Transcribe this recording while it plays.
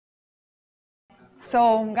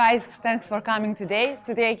So guys, thanks for coming today.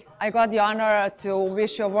 Today I got the honor to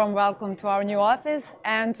wish you a warm welcome to our new office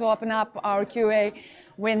and to open up our QA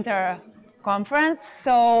winter conference.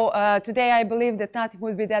 So today I believe that nothing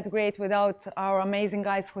would be that great without our amazing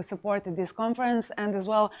guys who supported this conference, and as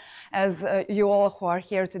well as you all who are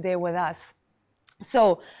here today with us.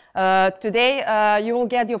 So today you will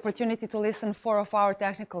get the opportunity to listen 4 of our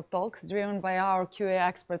technical talks driven by our QA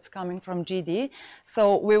experts coming from GD.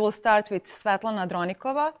 So we will start with Svetlana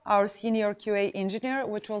Dronnikova, our senior QA engineer,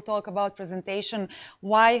 which will talk about presentation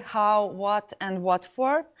why, how, what, and what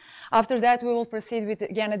for. After that, we will proceed with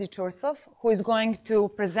Gennadii Chursov, who is going to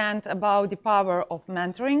present about the power of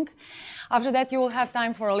mentoring. After that, you will have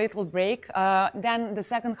time for a little break. Then the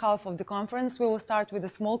second half of the conference, we will start with a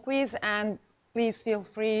small quiz, and please feel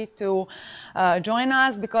free to join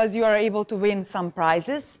us because you are able to win some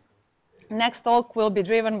prizes. Next talk will be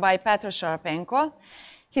driven by Petr Sharapenko.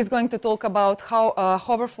 He's going to talk about how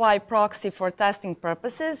Hoverfly proxy for testing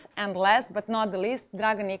purposes. And last but not the least,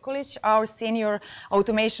 Dragan Nikolic, our senior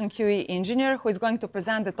automation QE engineer, who is going to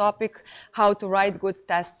present the topic, how to write good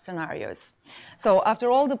test scenarios. So after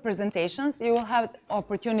all the presentations, you will have the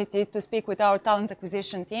opportunity to speak with our talent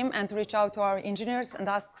acquisition team and to reach out to our engineers and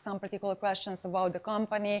ask some particular questions about the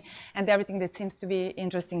company and everything that seems to be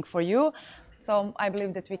interesting for you. So I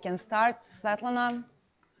believe that we can start. Svetlana,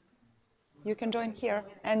 you can join here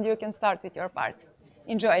and you can start with your part.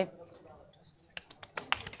 Enjoy.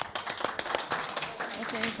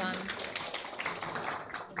 Okay,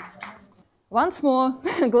 once more,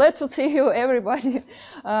 glad to see you, everybody,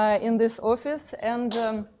 in this office. And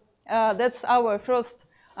that's our first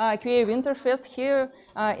QA Winterfest here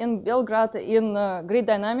in Belgrade, in Grid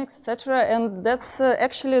Dynamics, etc. And that's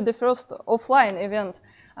actually the first offline event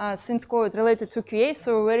since COVID related to QA,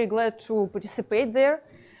 so we're very glad to participate there.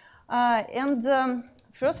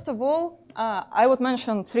 First of all, I would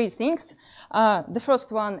mention 3 things. The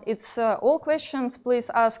first one, it's all questions please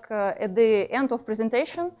ask at the end of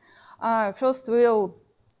presentation. First we will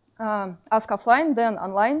ask offline, then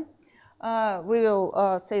online. We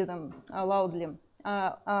will say them loudly.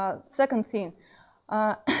 Second thing,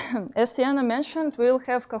 as Sienna mentioned, we'll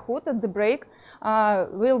have Kahoot at the break.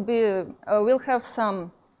 We'll have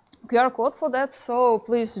some QR code for that, so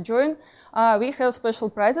please join. We have special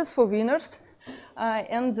prizes for winners.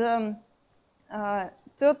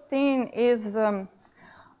 Third thing is,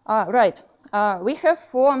 we have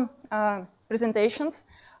 4 presentations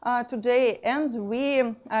today, and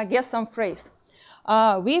we guess some phrase.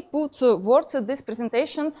 We put words at these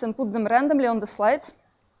presentations and put them randomly on the slides,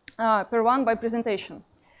 per one by presentation.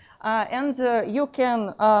 You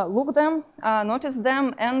can look them, notice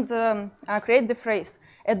them, and create the phrase.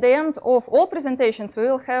 At the end of all presentations, we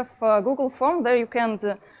will have a Google form there you can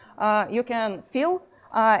fill,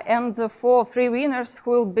 and for 3 winners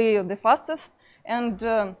who will be the fastest and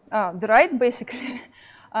the right, basically,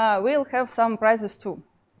 we'll have some prizes too.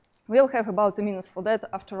 We'll have about a minute for that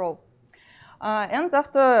after all. And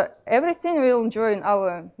after everything, we'll join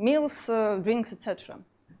our meals, drinks, etc.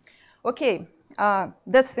 Okay,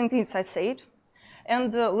 that's the things I said,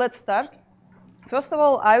 and let's start. First of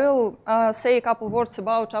all, I will say a couple words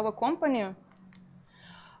about our company.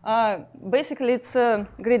 Basically, it's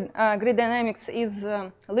Grid Dynamics is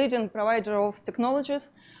a leading provider of technologies,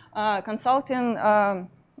 consulting.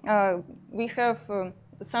 We have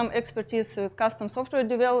some expertise with custom software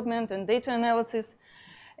development and data analysis.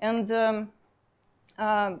 And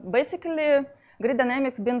basically, Grid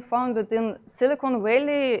Dynamics been founded in Silicon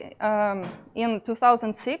Valley in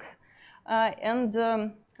 2006.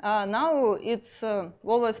 Now it's a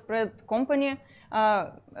worldwide spread company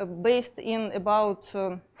based in about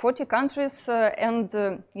 40 countries and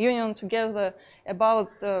union together about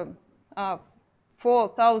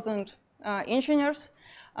 4,000 engineers,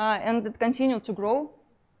 and it continues to grow.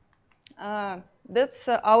 That's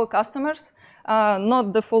our customers,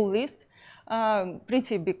 not the full list,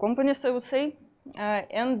 pretty big companies, I would say.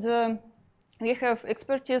 We have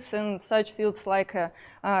expertise in such fields like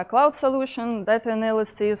cloud solution, data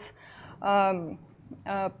analysis,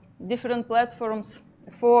 different platforms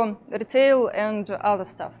for retail and other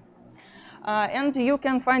stuff. And you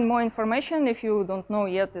can find more information if you don't know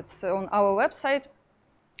yet. It's on our website.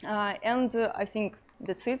 I think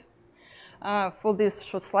that's it for this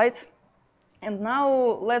short slide. And now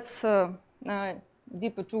let's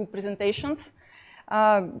deeper to presentations.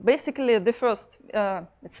 Basically, the first,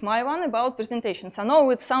 it's my one about presentations. I know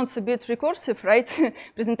it sounds a bit recursive, right?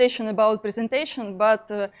 Presentation about presentation, but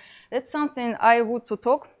that's something I would to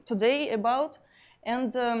talk today about.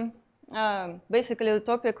 And basically the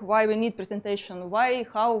topic why we need presentation, why,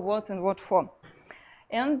 how, what, and what for.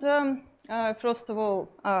 And First of all,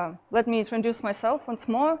 let me introduce myself once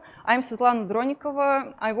more. I'm Svetlana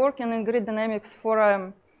Dronnikova. I work in grid dynamics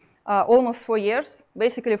for almost 4 years.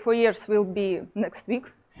 Basically, 4 years will be next week.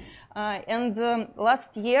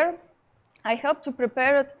 Last year, I helped to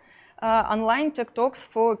prepare online tech talks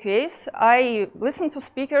for QAs. I listened to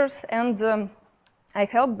speakers and I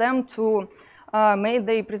helped them to make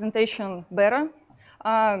the presentation better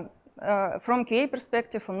from QA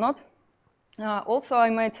perspective or not. Also, I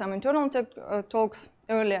made some internal tech talks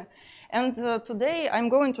earlier. And today, I'm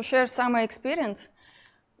going to share some experience.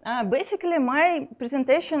 Basically, my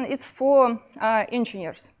presentation is for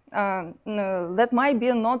engineers that might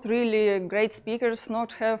be not really great speakers,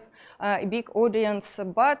 not have a big audience,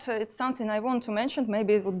 but it's something I want to mention.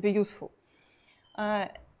 Maybe it would be useful.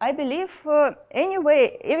 I believe,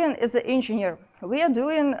 anyway, even as an engineer, we are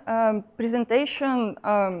doing presentation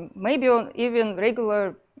maybe on even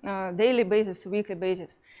regular daily basis, weekly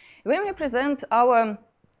basis. We may present our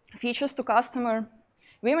features to customer.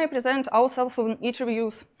 We may present ourselves on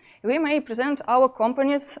interviews. We may present our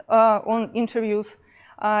companies on interviews.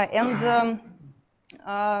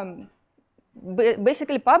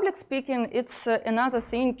 Basically, public speaking, it's another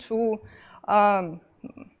thing to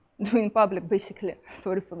do in public, basically.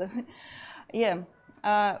 Sorry for that. Yeah.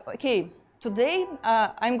 Okay. Today,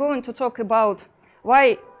 I'm going to talk about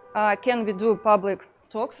why can we do public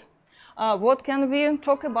talks, what can we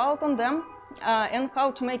talk about on them, and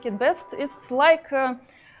how to make it best. It's like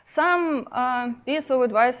some piece of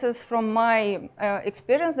advices from my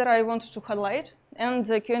experience that I want to highlight, and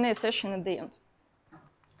the Q&A session at the end.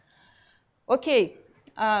 Okay,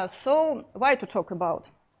 so why to talk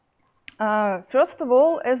about? First of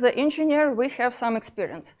all, as an engineer, we have some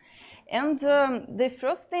experience. And the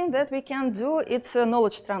first thing that we can do is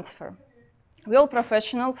knowledge transfer. We're all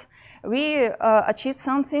professionals. We achieve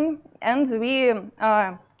something, and we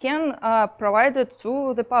can provide it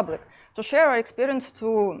to the public, to share our experience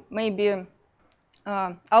to maybe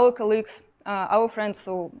our colleagues, our friends,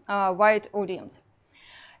 so wide audience.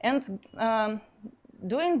 And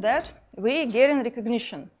doing that, we gain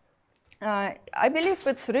recognition. I believe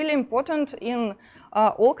it's really important in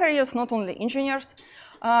all careers, not only engineers.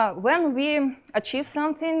 When we achieve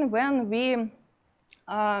something, when we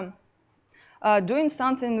doing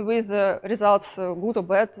something with results, good or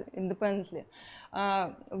bad, independently,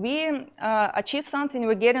 we achieve something,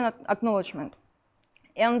 we get an acknowledgement.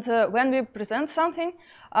 And when we present something,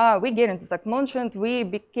 we get this acknowledgement, we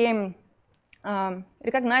became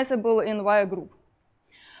recognizable in our group.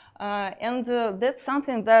 And that's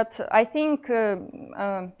something that I think a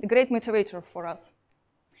great motivator for us.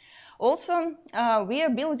 Also, we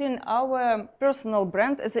are building our personal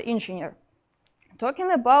brand as an engineer.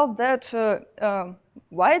 Talking about that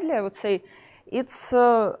widely, I would say, it's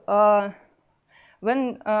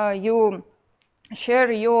when you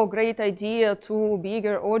share your great idea to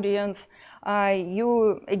bigger audience,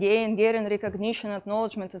 you again getting recognition,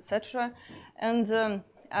 acknowledgement, etc. And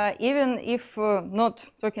even if not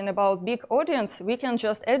talking about big audience, we can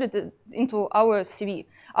just edit it into our CV.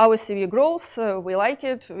 Our CV grows, we like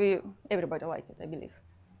it, everybody like it, I believe.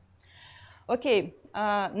 Okay,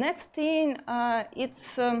 next thing,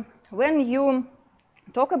 it's when you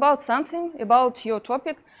talk about something, about your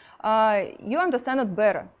topic, you understand it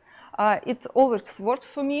better. It always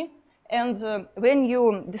works for me, and when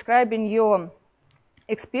you describing your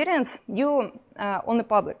experience, you on the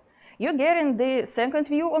public, you're getting the second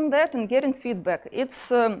view on that and getting feedback.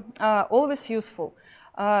 It's always useful.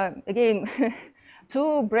 Again,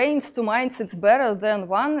 two brains, two minds, it's better than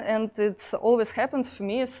one, and it always happens for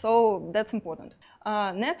me, so that's important.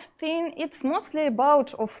 Next thing, it's mostly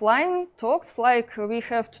about offline talks like we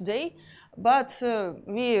have today, but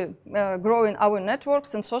we grow in our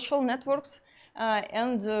networks and social networks,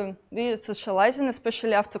 and we socializing,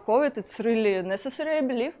 especially after COVID, it's really necessary, I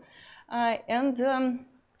believe, and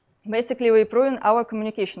basically we're improving our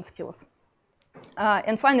communication skills.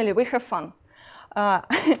 And finally, we have fun. I'm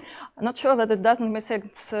not sure that it doesn't make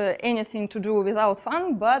sense anything to do without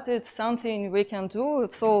fun, but it's something we can do,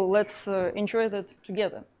 so let's enjoy that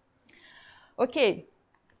together. Okay,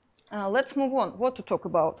 let's move on. What to talk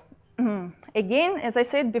about? Again, as I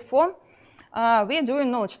said before, we are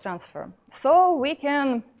doing knowledge transfer. So we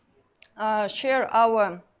can share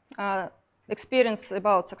our experience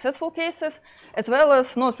about successful cases as well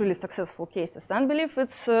as not really successful cases. I believe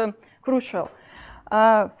it's crucial.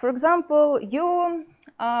 For example, you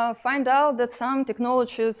find out that some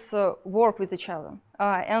technologies work with each other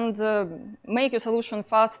and make your solution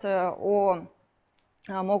faster or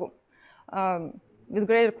more, with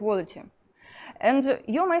greater quality. And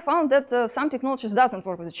you may find that some technologies doesn't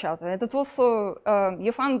work with each other. And it also,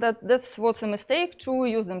 you found that this was a mistake to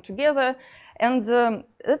use them together. And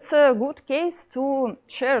it's a good case to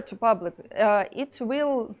share to public. It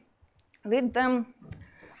will lead them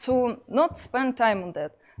to not spend time on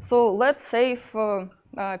that. So let's save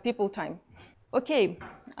people time. Okay,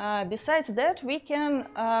 besides that, we can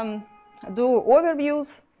do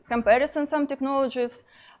overviews, comparison some technologies,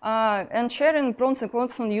 and sharing pros and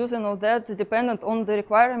cons on using of that dependent on the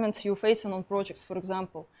requirements you face on projects, for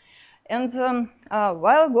example. And a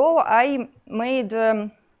while ago, I made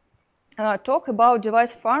talk about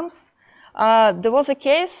device farms. There was a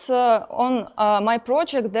case on my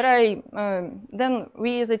project that then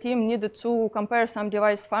we as a team needed to compare some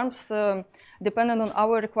device farms depending on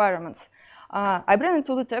our requirements. I brought it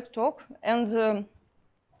to the tech talk, and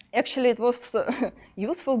actually it was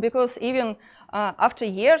useful because even after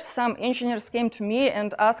years, some engineers came to me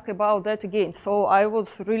and asked about that again. So I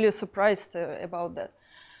was really surprised about that.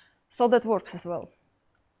 So that works as well.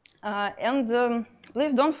 And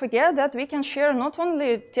please don't forget that we can share not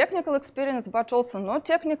only technical experience, but also not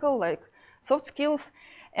technical, like soft skills.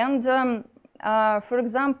 And for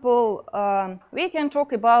example, we can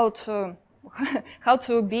talk about how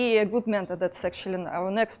to be a good mentor. That's actually our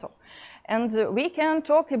next talk. And we can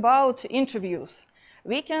talk about interviews.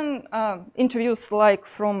 We can interviews like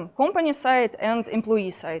from company side and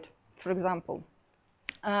employee side, for example.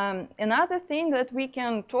 Another thing that we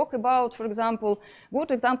can talk about, for example, good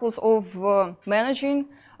examples of managing,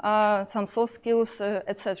 some soft skills,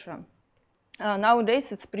 etc.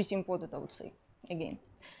 Nowadays, it's pretty important, I would say, again.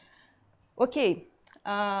 Okay,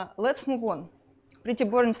 let's move on. Pretty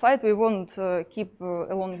boring slide, we won't keep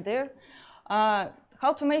along there.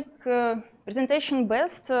 How to make presentation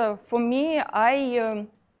best? For me, I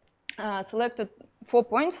selected 4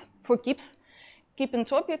 points, 4 keeps. Keep in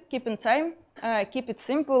topic, keep in time, keep it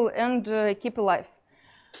simple, and keep alive.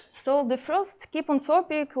 So the first keep on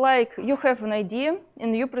topic, like you have an idea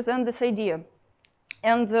and you present this idea.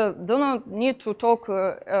 And do not need to talk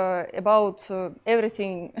about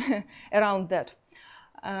everything around that.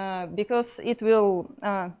 Because it will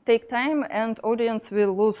take time and audience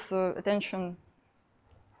will lose attention.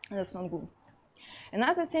 That's not good.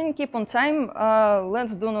 Another thing, keep on time.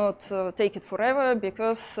 Let's do not take it forever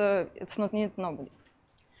because it's not needed nobody.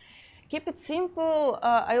 Keep it simple.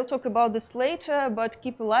 I'll talk about this later, but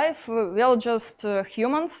keep alive. We are just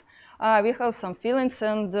humans. We have some feelings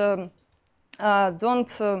and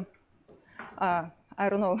don't, I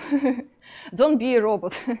don't know, don't be a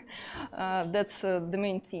robot. That's the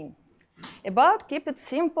main theme. About keep it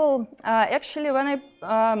simple, actually when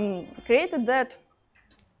I created that,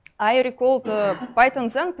 I recalled Python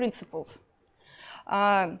Zen principles.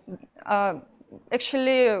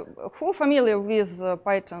 Actually, who familiar with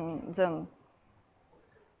Python Zen?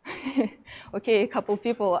 Okay, a couple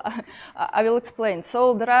people. I will explain.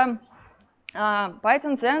 So there are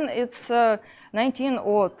Python Zen. It's 19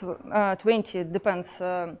 or 20, it depends.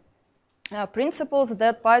 Principles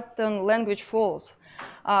that Python language follows,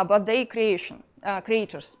 but they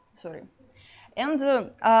creators. Sorry. And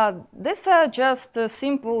these are just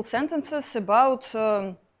simple sentences about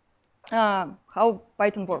how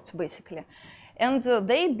Python works, basically. And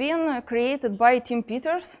they've been created by Tim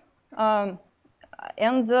Peters. And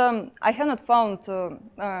I haven't found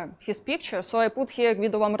his picture, so I put here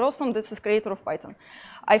Guido Van Rossum. This is creator of Python.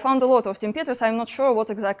 I found a lot of Tim Peters. I'm not sure what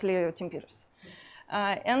exactly Tim Peters.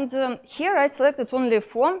 And here I selected only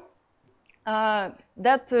 4.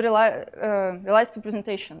 That relies to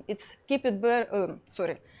presentation. It's keep it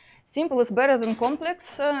simple is better than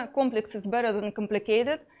complex. Complex is better than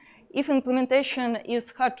complicated. If implementation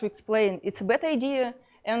is hard to explain, it's a bad idea.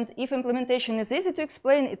 And if implementation is easy to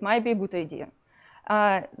explain, it might be a good idea.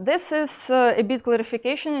 This is a bit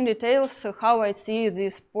clarification in details how I see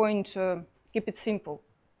this point, keep it simple.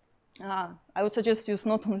 I would suggest use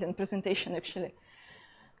not only in presentation, actually.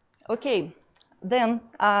 Okay. Then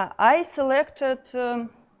I selected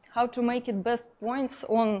how to make it best points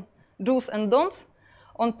on do's and don'ts,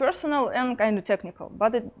 on personal and kind of technical,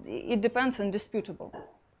 but it depends on disputable.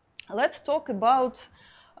 Let's talk about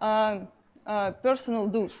personal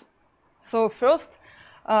do's. So first,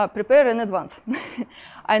 prepare in advance.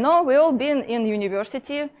 I know we all been in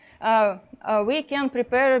university. We can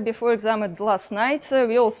prepare before exam at last night.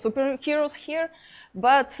 We all superheroes here,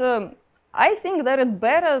 but I think that it's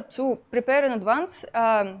better to prepare in advance.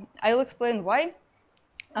 I'll explain why.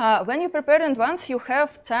 When you prepare in advance, you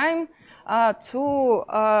have time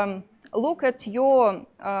to look at your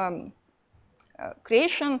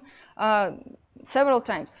creation several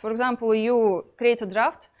times. For example, you create a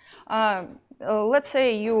draft. let's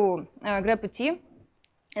say you grab a tea,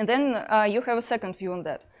 and then you have a second view on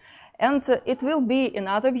that. And it will be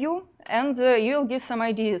another view, and you'll give some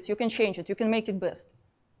ideas. You can change it. You can make it best.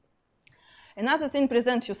 Another thing,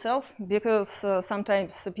 present yourself, because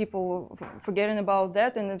sometimes people forgetting about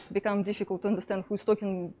that, and it's become difficult to understand who's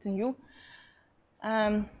talking to you.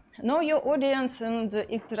 Know your audience and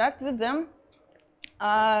interact with them.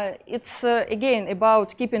 It's, again,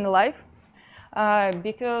 about keeping alive,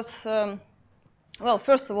 because, well,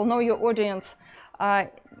 first of all, know your audience.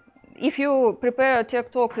 If you prepare a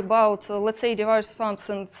tech talk about, let's say, device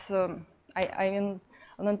functions, I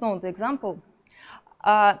don't know the example,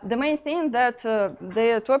 the main thing that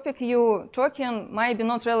the topic you talking might be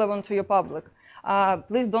not relevant to your public.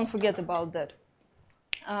 Please don't forget about that.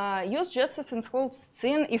 Use gestures and whole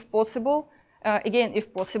scene if possible. Again,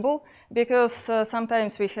 if possible, because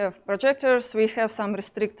sometimes we have projectors, we have some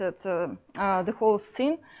restricted the whole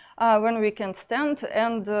scene when we can stand,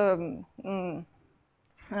 and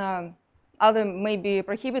other may be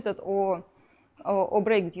prohibited or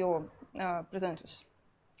break your presenters.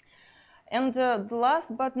 And the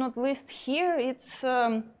last but not least here, it's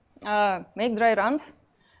make dry runs.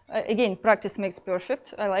 Again, practice makes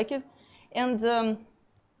perfect. I like it. And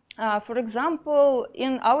for example,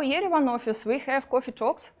 in our Yerevan office, we have coffee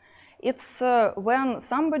talks. It's when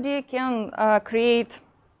somebody can create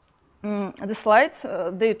the slides,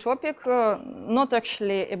 the topic, not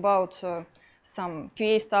actually about some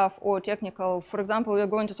QA stuff or technical. For example, we're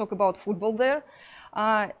going to talk about football there.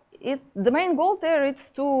 The main goal there is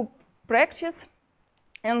to practice,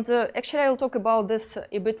 and actually I'll talk about this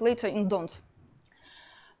a bit later in Don't.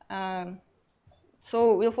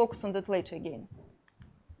 So we'll focus on that later again.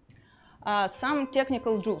 Some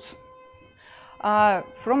technical rules.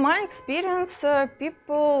 From my experience,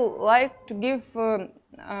 people like to give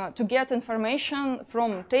to get information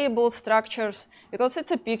from tables, structures, because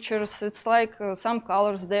it's a pictures, it's like some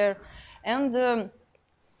colors there, and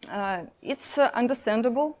it's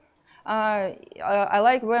understandable. I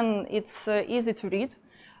like when it's easy to read,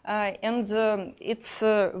 and it's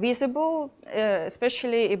visible,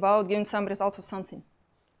 especially about giving some results of something.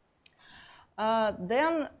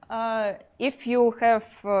 Then, if you have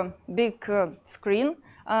a big screen,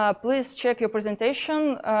 please check your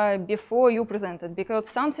presentation before you present it, because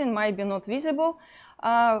something might be not visible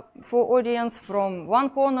for audience from one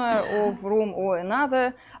corner of room or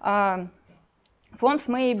another. Fonts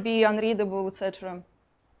may be unreadable, etc.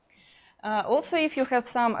 Also, if you have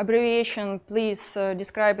some abbreviation, please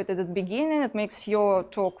describe it at the beginning. It makes your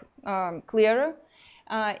talk clearer.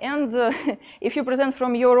 And if you present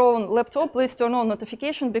from your own laptop, please turn on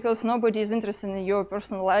notification, because nobody is interested in your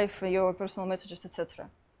personal life, your personal messages, etc.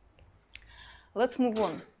 Let's move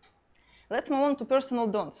on. Let's move on to personal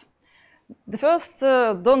don'ts. The first,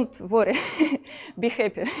 don't worry, be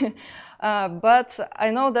happy. But I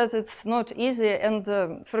know that it's not easy. And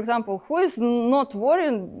for example, who is not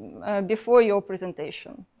worrying before your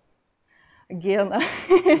presentation? Again.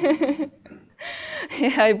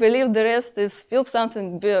 Yeah, I believe the rest is feel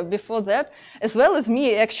something before that, as well as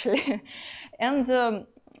me, actually. And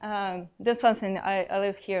that's something I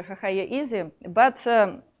left here, haha, easy. But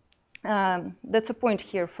that's a point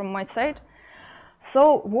here from my side.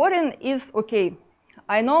 So worrying is okay.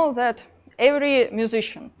 I know that every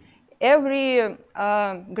musician, every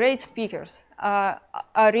great speakers are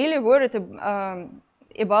really worried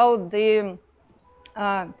about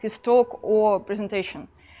his talk or presentation.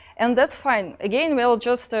 And that's fine. Again, we're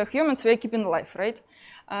just humans, we're keeping alive, right?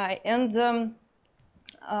 And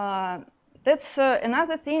that's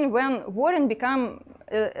another thing when worrying becomes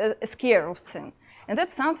a scare of thing. And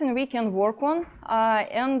that's something we can work on.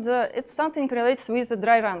 And it's something relates with the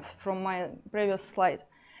dry runs from my previous slide.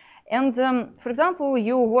 And for example,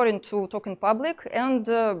 you worry to talk in public and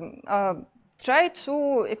try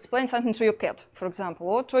to explain something to your cat, for example,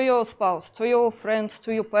 or to your spouse, to your friends,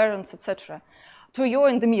 to your parents, etc. To you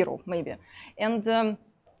in the mirror, maybe. And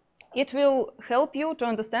it will help you to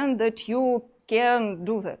understand that you can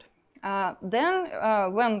do that. Then,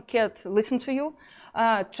 when cat listens to you,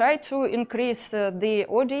 try to increase the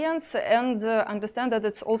audience and understand that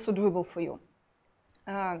it's also doable for you.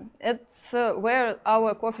 It's where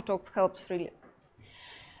our coffee talks helps, really.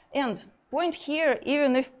 And point here,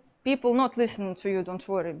 even if people not listening to you, don't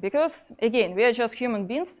worry. Because, again, we are just human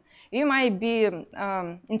beings. We might be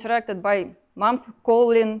interacted by mom's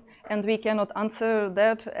calling, and we cannot answer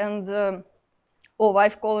that, and or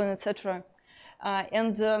wife calling, etc.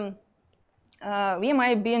 And we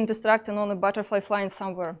might be distracted on a butterfly flying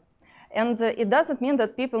somewhere. And it doesn't mean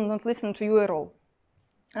that people don't listen to you at all.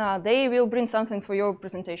 They will bring something for your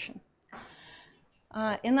presentation.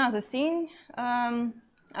 Another thing,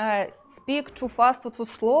 speak too fast or too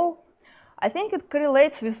slow. I think it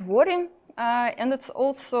correlates with worrying, and it's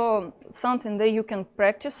also something that you can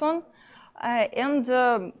practice on.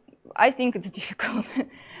 I think it's difficult,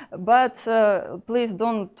 but please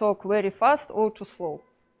don't talk very fast or too slow.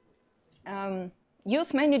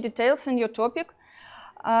 Use many details in your topic.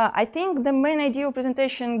 I think the main idea of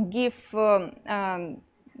presentation give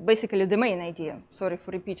basically the main idea, sorry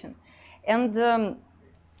for repeating. And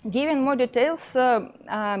giving more details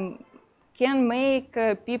can make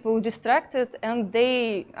people distracted and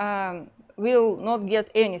they will not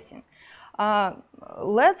get anything.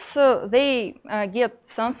 Let's they get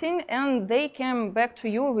something and they come back to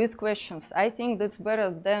you with questions. I think that's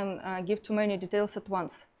better than give too many details at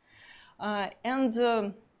once.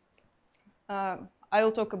 I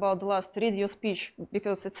will talk about the last, read your speech,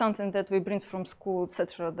 because it's something that we bring from school,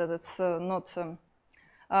 etc., that it's not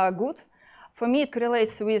good. For me, it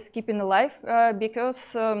correlates with keeping alive,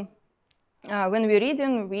 because when we're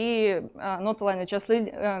reading, we not only just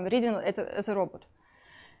reading as a robot.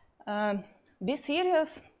 Be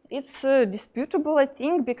serious. It's disputable, I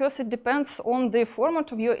think, because it depends on the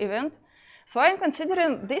format of your event. So I'm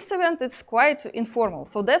considering this event is quite informal.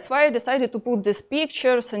 So that's why I decided to put these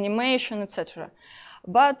pictures, animation, etc.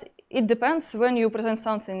 But it depends when you present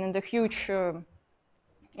something in the huge, in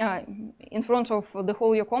front of the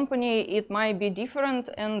whole your company, it might be different,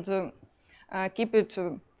 and keep it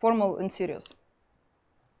formal and serious.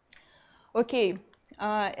 Okay,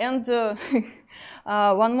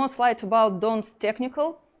 one more slide about don't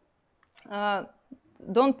technical.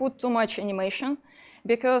 Don't put too much animation,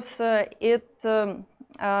 because it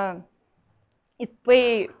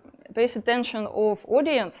pays attention of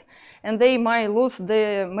audience, and they might lose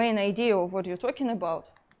the main idea of what you're talking about.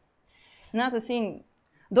 Another thing,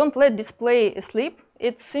 don't let display asleep.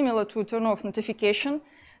 It's similar to turn off notification,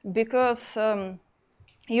 because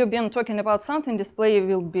you've been talking about something, display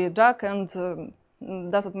will be dark, and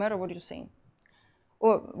doesn't matter what you're saying.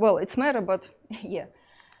 Or, well, it's matter, but yeah.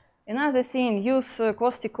 Another thing, use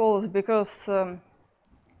caustic calls, because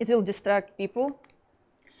it will distract people.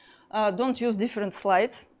 Don't use different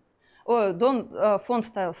slides. Or don't, font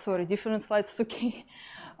style, sorry, different slides, okay.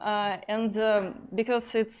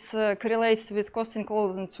 Because it's correlates with caustic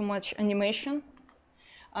calls and too much animation.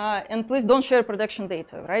 And please don't share production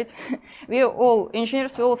data, right? We are all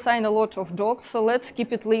engineers, we all sign a lot of docs, so let's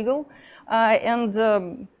keep it legal.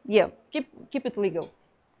 Yeah, keep it legal.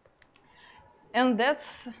 And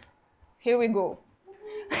that's, here we go.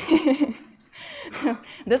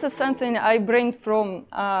 That is something I bring from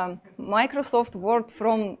Microsoft Word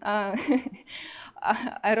from, I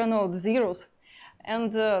don't know, the zeros.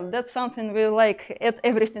 And that's something we like, add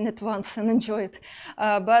everything at once and enjoy it.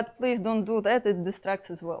 But please don't do that, it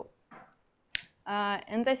distracts as well.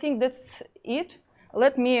 And I think that's it.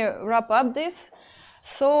 Let me wrap up this.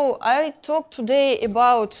 So I talked today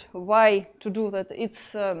about why to do that.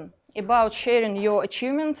 It's about sharing your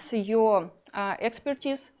achievements, your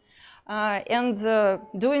expertise.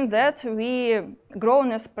 Doing that, we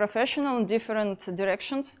grown as professional in different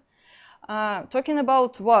directions. Talking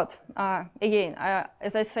about what? Again,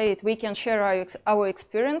 as I said, we can share our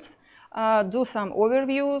experience, do some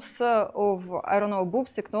overviews of, I don't know,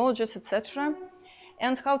 books, technologies, etc.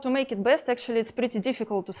 And how to make it best. Actually, it's pretty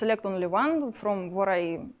difficult to select only one from what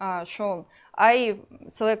I shown. I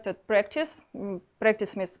selected practice.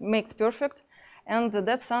 Practice makes perfect. And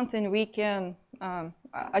that's something we can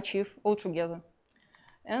achieve all together.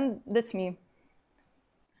 And that's me.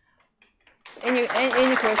 Any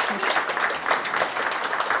questions?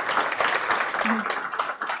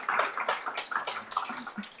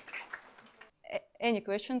 Any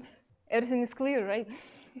questions? Everything is clear, right?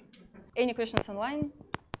 Any questions online?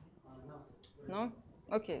 No. No?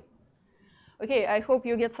 Okay. Okay, I hope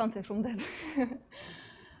you get something from that.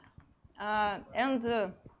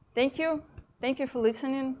 Thank you. Thank you for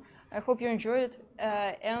listening. I hope you enjoyed it.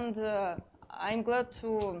 I'm glad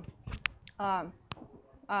to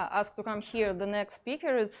ask to come here. The next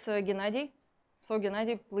speaker is Gennadii. So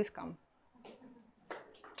Gennadii, please come.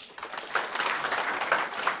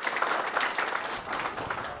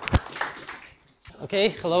 Okay,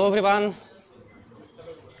 hello everyone.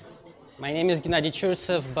 My name is Gennadii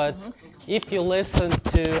Chursov, but if you listen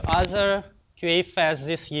to other QA fests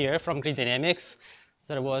this year from Grid Dynamics,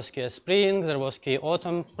 there was QA Spring, there was QA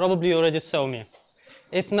Autumn, probably you already saw me.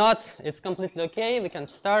 If not, it's completely okay, we can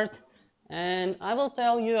start. And I will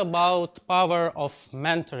tell you about power of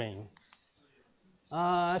mentoring.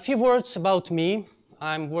 A few words about me.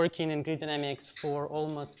 I'm working in Grid Dynamics for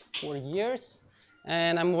almost 4 years.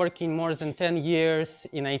 And I'm working more than 10 years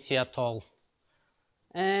in IT at all.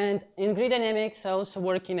 And in grid dynamics, I also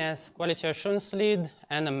working as quality assurance lead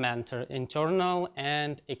and a mentor, internal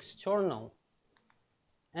and external.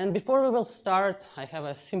 And before we will start, I have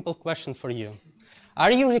a simple question for you.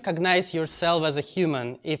 Are you recognize yourself as a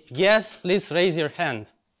human? If yes, please raise your hand.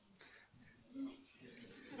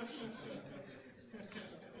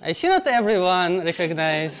 I see not everyone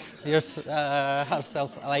recognize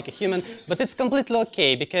ourselves like a human, but it's completely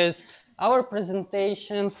okay because our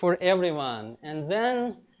presentation for everyone, and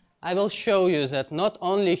then I will show you that not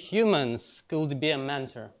only humans could be a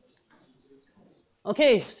mentor.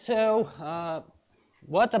 Okay, so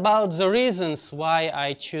what about the reasons why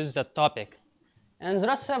I choose that topic? And there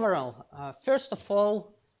are several. First of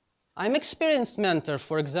all, I'm experienced mentor.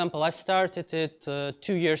 For example, I started it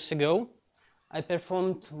 2 years ago. I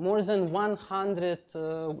performed more than 100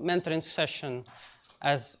 mentoring sessions.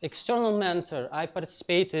 As external mentor, I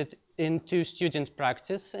participated in 2 student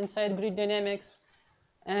practice inside Grid Dynamics,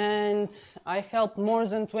 and I helped more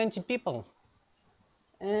than 20 people.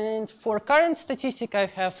 And for current statistic, I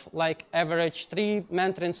have like average 3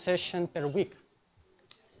 mentoring sessions per week.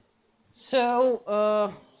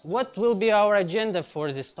 So what will be our agenda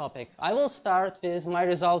for this topic? I will start with my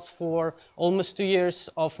results for almost 2 years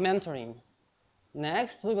of mentoring.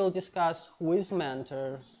 Next, we will discuss who is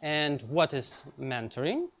mentor and what is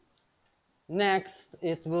mentoring. Next,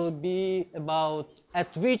 it will be about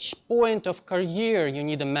at which point of career you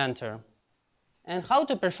need a mentor and how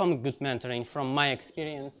to perform good mentoring from my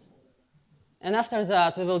experience. And after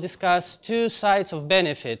that, we will discuss 2 sides of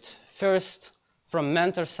benefit. First, from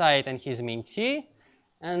mentor side and his mentee,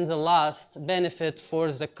 and the last, benefit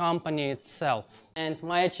for the company itself. And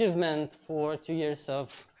my achievement for 2 years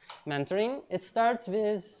of mentoring, it starts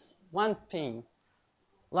with one thing.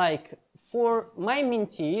 Like, for my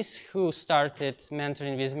mentees who started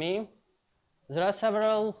mentoring with me, there are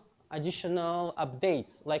several additional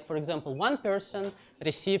updates. Like, for example, one person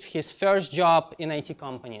received his first job in IT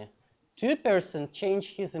company. 2 persons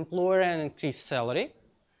changed his employer and increased salary.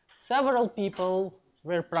 Several people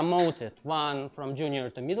were promoted, one from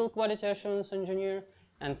junior to middle quality assurance engineer,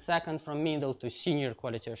 and second from middle to senior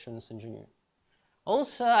quality assurance engineer.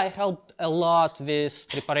 Also, I helped a lot with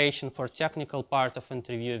preparation for technical part of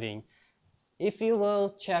interviewing. If you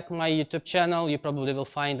will check my YouTube channel, you probably will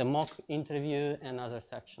find a mock interview and other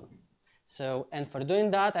section. So, and for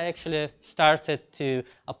doing that, I actually started to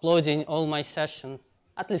uploading all my sessions,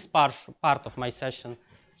 at least part of my session,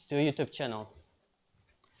 to YouTube channel.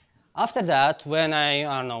 After that, when I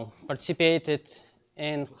don't know, participated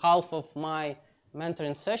in half of my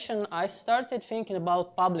mentoring session, I started thinking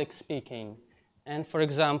about public speaking. And for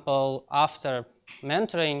example, after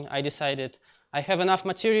mentoring, I decided I have enough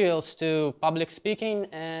materials to public speaking,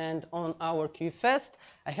 and on our QFest,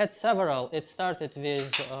 I had several. It started with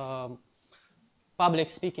public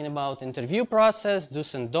speaking about interview process,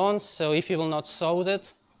 do's and don'ts. So if you will not saw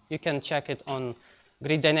it, you can check it on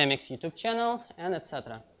Grid Dynamics YouTube channel, and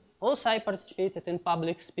etc. Also, I participated in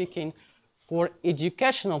public speaking for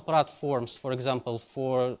educational platforms, for example,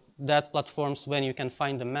 for that platforms when you can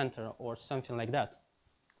find a mentor or something like that.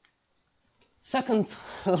 Second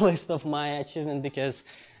list of my achievement, because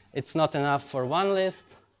it's not enough for one list.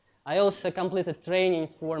 I also completed training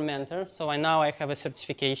for mentor, so now I have a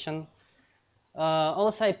certification.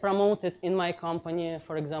 Also, I promoted in my company.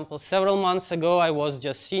 For example, several months ago, I was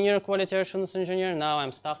just senior quality assurance engineer. Now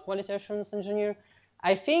I'm staff quality assurance engineer.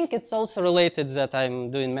 I think it's also related that I'm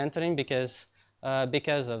doing mentoring because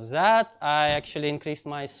of that, I actually increased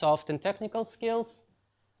my soft and technical skills.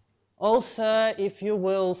 Also, if you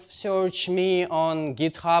will search me on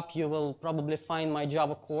GitHub, you will probably find my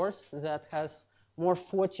Java course that has more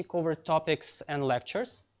 40 covered topics and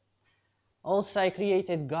lectures. Also, I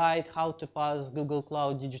created a guide how to pass Google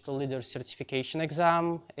Cloud Digital Leader Certification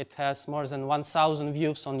exam. It has more than 1,000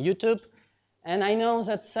 views on YouTube. And I know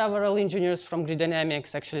that several engineers from Grid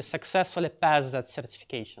Dynamics actually successfully passed that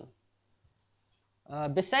certification.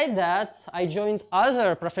 Besides that, I joined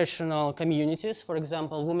other professional communities, for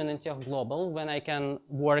example, Women in Tech Global, when I can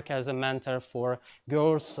work as a mentor for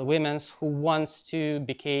girls, women who want to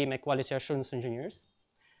become quality assurance engineers.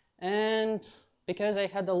 And because I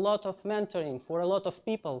had a lot of mentoring for a lot of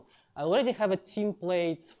people, I already have a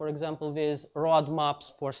templates, for example, with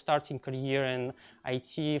roadmaps for starting career in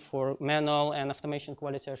IT for manual and automation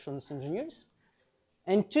quality assurance engineers.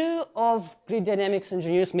 And 2 of Grid Dynamics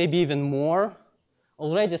engineers, maybe even more,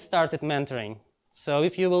 already started mentoring. So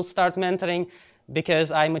if you will start mentoring because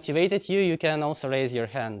I motivated you, you can also raise your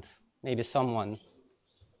hand. Maybe someone.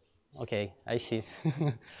 Okay, I see.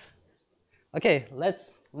 Okay,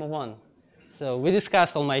 let's move on. So we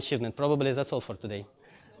discussed all my achievements. Probably that's all for today.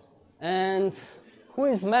 And who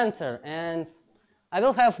is mentor? And I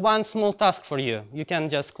will have one small task for you. You can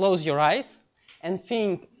just close your eyes and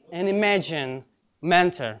think and imagine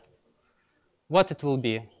mentor, what it will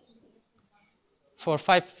be, for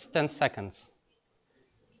 5-10 seconds.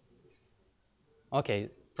 Okay,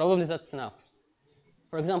 probably that's enough.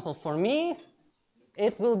 For example, for me,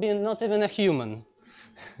 it will be not even a human.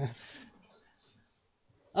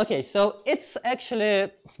 Okay, so it's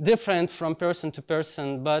actually different from person to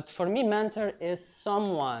person, but for me, mentor is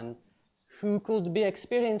someone who could be an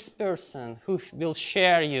experienced person who will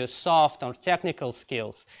share you soft or technical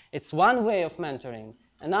skills. It's one way of mentoring.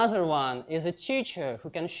 Another one is a teacher who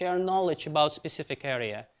can share knowledge about specific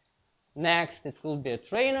area. Next, it could be a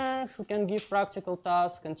trainer who can give practical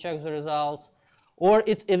tasks and check the results. Or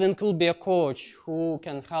it even could be a coach who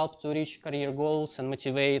can help to reach career goals and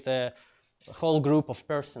motivate a whole group of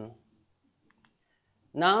persons.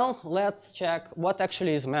 Now, let's check what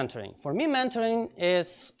actually is mentoring. For me, mentoring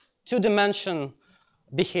is two-dimensional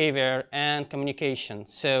behavior and communication.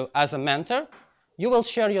 So as a mentor, you will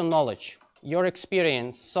share your knowledge, your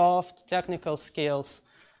experience, soft technical skills,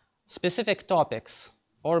 specific topics,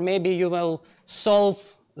 or maybe you will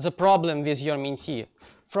solve the problem with your mentee.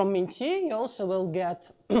 From mentee, you also will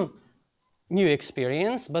get new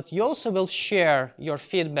experience, but you also will share your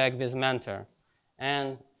feedback with mentor.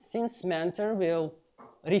 And since mentor will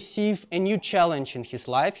receive a new challenge in his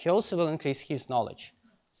life, he also will increase his knowledge.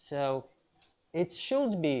 So it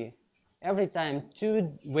should be every time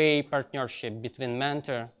two-way partnership between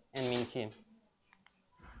mentor and mentee.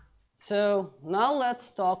 So now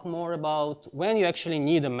let's talk more about when you actually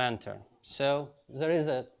need a mentor. So there is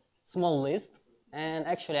a small list, and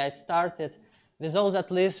actually I started with all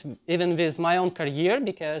that list even with my own career,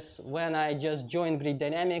 because when I just joined Grid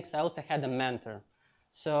Dynamics, I also had a mentor.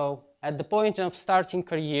 So at the point of starting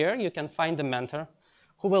career, you can find a mentor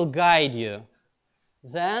who will guide you.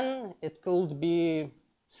 Then it could be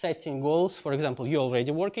setting goals. For example, you're already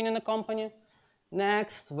working in a company.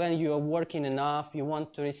 Next, when you are working enough, you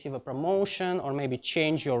want to receive a promotion or maybe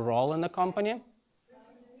change your role in the company.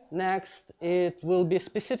 Next, it will be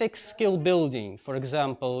specific skill building. For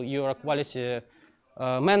example, you're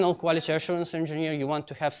a manual quality assurance engineer. You want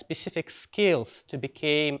to have specific skills to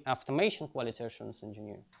become automation quality assurance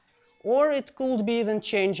engineer. Or it could be even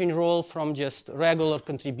changing role from just regular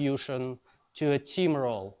contribution to a team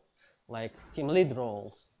role, like team lead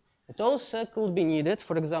role. It also could be needed,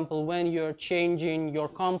 for example, when you're changing your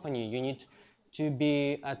company, you need to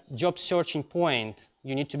be at job searching point,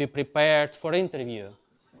 you need to be prepared for interview.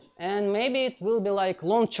 And maybe it will be like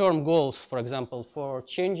long-term goals, for example, for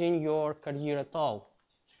changing your career at all.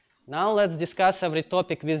 Now let's discuss every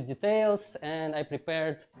topic with details, and I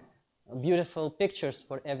prepared beautiful pictures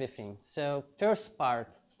for everything. So first part,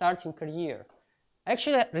 starting career.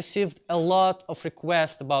 Actually, I received a lot of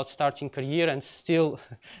requests about starting career and still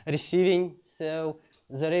receiving, so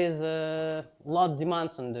there is a lot of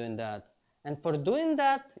demands on doing that. And for doing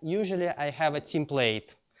that, usually I have a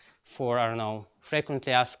template for, I don't know,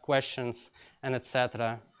 frequently asked questions and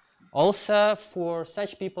etc. Also, for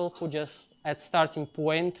such people who just at starting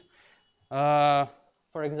point,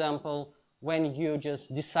 for example, when you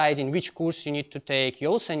just decide in which course you need to take, you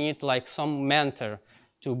also need like some mentor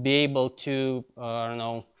to be able to, I don't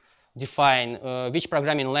know, define which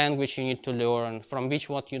programming language you need to learn, from which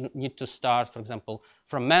what you need to start, for example,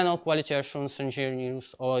 from manual quality assurance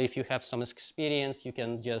engineers, or if you have some experience, you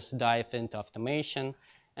can just dive into automation,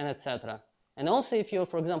 and etc. And also, if you're,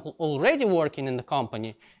 for example, already working in the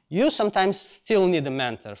company, you sometimes still need a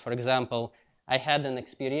mentor. For example, I had an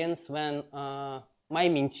experience when my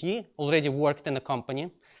mentee already worked in a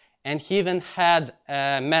company, and he even had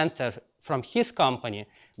a mentor from his company,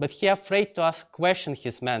 but he afraid to ask questions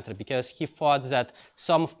his mentor because he thought that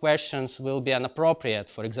some questions will be inappropriate,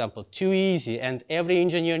 for example, too easy, and every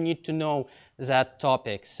engineer need to know that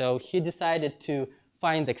topic. So he decided to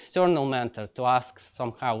find external mentor to ask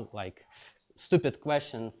somehow like stupid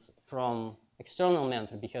questions from external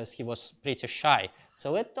mentor because he was pretty shy.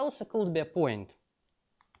 So it also could be a point.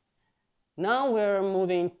 Now we're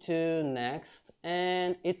moving to next,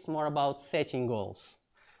 and it's more about setting goals.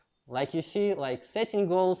 Like you see, like setting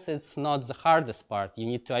goals, it's not the hardest part. You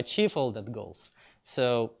need to achieve all that goals.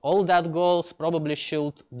 So all that goals probably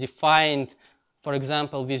should defined, for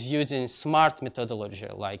example, with using SMART methodology,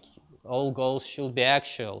 like all goals should be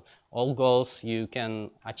actual, all goals you can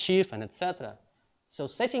achieve, and etc. So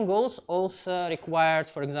setting goals also required,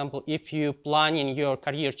 for example, if you planning your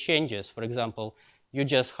career changes, for example, you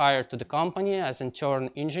just hired to the company as an intern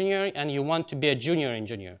engineer and you want to be a junior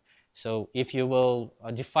engineer. So if you will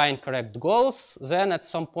define correct goals, then at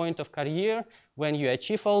some point of career, when you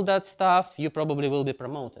achieve all that stuff, you probably will be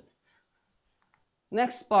promoted.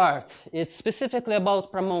 Next part, it's specifically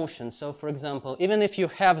about promotion. So for example, even if you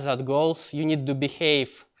have that goals, you need to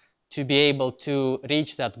behave to be able to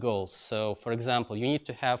reach that goals. So for example, you need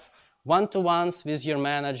to have one-to-ones with your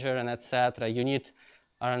manager and etc. You need,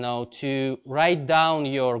 I don't know, to write down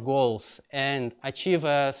your goals and achieve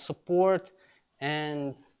a support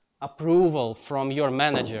and approval from your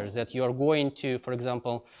managers that you're going to, for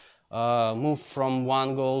example, move from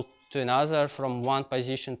one goal to another, from one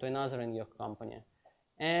position to another in your company.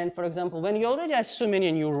 And for example, when you're already assuming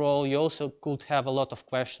a new role, you also could have a lot of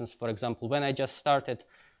questions. For example, when I just started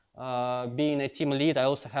being a team lead, I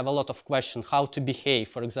also have a lot of questions how to behave,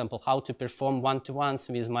 for example, how to perform one-to-ones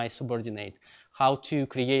with my subordinate, how to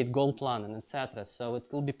create goal plan, and etc. So it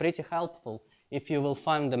will be pretty helpful if you will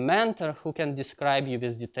find a mentor who can describe you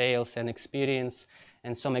with details and experience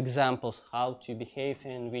and some examples how to behave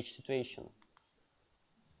in which situation.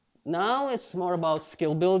 Now it's more about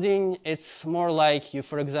skill building. It's more like you,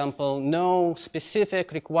 for example, know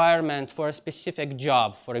specific requirement for a specific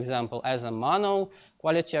job. For example, as a manual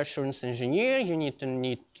quality assurance engineer, you need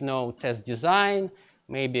to know test design,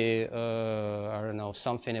 maybe, I don't know,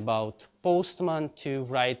 something about Postman to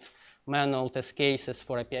write manual test cases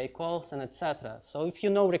for API calls and etc. So if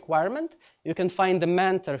you know requirement, you can find a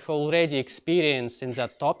mentor who already experienced in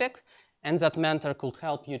that topic, and that mentor could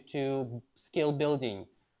help you to skill building.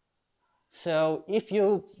 So if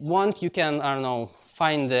you want, you can, I don't know,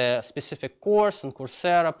 find a specific course on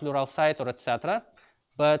Coursera, Pluralsight, or etc.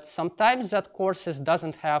 But sometimes that courses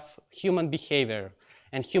doesn't have human behavior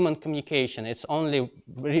and human communication. It's only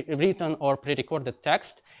written or pre-recorded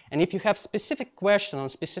text. And if you have specific question on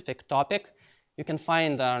specific topic, you can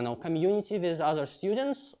find, I don't know, community with other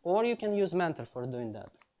students, or you can use mentor for doing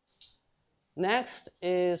that. Next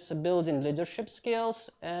is building leadership skills,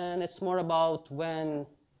 and it's more about when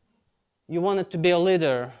you wanted to be a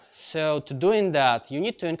leader. So to doing that, you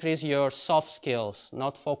need to increase your soft skills,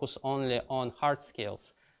 not focus only on hard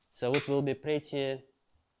skills. So it will be pretty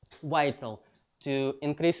vital to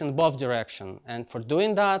increase in both directions. And for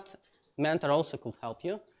doing that, mentor also could help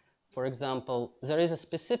you. For example, there is a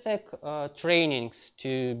specific trainings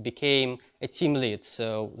to become a team lead.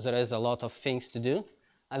 So there is a lot of things to do.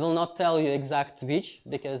 I will not tell you exact which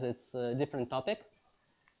because it's a different topic.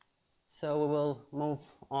 So we will move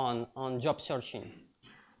on job searching.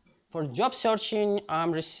 For job searching,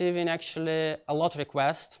 I'm receiving actually a lot of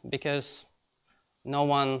requests because no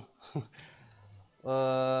one,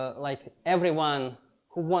 like everyone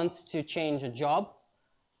who wants to change a job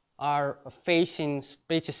are facing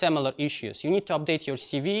pretty similar issues. You need to update your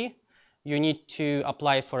CV, you need to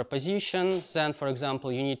apply for a position, then for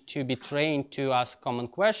example, you need to be trained to ask common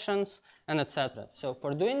questions and etc. So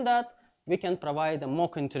for doing that, we can provide a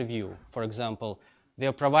mock interview. For example, we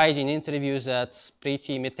are providing interviews that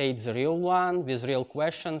pretty imitates the real one with real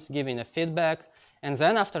questions, giving a feedback. And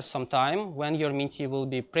then after some time, when your mentee will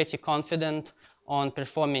be pretty confident on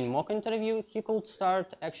performing mock interview, he could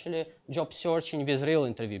start actually job searching with real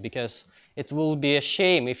interview, because it will be a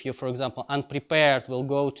shame if you, for example, unprepared will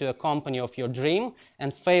go to a company of your dream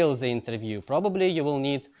and fail the interview. Probably you will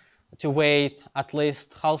need to wait at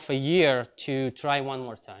least half a year to try one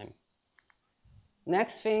more time.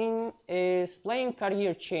 Next thing is playing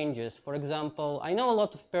career changes. For example, I know a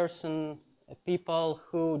lot of people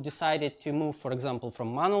who decided to move, for example,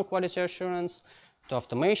 from manual quality assurance to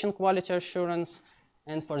automation quality assurance.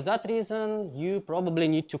 And for that reason, you probably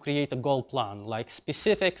need to create a goal plan, like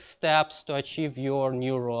specific steps to achieve your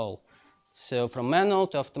new role. So from manual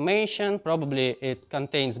to automation, probably it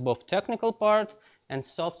contains both technical part and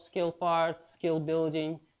soft skill part, skill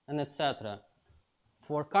building, and etc.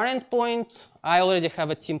 For current point, I already have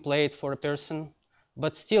a template for a person,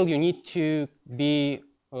 but still you need to be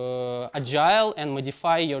agile and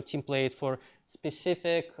modify your template for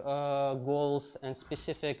specific goals and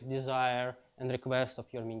specific desire and request of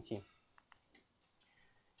your mentee.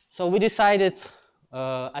 So we decided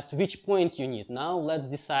at which point you need. Now let's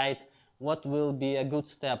decide what will be a good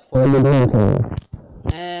step for you.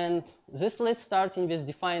 And this list starting with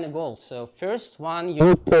define a goal. So first one, you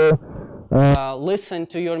need to listen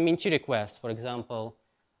to your mentee request. For example,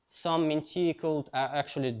 some mentee could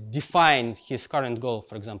actually define his current goal.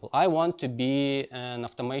 For example, I want to be an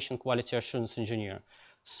automation quality assurance engineer.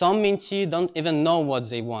 Some mentee don't even know what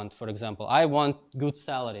they want. For example, I want good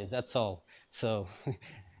salaries, that's all. So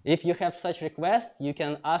If you have such requests, you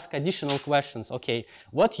can ask additional questions. Okay,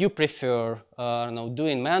 what you prefer,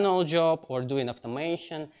 doing manual job or doing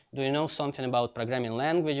automation? Do you know something about programming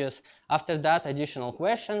languages? After that, additional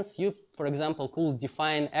questions, you, for example, could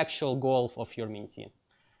define actual goal of your Mentee.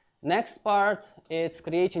 Next part, it's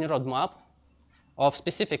creating a roadmap of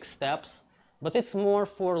specific steps, but it's more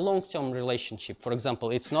for long-term relationship. For example,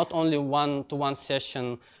 it's not only one-to-one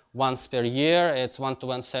session once per year, it's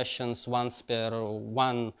one-to-one sessions once per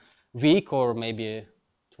 1 week or maybe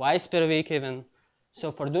twice per week even.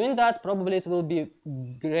 So for doing that, probably it will be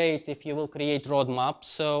great if you will create roadmaps.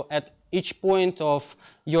 So at each point of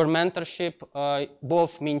your mentorship,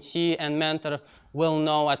 both mentee and mentor will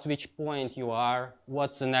know at which point you are,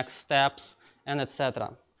 what's the next steps, and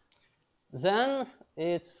etc. Then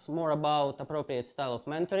it's more about appropriate style of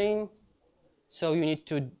mentoring. So you need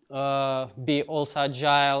to be also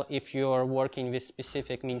agile if you're working with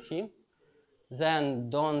specific mentee. Then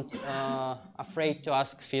don't afraid to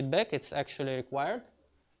ask feedback, it's actually required.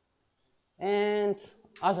 And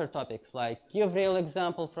other topics like give real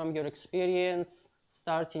example from your experience,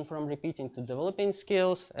 starting from repeating to developing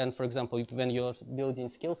skills. And for example, when you're building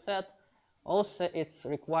skill set, also it's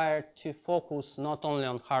required to focus not only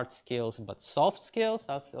on hard skills, but soft skills,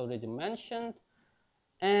 as already mentioned.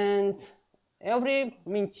 And every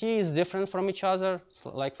mentee is different from each other.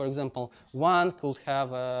 So like, for example, one could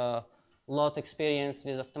have a lot experience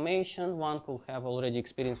with automation, one could have already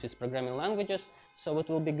experience with programming languages. So it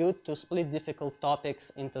will be good to split difficult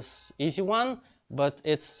topics into easy one, but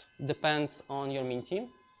it depends on your mentee.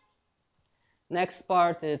 Next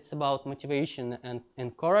part, it's about motivation and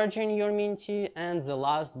encouraging your mentee. And the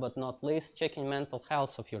last but not least, checking mental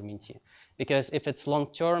health of your mentee. Because if it's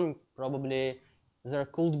long-term, probably there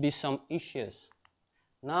could be some issues.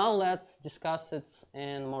 Now let's discuss it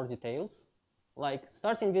in more details. Like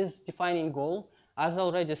starting with defining goal, as I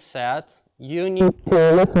already said, you need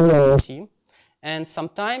to listen to your mentee. And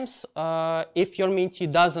sometimes if your mentee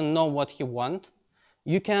doesn't know what he wants,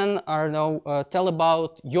 you can tell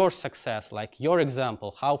about your success, like your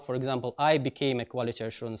example, how, for example, I became a quality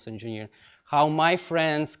assurance engineer, how my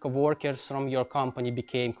friends, co-workers from your company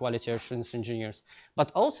became quality assurance engineers.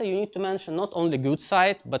 But also you need to mention not only good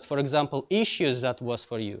side, but for example, issues that was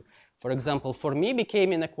for you. For example, for me,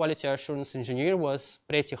 becoming a quality assurance engineer was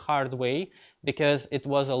pretty hard way because it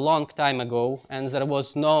was a long time ago and there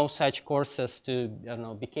was no such courses to,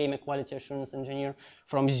 become a quality assurance engineer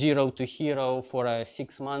from zero to hero for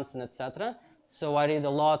 6 months and etc. So I read a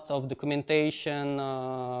lot of documentation,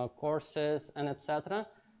 courses and etc.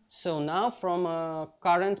 So now from a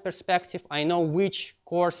current perspective, I know which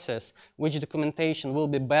courses, which documentation will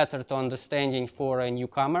be better to understanding for a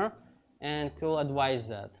newcomer and could advise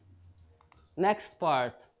that. Next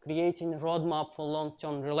part, creating roadmap for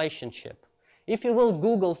long-term relationship. If you will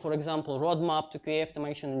Google, for example, roadmap to QA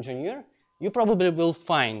automation engineer, you probably will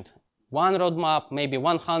find one roadmap, maybe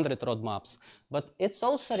 100 roadmaps. But it's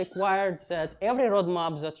also required that every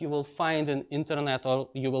roadmap that you will find in internet or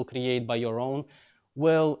you will create by your own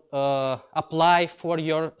will apply for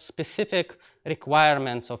your specific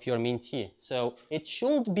requirements of your mentee. So it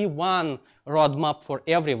should be one roadmap for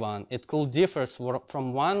everyone. It could differ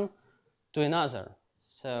from one to another.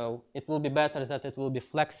 So it will be better that it will be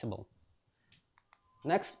flexible.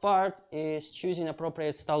 Next part is choosing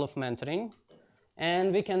appropriate style of mentoring.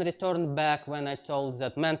 And we can return back when I told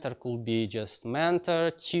that mentor could be just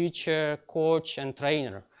mentor, teacher, coach, and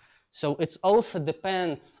trainer. So it also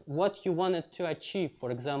depends what you wanted to achieve.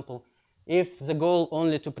 For example, if the goal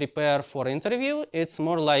only to prepare for interview, it's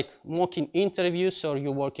more like mocking interviews, or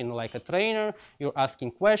you're working like a trainer, you're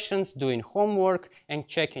asking questions, doing homework, and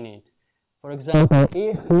checking it. For example,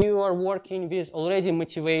 if you are working with already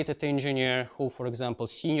motivated engineer who, for example,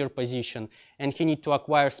 senior position, and he need to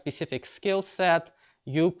acquire specific skill set,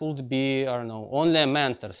 you could be, I don't know, only a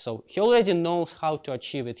mentor. So he already knows how to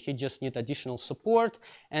achieve it. He just needs additional support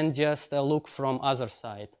and just look from other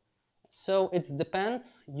side. So it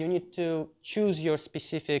depends. You need to choose your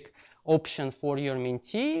specific option for your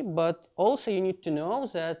mentee, but also you need to know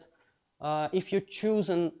that if you choose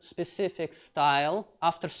a specific style,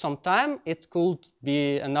 after some time, it could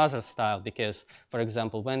be another style. Because, for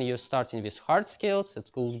example, when you're starting with hard skills,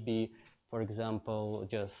 it could be, for example,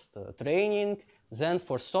 just training. Then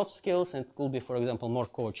for soft skills, it could be, for example, more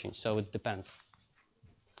coaching. So it depends.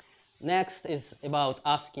 Next is about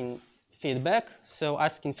asking feedback. So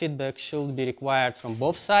asking feedback should be required from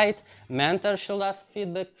both sides. Mentor should ask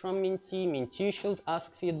feedback from mentee. Mentee should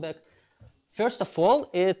ask feedback. First of all,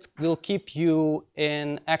 it will keep you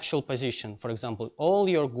in actual position. For example, all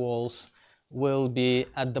your goals will be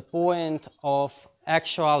at the point of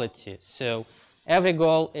actuality. So Every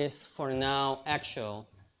goal is for now actual.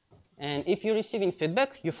 And if you're receiving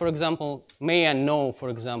feedback, you, for example, may know, for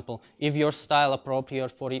example, if your style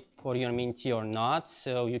appropriate for your Mentee or not,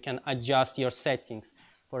 so you can adjust your settings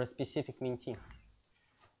for a specific Mentee.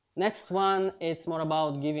 Next one, it's more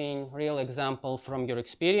about giving real example from your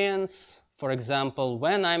experience. For example,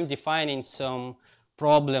 when I'm defining some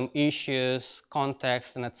problem, issues,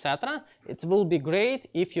 context, and etc., it will be great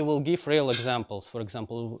if you will give real examples. For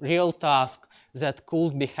example, real task that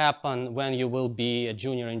could be happen when you will be a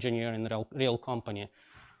junior engineer in a real company.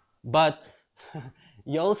 But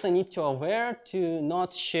you also need to aware to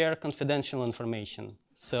not share confidential information.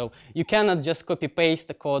 So you cannot just copy-paste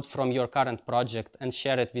the code from your current project and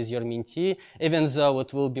share it with your Mentee, even though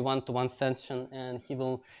it will be one-to-one session and he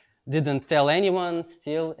didn't tell anyone,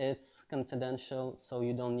 still it's confidential, so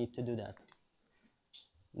you don't need to do that.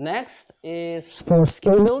 Next is for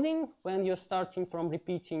skill building, when you're starting from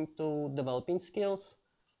repeating to developing skills.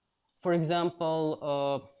 For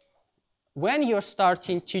example, when you're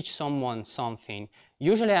starting to teach someone something,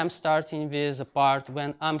 usually I'm starting with a part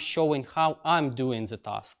when I'm showing how I'm doing the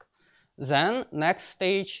task. Then, next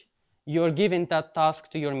stage, you're giving that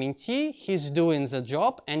task to your Mentee, he's doing the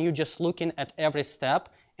job, and you're just looking at every step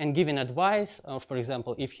and giving advice. Or for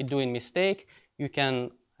example, if he's doing mistake, you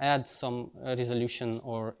can add some resolution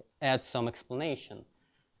or add some explanation.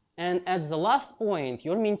 And at the last point,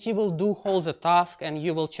 your Mentee will do all the task and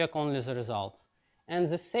you will check only the results. And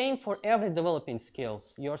the same for every developing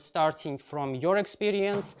skills. You're starting from your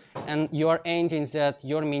experience and you're ending that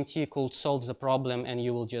your Mentee could solve the problem and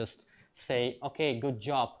you will just say, okay, good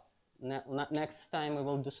job. Next time we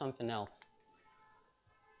will do something else.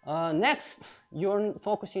 Next, you're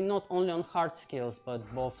focusing not only on hard skills, but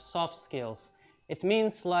both soft skills. It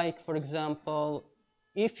means like, for example,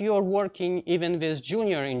 if you're working even with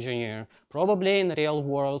junior engineer, probably in the real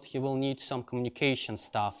world, he will need some communication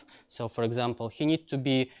stuff. So for example, he needs to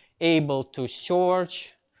be able to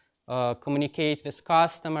search, communicate with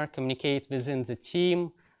customer, communicate within the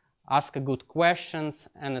team, ask good questions,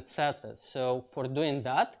 and etc. So for doing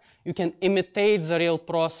that, you can imitate the real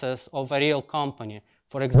process of a real company.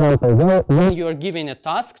 For example, when you're giving a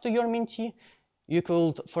task to your Mentee, you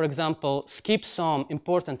could, for example, skip some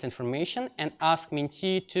important information and ask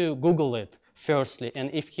Mentee to Google it firstly. And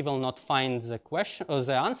if he will not find the question or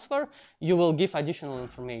the answer, you will give additional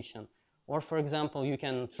information. Or for example, you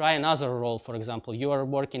can try another role. For example, you are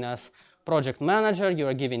working as project manager, you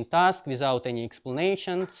are giving tasks without any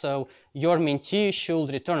explanation. So your Mentee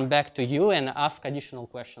should return back to you and ask additional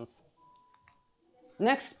questions.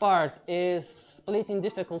 Next part is splitting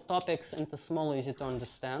difficult topics into small, easy to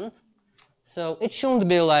understand. So it shouldn't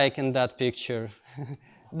be like in that picture,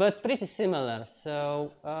 but pretty similar.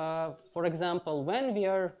 So, for example, when we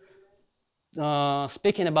are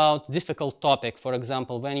speaking about difficult topic, for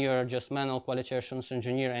example, when you're just manual quality assurance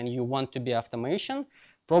engineer and you want to be automation,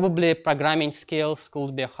 probably programming skills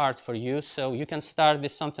could be hard for you. So you can start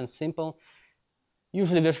with something simple.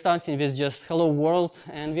 Usually we're starting with just hello world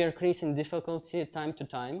and we're increasing difficulty time to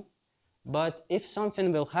time. But if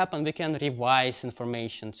something will happen, we can revise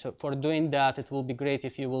information. So for doing that, it will be great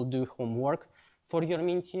if you will do homework for your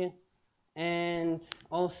Mentee. And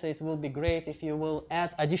also it will be great if you will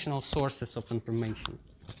add additional sources of information.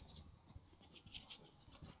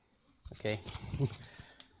 Okay,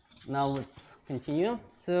 now let's continue.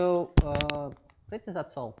 So pretty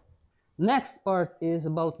that's all. Next part is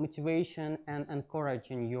about motivation and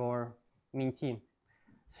encouraging your Mentee.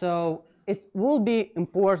 So it will be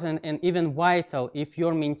important and even vital if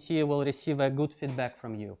your Mentee will receive a good feedback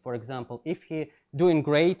from you. For example, if he's doing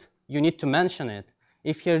great, you need to mention it.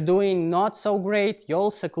 If you're doing not so great, you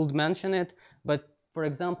also could mention it. But for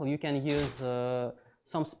example, you can use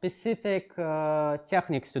some specific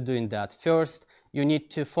techniques to doing that. First, you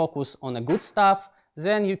need to focus on the good stuff.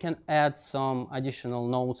 Then you can add some additional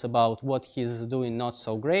notes about what he's doing not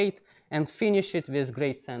so great and finish it with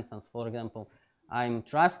great sentence. For example, I'm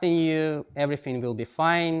trusting you, everything will be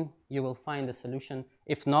fine, you will find a solution.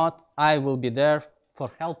 If not, I will be there for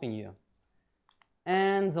helping you.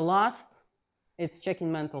 And the last, it's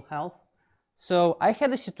checking mental health. So I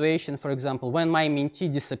had a situation, for example, when my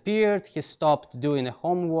Mentee disappeared, he stopped doing a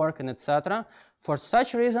homework and etc. For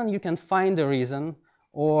such reason, you can find a reason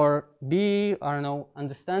or be, I don't know,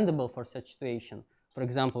 understandable for such situation. For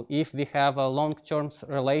example, if we have a long-term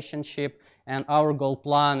relationship and our goal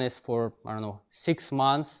plan is for, I don't know, 6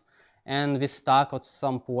 months and we stuck at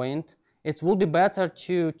some point, it will be better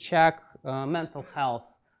to check mental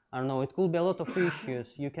health. I don't know, it could be a lot of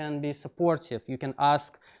issues. You can be supportive, you can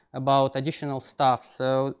ask about additional stuff.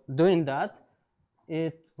 So doing that,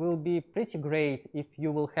 it will be pretty great if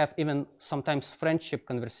you will have even sometimes friendship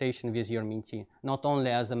conversation with your mentee, not only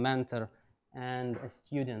as a mentor and a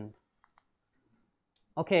student.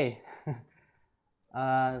 Okay,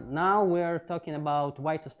 now we're talking about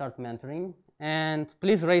why to start mentoring. And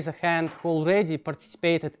please raise a hand who already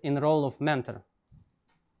participated in the role of mentor.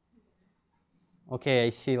 Okay, I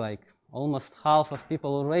see like almost half of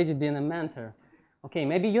people already been a mentor. Okay,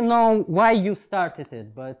 maybe you know why you started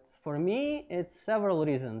it, but for me, it's several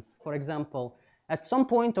reasons. For example, at some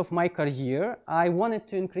point of my career, I wanted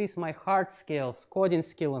to increase my hard skills, coding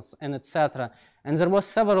skills, and etc. And there was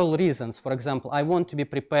several reasons. For example, I want to be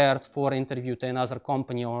prepared for interview to another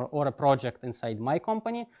company or a project inside my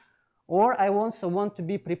company. Or I also want to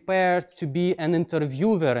be prepared to be an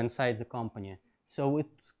interviewer inside the company. So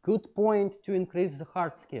it's a good point to increase the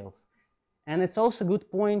hard skills. And it's also a good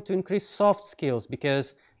point to increase soft skills,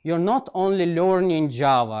 because you're not only learning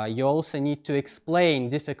Java, you also need to explain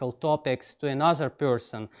difficult topics to another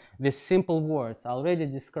person with simple words. I already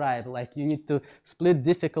described, like you need to split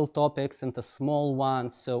difficult topics into small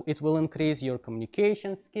ones, so it will increase your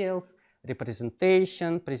communication skills,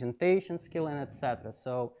 representation, presentation skill, and etc.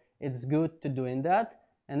 So it's good to doing that.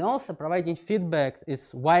 And also providing feedback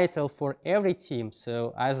is vital for every team.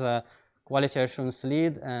 So as a quality assurance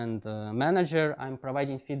lead and manager, I'm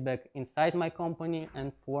providing feedback inside my company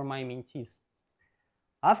and for my mentees.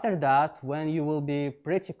 After that, when you will be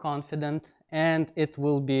pretty confident, and it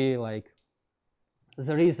will be like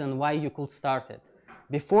the reason why you could start it.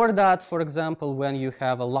 Before that, for example, when you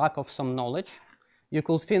have a lack of some knowledge, you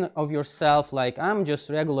could think of yourself like, I'm just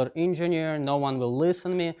regular engineer, no one will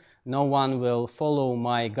listen me, no one will follow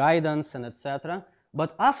my guidance, and etc.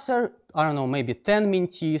 But after, I don't know, maybe 10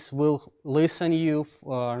 mentees will listen you,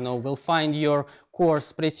 or will find your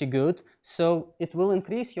course pretty good. So it will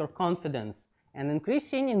increase your confidence. And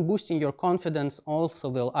increasing and boosting your confidence also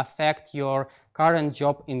will affect your current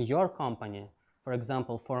job in your company. For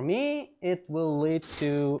example, for me, it will lead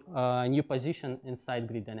to a new position inside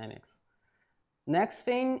Grid Dynamics. Next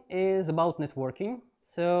thing is about networking.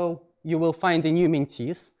 So you will find the new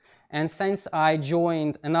mentees. And since I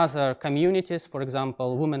joined another communities, for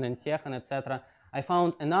example, Women in Tech and etc., I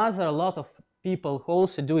found a lot of people who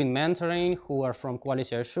also doing mentoring, who are from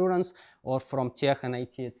quality assurance or from tech and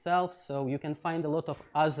IT itself. So you can find a lot of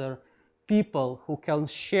other people who can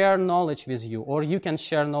share knowledge with you, or you can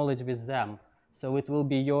share knowledge with them. So it will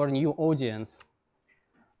be your new audience.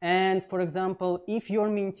 And for example, if your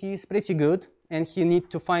mentee is pretty good and he needs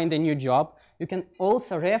to find a new job, you can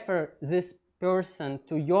also refer this person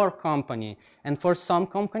to your company. And for some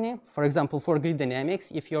company, for example, for Grid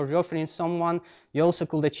Dynamics, if you're referring someone, you also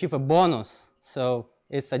could achieve a bonus. So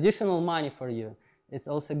it's additional money for you. It's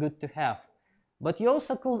also good to have. But you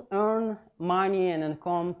also could earn money and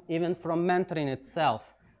income even from mentoring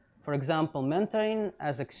itself. For example, mentoring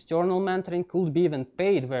as external mentoring could be even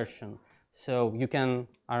paid version. So you can,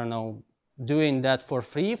 I don't know, doing that for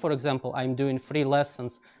free. For example, I'm doing free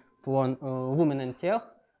lessons for Women in Tech.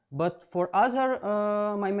 But for other,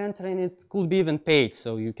 my mentoring, it could be even paid,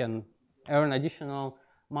 so you can earn additional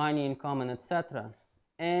money, income, and etc.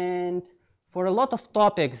 And for a lot of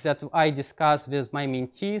topics that I discuss with my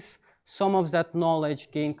mentees, some of that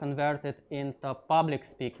knowledge gain converted into public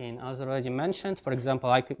speaking. As already mentioned, for example,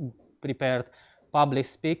 I prepared public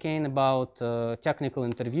speaking about technical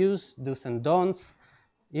interviews, do's and don'ts.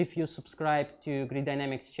 If you subscribe to Grid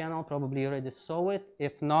Dynamics channel, probably you already saw it.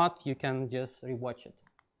 If not, you can just rewatch it.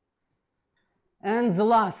 And the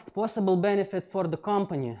last possible benefit for the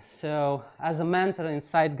company. So as a mentor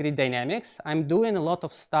inside Grid Dynamics, I'm doing a lot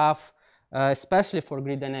of stuff, especially for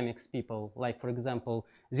Grid Dynamics people. Like, for example,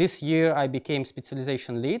 this year I became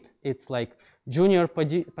specialization lead. It's like junior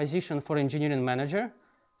position for engineering manager.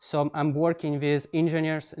 So I'm working with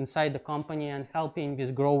engineers inside the company and helping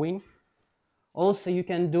with growing. Also, you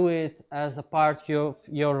can do it as a part of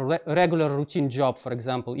your regular routine job. For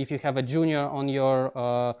example, if you have a junior on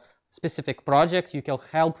your specific project, you can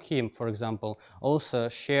help him, for example, also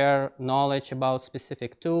share knowledge about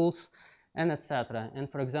specific tools and etc. And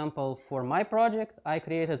for example, for my project, I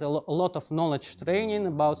created a lot of knowledge training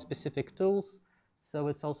about specific tools, so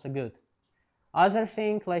it's also good. Other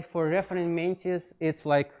thing, like for referring mentees, it's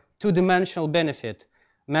like two-dimensional benefit.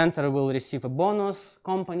 Mentor will receive a bonus,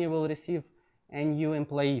 company will receive, and you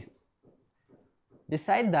employees.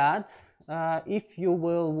 Beside that, if you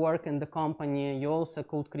will work in the company, you also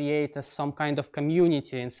could create some kind of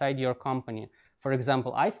community inside your company. For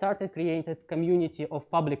example, I started creating a community of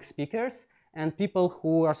public speakers and people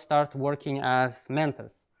who start working as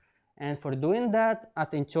mentors. And for doing that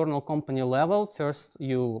at the internal company level, first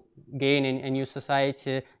you gain a new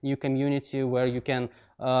society, new community where you can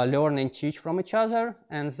learn and teach from each other.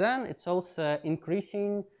 And then it's also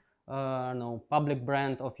increasing public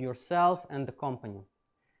brand of yourself and the company.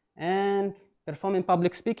 And performing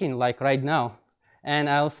public speaking like right now. And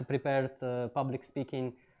I also prepared public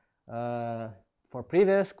speaking for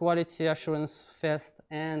previous quality assurance fest,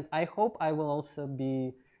 and I hope I will also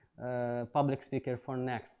be public speaker for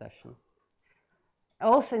next session.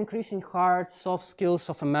 Also increasing hard, soft skills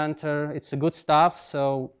of a mentor, it's a good stuff,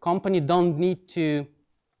 so company don't need to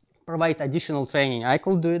provide additional training. I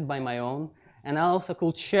could do it by my own, and I also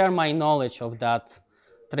could share my knowledge of that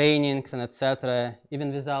trainings and etc.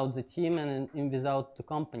 even without the team and without the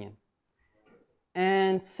company.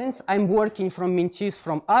 And since I'm working from mentees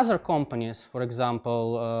from other companies, for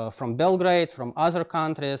example, from Belgrade, from other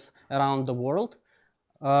countries around the world,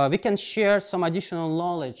 we can share some additional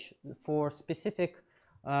knowledge for specific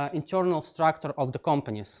internal structure of the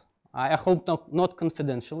companies. I hope not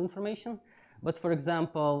confidential information, but for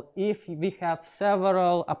example, if we have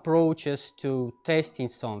several approaches to testing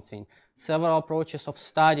something, several approaches of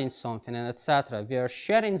studying something, and etc., we are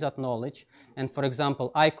sharing that knowledge. And for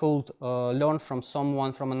example, I could learn from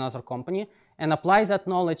someone from another company and apply that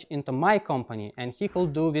knowledge into my company, and he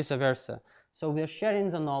could do vice versa. So we are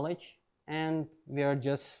sharing the knowledge, and we are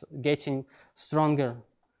just getting stronger.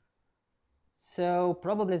 So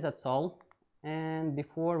probably that's all. And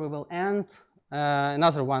before we will end,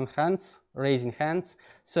 another one raising hands.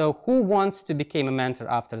 So who wants to become a mentor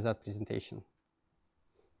after that presentation?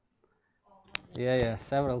 Yeah,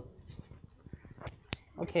 several.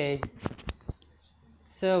 Okay.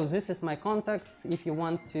 So this is my contacts. If you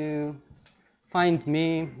want to find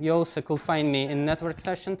me, you also could find me in network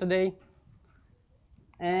session today.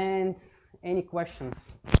 And any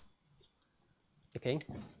questions? Okay.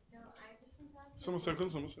 Some second.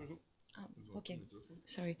 Oh, okay,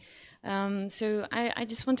 sorry. So I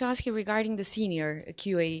just want to ask you regarding the senior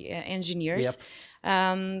QA engineers.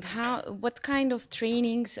 Yep. What kind of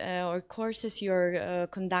trainings or courses you're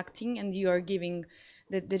conducting and you are giving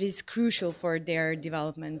that is crucial for their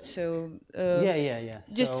development? So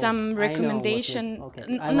just so some recommendation,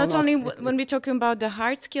 not only when we're talking about the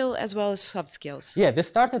hard skill as well as soft skills. Yeah, we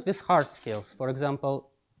started with hard skills. For example,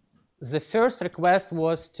 the first request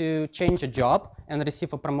was to change a job and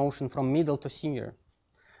receive a promotion from middle to senior.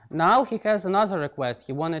 Now he has another request.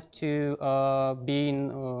 He wanted to be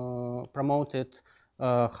promoted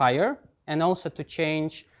higher, and also to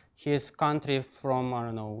change his country from, I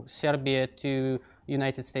don't know, Serbia to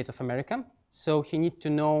United States of America. So he needs to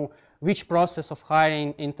know which process of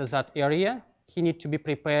hiring into that area. He needs to be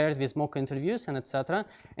prepared with mock interviews and etc.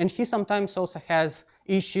 And he sometimes also has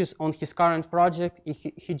issues on his current project.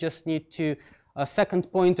 He just needs to a second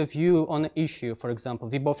point of view on an issue. For example,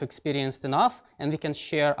 we both experienced enough and we can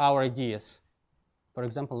share our ideas. For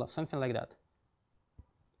example, something like that.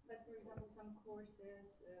 But for example, some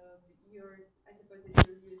courses, I suppose that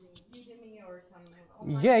you're using Udemy or some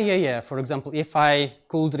online. Yeah. For example, if I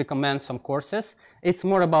could recommend some courses, it's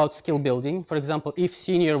more about skill building. For example, if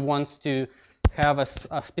senior wants to have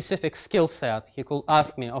a specific skill set, he could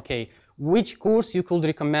ask me, okay, which course you could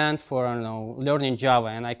recommend for, I don't know, learning Java,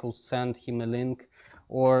 and I could send him a link.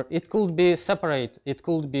 Or it could be separate. It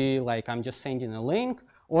could be like I'm just sending a link,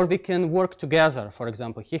 or we can work together. For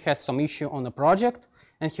example, he has some issue on a project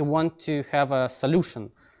and he wants to have a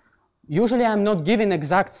solution. Usually I'm not giving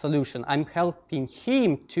exact solution. I'm helping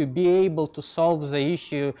him to be able to solve the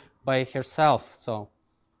issue by herself. So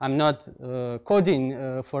I'm not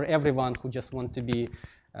coding for everyone who just want to be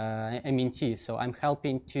a mentee. So I'm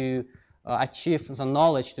helping to achieve the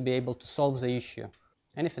knowledge to be able to solve the issue.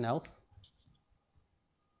 Anything else?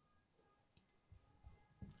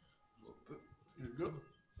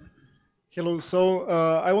 Hello, so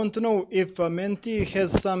I want to know if a mentee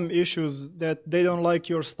has some issues that they don't like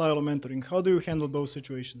your style of mentoring. How do you handle those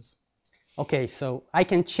situations? Okay, so I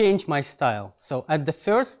can change my style. So at the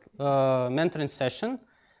first mentoring session,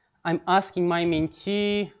 I'm asking my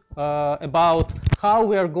mentee about how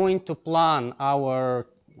we are going to plan our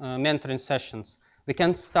mentoring sessions. We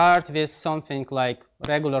can start with something like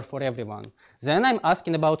regular for everyone. Then I'm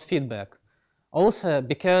asking about feedback. Also,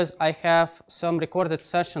 because I have some recorded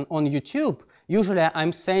session on YouTube, usually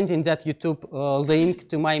I'm sending that YouTube link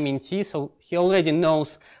to my mentee, so he already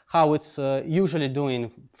knows how it's usually doing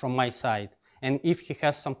from my side. And if he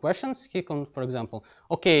has some questions, he can, for example,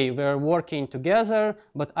 okay, we're working together,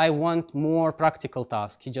 but I want more practical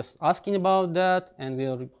tasks. He just asking about that, and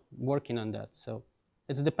we're working on that. So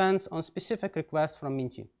it depends on specific requests from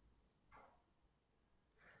mentee.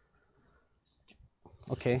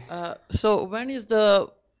 Okay. So when is the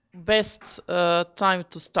best time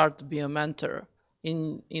to start to be a mentor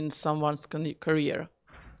in someone's career?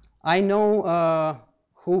 I know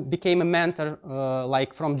who became a mentor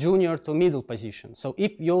like from junior to middle position. So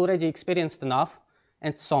if you already experienced enough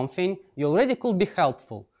at something, you already could be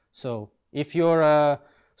helpful. So if you're a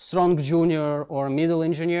strong junior or middle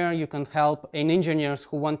engineer, you can help engineers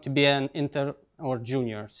who want to be an inter or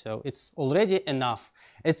junior. So it's already enough.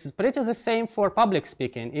 It's pretty the same for public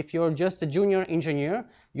speaking. If you're just a junior engineer,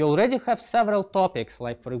 you already have several topics,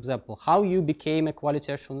 like for example, how you became a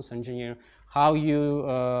quality assurance engineer, how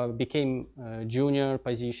you became a junior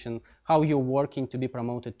position, how you're working to be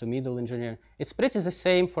promoted to middle engineer. It's pretty the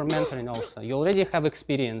same for mentoring also. You already have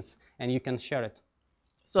experience and you can share it.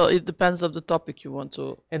 So it depends on the topic you want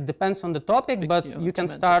to... It depends on the topic, but you can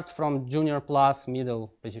start from junior plus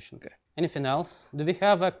middle position. Okay. Anything else? Do we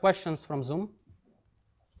have questions from Zoom?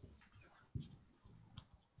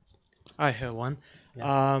 I have one.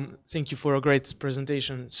 Yeah. Thank you for a great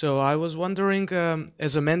presentation. So I was wondering,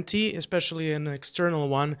 as a mentee, especially an external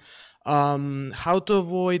one, how to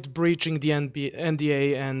avoid breaching the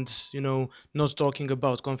NDA and, you know, not talking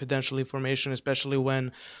about confidential information, especially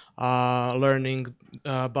when learning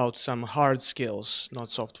about some hard skills, not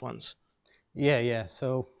soft ones. Yeah.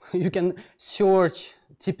 So you can search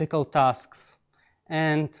typical tasks,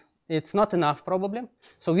 and it's not enough probably.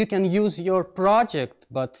 So you can use your project,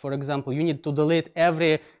 but for example, you need to delete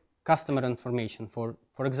every customer information. For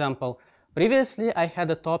example, previously I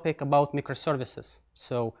had a topic about microservices.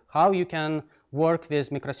 So how you can work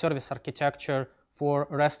with microservice architecture for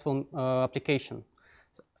RESTful application.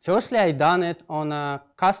 Firstly, I done it on a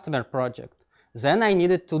customer project. Then I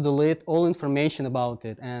needed to delete all information about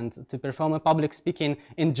it and to perform a public speaking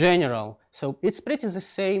in general. So it's pretty the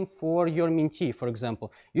same for your mentee, for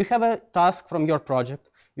example. You have a task from your project.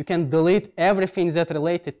 You can delete everything that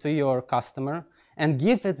related to your customer and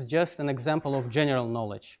give it just an example of general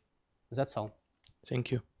knowledge. That's all. Thank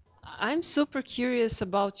you. I'm super curious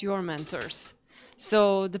about your mentors.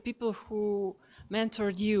 So the people who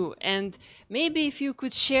mentored you, and maybe if you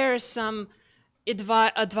could share some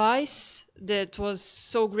advice that was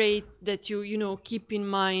so great that you know, keep in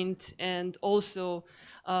mind and also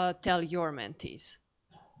tell your mentees.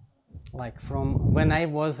 Like from when I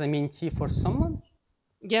was a mentee for someone?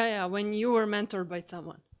 Yeah, when you were mentored by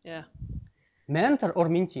someone, yeah. Mentor or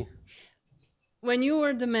mentee? When you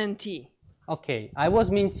were the mentee. Okay, I was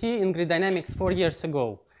mentee in Grid Dynamics 4 years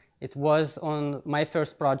ago. It was on my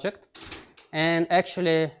first project. And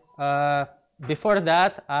actually, before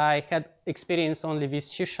that, I had experience only with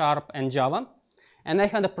C# and Java. And I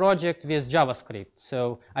had a project with JavaScript.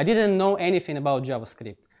 So I didn't know anything about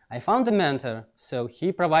JavaScript. I found a mentor, so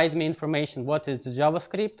he provided me information what is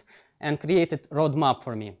JavaScript and created roadmap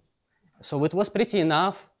for me. So it was pretty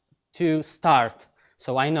enough to start.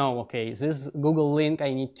 So I know, okay, this Google link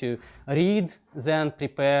I need to read, then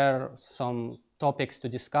prepare some topics to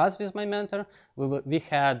discuss with my mentor. We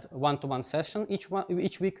had one-to-one session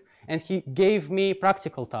each week, and he gave me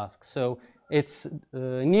practical tasks. So it's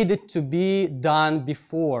needed to be done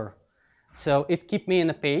before. So it kept me in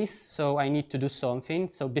a pace, so I need to do something.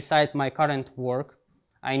 So beside my current work,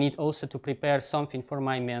 I need also to prepare something for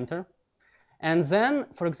my mentor. And then,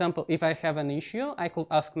 for example, if I have an issue, I could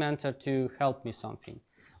ask mentor to help me something.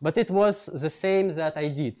 But it was the same that I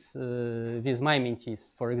did with my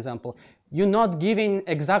mentees, for example. You're not giving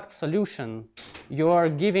exact solution. You're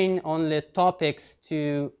giving only topics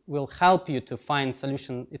will help you to find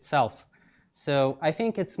solution itself. So I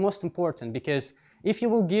think it's most important, because if you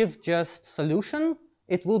will give just solution,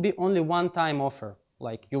 it will be only one-time offer.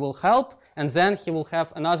 Like you will help, and then he will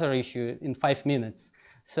have another issue in 5 minutes.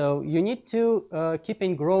 So you need to keep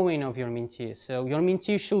in growing of your mentee. So your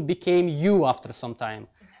mentee should become you after some time.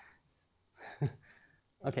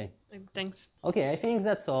 Okay. Thanks. Okay, I think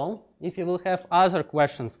that's all. If you will have other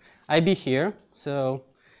questions, I'll be here. So,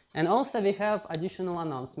 and also we have additional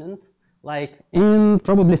announcement. Like in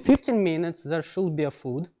probably 15 minutes, there should be a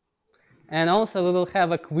food. And also we will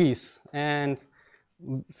have a quiz. And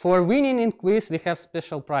for winning in quiz, we have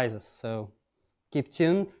special prizes. So keep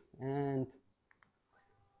tuned, and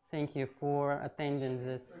thank you for attending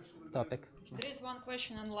this topic. There is one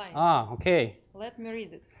question online. Ah, okay. Let me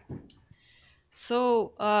read it.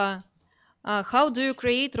 So, how do you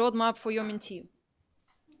create roadmap for your mentee?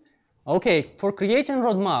 Okay, for creating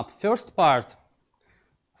roadmap, first part,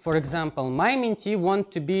 for example, my mentee want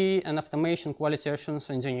to be an automation quality assurance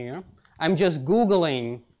engineer. I'm just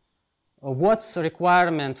Googling what's the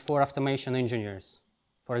requirement for automation engineers.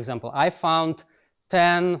 For example, I found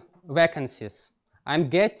 10 vacancies. I'm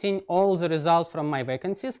getting all the results from my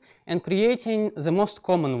vacancies and creating the most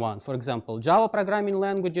common one. For example, Java programming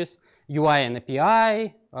languages, UI and API,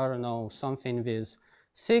 I don't know, something with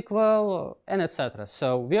SQL, and etc.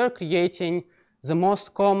 So we are creating the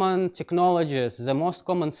most common technologies, the most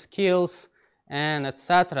common skills, and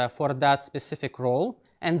etc. for that specific role.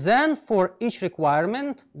 And then for each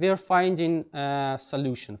requirement, we are finding a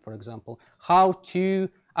solution, for example, how to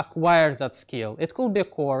acquire that skill. It could be a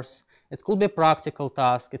course, it could be a practical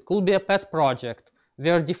task, it could be a pet project. We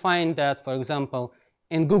are defining that, for example,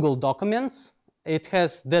 in Google Documents. It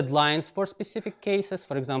has deadlines for specific cases.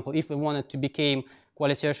 For example, if we wanted to become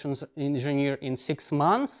quality assurance engineer in 6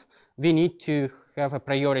 months, we need to have a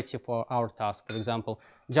priority for our task. For example,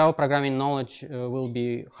 Java programming knowledge will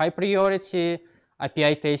be high priority.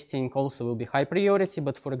 API testing also will be high priority.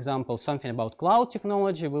 But for example, something about cloud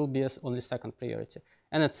technology will be only second priority,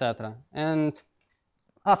 and etc. And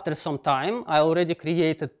after some time, I already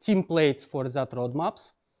created templates for that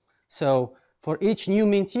roadmaps. So for each new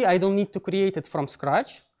mentee, I don't need to create it from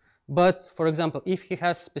scratch. But for example, if he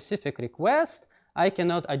has specific request, I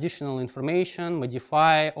can add additional information,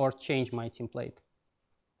 modify, or change my template.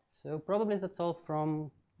 So probably that's all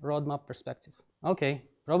from roadmap perspective. Okay,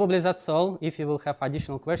 probably that's all. If you will have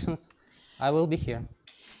additional questions, I will be here.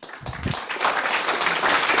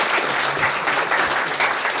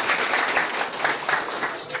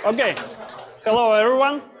 Okay, hello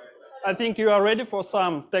everyone. I think you are ready for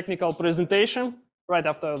some technical presentation right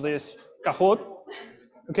after this Kahoot.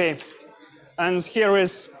 Okay, and here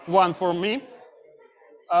is one for me.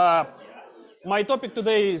 My topic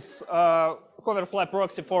today is Hoverfly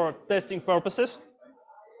proxy for testing purposes.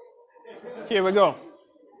 Here we go.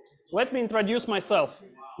 Let me introduce myself.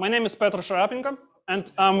 My name is Petr Sharapenko,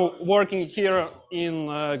 and I'm working here in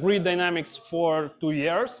Grid Dynamics for 2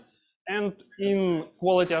 years, and in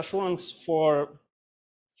quality assurance for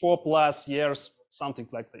 4+ years, something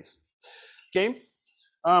like this. Okay.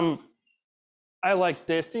 I like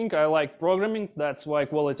testing, I like programming, that's why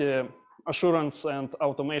quality assurance and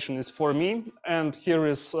automation is for me. And here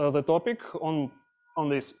is the topic on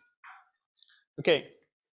this. Okay,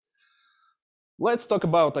 let's talk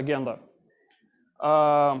about agenda.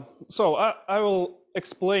 So I will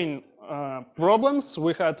explain problems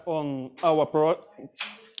we had on our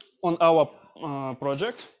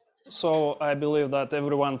project. So I believe that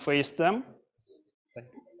everyone faced them.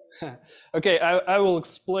 Okay, I will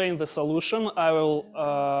explain the solution. I will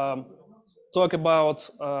talk about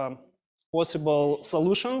possible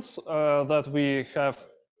solutions that we have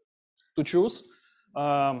to choose,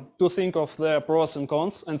 to think of the pros and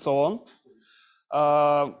cons, and so on.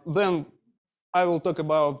 Then I will talk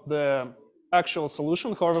about the actual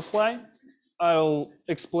solution, Hoverfly. I will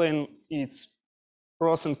explain its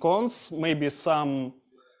pros and cons, maybe some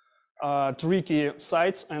tricky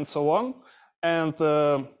sites, and so on. And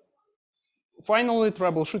finally,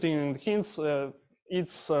 troubleshooting and hints,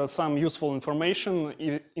 it's some useful information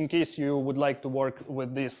in case you would like to work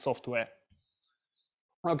with this software.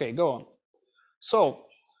 Okay, go on. So,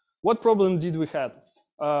 what problem did we have?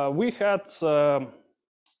 We had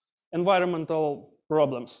environmental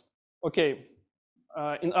problems. Okay,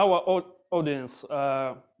 in our audience,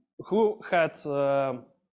 who had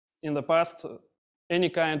in the past any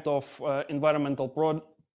kind of environmental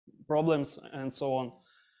problems and so on?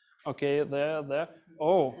 Okay, there.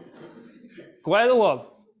 Oh, quite a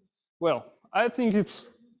lot. Well, I think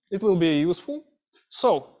it will be useful.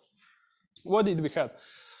 So, what did we have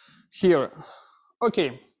here?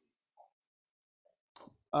 Okay.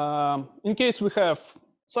 In case we have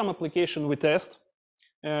some application we test,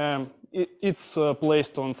 it's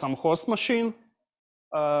placed on some host machine.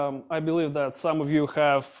 I believe that some of you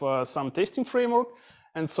have some testing framework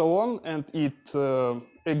and so on, and it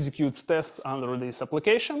executes tests under this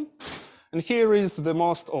application. And here is the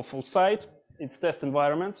most awful site. It's test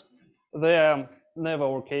environments. They are never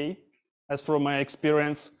okay, as from my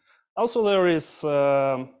experience. Also, there is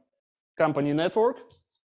company network.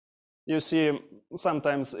 You see,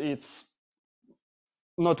 sometimes it's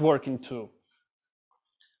not working too.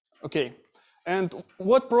 Okay, and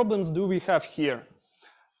what problems do we have here?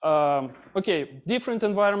 Okay, different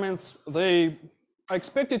environments, they are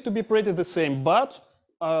expected to be pretty the same, but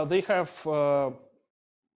they have,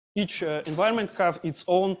 each environment have its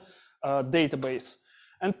own database.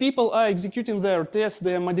 And people are executing their tests,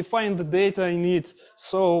 they are modifying the data in it.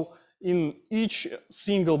 So in each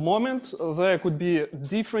single moment, there could be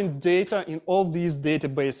different data in all these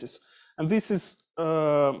databases. And this is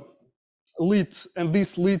leads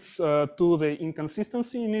to the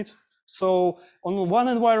inconsistency in it. So on one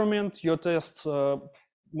environment, your tests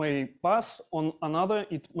may pass, on another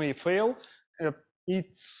it may fail.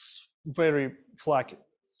 It's very flaky.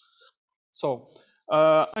 So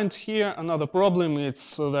And here another problem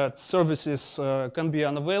is that services can be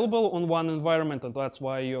unavailable on one environment, and that's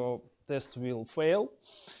why your test will fail.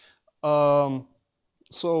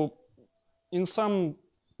 So in some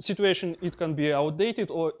situation it can be outdated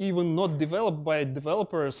or even not developed by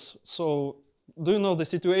developers. So do you know the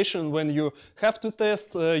situation when you have to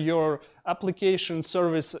test your application,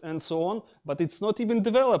 service, and so on, but it's not even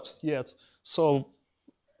developed yet? So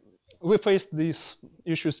we faced these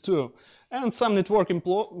issues too. And some networking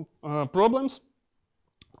problems,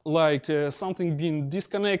 like something being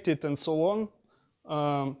disconnected and so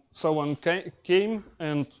on. Someone came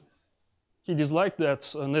and he disliked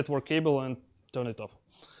that network cable and turned it off.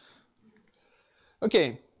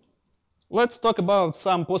 Okay, let's talk about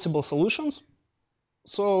some possible solutions.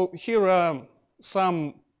 So here are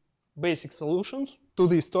some basic solutions to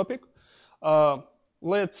this topic.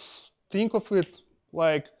 Let's think of it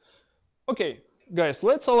like, okay, guys,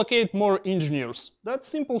 let's allocate more engineers. That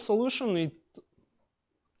simple solution, it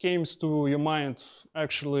came to your mind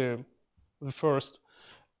actually the first.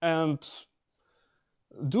 And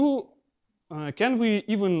can we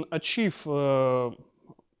even achieve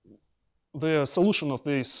the solution of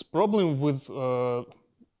this problem with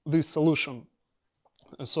this solution?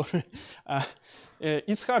 Sorry.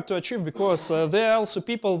 It's hard to achieve because there are also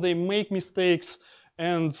people, they make mistakes,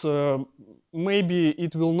 and maybe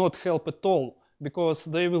it will not help at all because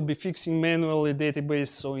they will be fixing manually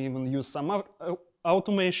database or even use some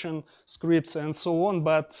automation scripts and so on,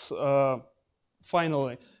 but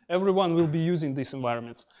finally everyone will be using these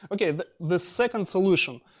environments. Okay, the second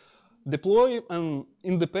solution, deploy an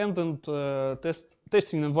independent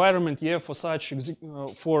testing environment, yeah, for such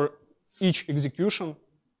for each execution,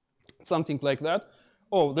 something like that.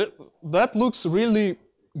 Oh, that looks really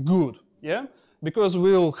good, yeah, because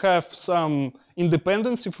we'll have some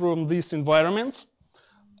independency from these environments,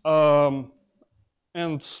 and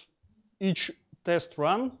each test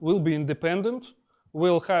run will be independent.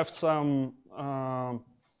 We'll have some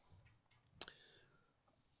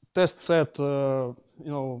test set,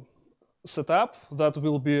 setup that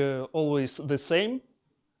will be always the same.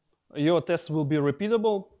 Your test will be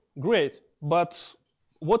repeatable. Great, but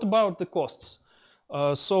what about the costs?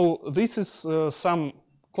 So this is some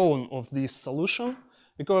con of this solution,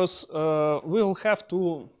 because we'll have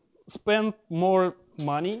to spend more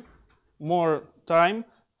money, more time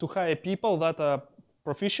to hire people that are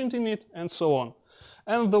proficient in it, and so on.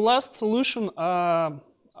 And the last solution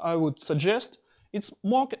I would suggest, it's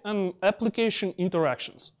mock and application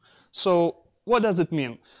interactions. So what does it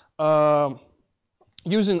mean?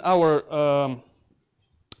 Using our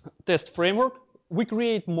test framework, we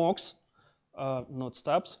create mocks, not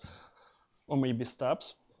stubs, or maybe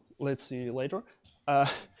stubs, let's see later,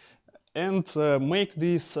 and make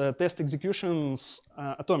these test executions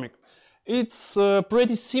atomic. It's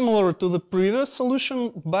pretty similar to the previous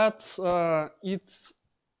solution, but it's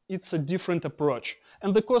a different approach.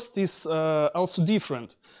 And the cost is also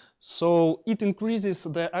different. So it increases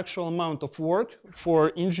the actual amount of work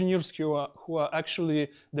for engineers who are actually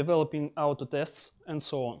developing auto tests and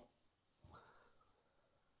so on.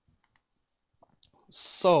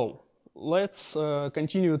 So let's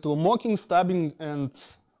continue to mocking, stubbing, and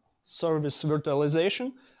service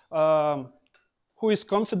virtualization. Who is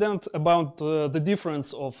confident about the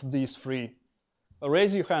difference of these three?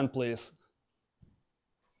 Raise your hand, please.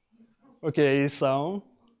 Okay, so.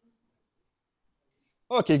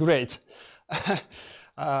 Okay, great.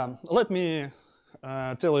 Let me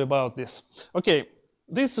tell you about this. Okay,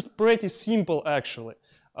 this is pretty simple actually.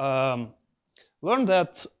 Learn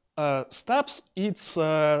that stubs, it's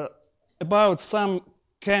about some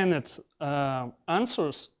canned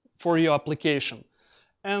answers for your application,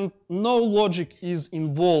 and no logic is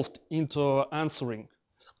involved into answering.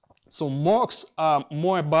 So mocks are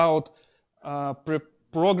more about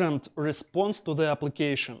pre-programmed response to the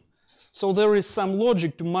application. So there is some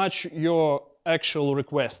logic to match your actual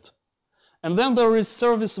request. And then there is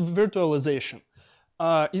service virtualization.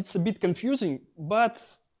 It's a bit confusing,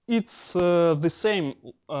 but it's the same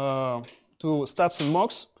to stubs and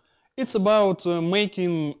mocks. It's about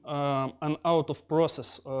making an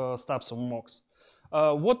out-of-process stubs and mocks.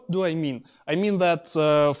 What do I mean? I mean that,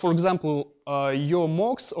 for example, your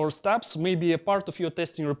mocks or stubs may be a part of your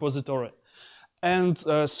testing repository. And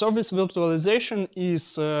service virtualization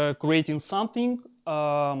is creating something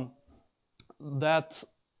that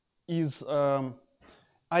is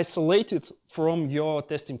isolated from your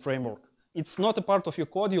testing framework. It's not a part of your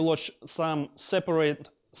code. You launch some separate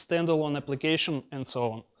standalone application and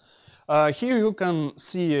so on. Here you can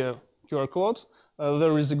see a QR code.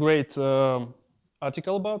 There is a great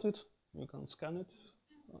article about it. You can scan it.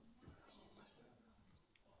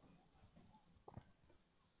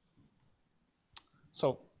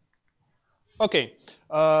 So, okay.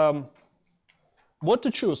 What to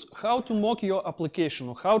choose? How to mock your application,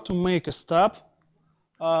 or how to make a stub?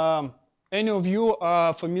 Any of you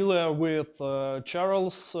are familiar with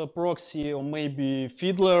Charles proxy or maybe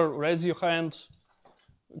Fiddler? Raise your hand.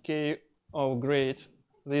 Okay. Oh, great.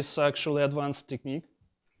 This is actually advanced technique.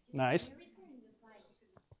 Nice.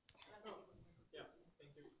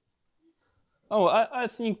 Oh, I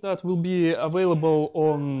think that will be available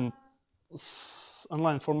on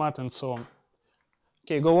online format and so on.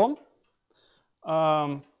 Okay, go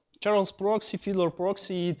on. Charles proxy, Fiddler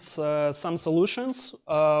proxy, it's some solutions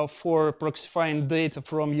for proxyifying data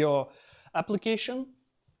from your application.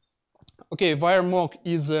 Okay, wire mock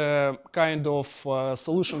is a kind of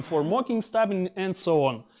solution for mocking, stubbing, and so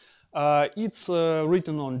on. It's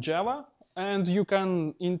written on Java, and you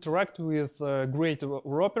can interact with great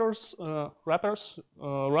wrappers,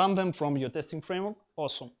 run them from your testing framework.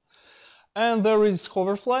 Awesome. And there is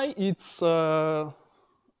Hoverfly. It's the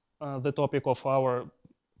topic of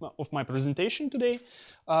my presentation today.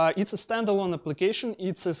 It's a standalone application.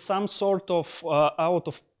 It's some sort of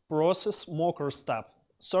out-of-process mocker stub.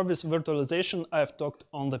 Service virtualization I've talked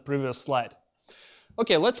on the previous slide.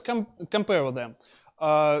 Okay, let's compare them.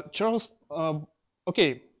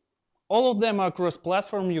 Okay, all of them are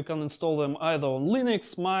cross-platform. You can install them either on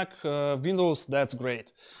Linux, Mac, Windows. That's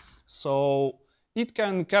great. So it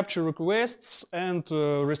can capture requests and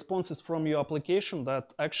responses from your application.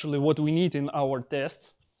 That actually what we need in our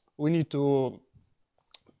tests. We need to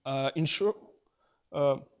ensure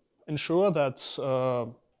that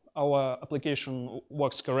our application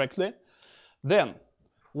works correctly. Then,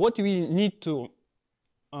 what we need to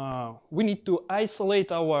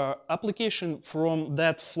isolate our application from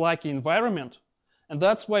that flaky environment, and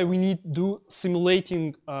that's why we need to do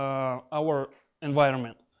simulating our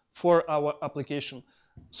environment for our application,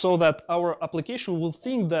 so that our application will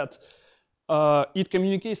think that it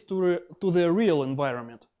communicates to the real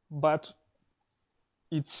environment, but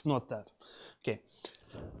it's not that. Okay,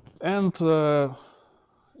 and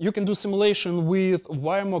you can do simulation with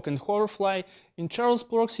WireMock and Hoverfly. In Charles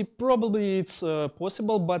proxy, probably it's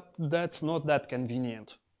possible, but that's not that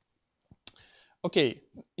convenient. Okay,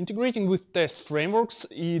 integrating with test frameworks,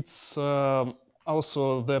 it's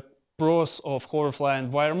also the pros of Hoverfly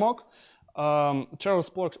and WireMock. Charles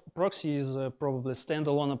proxy is probably a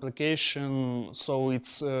standalone application, so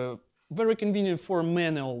it's very convenient for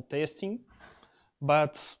manual testing,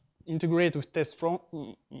 but integrate with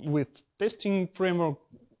testing framework,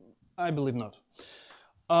 I believe not.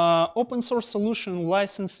 Open source solution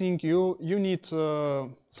licensing, you need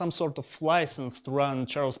some sort of license to run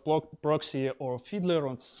Charles proxy or Fiddler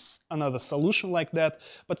or another solution like that.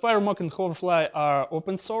 But WireMock and Hoverfly are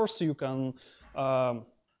open source. You can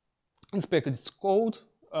inspect its code,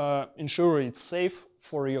 ensure it's safe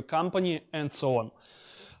for your company, and so on.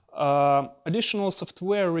 Additional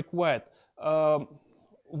software required.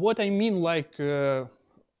 What I mean, like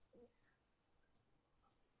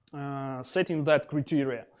setting that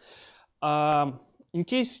criteria. In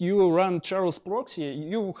case you run Charles proxy,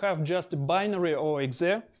 you have just a binary or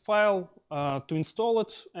exe file to install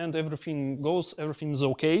it, and everything is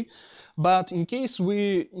okay. But in case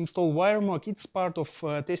we install WireMock, it's part of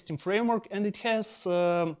testing framework, and it has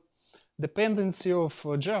dependency of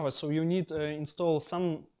Java, so you need to install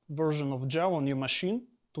some version of Java on your machine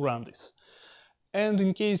to run this. And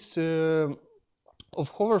in case of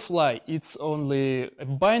Hoverfly, it's only a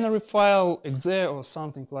binary file, exe or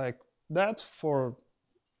something like that for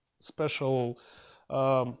special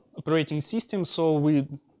operating system, so we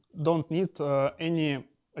don't need any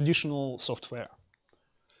additional software.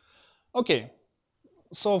 Okay,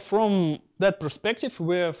 so from that perspective,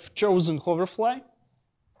 we have chosen Hoverfly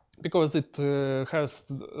because it has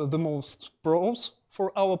the most pros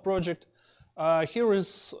for our project. Here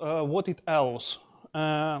is what it allows.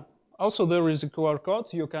 Also, there is a QR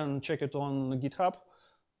code. You can check it on GitHub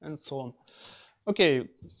and so on. Okay,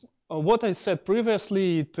 what I said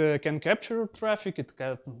previously, it can capture traffic, it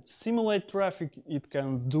can simulate traffic, it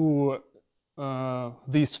can do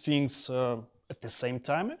these things at the same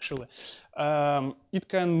time, actually. It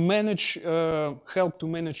can manage, help to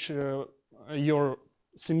manage your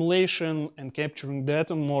simulation and capturing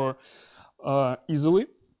data more easily.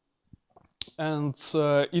 And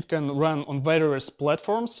it can run on various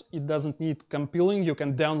platforms. It doesn't need compiling. You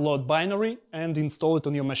can download binary and install it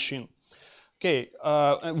on your machine. Okay,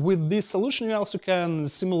 with this solution, you also can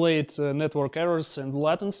simulate network errors and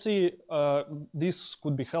latency. This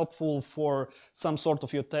could be helpful for some sort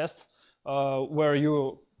of your tests where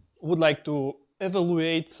you would like to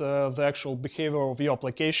evaluate the actual behavior of your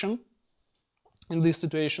application in these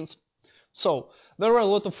situations. So there are a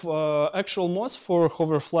lot of actual mods for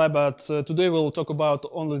Hoverfly, but today we'll talk about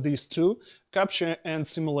only these two, capture and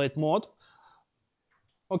simulate mod.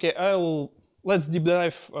 Okay, let's deep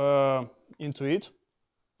dive into it.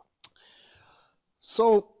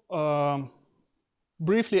 So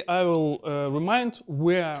briefly, I will remind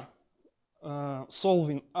we're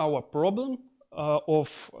solving our problem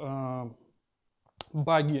of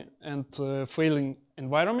buggy and failing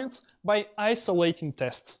environments by isolating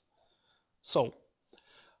tests. So,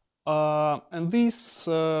 and this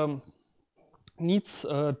needs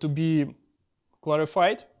to be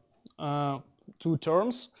clarified. Two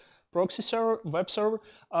terms, proxy server, web server.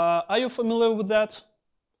 Are you familiar with that?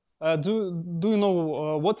 Do you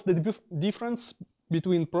know what's the difference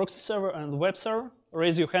between proxy server and web server?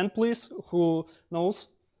 Raise your hand, please, who knows?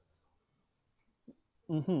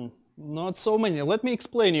 Not so many. Let me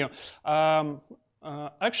explain you.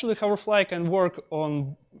 Actually, Hoverfly can work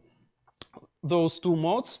on those two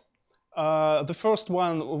modes. The first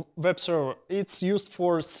one, web server, it's used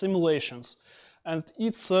for simulations. And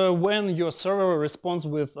it's when your server responds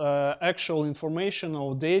with actual information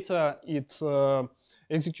or data, it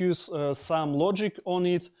executes some logic on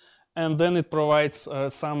it, and then it provides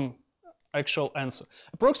some actual answer.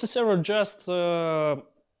 A proxy server just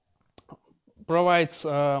provides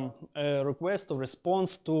a request or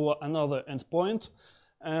response to another endpoint,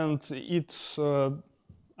 and it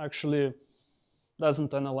actually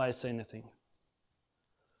doesn't analyze anything.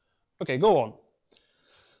 Okay, go on.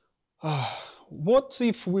 What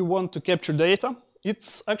if we want to capture data?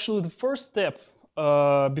 It's actually the first step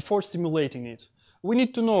before simulating it. We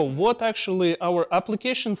need to know what actually our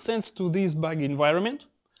application sends to this buggy environment.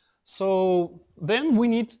 So then we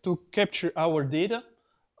need to capture our data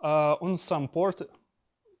on some port,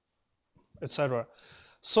 etc.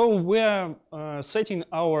 So we're setting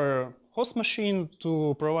our host machine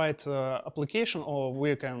to provide application, or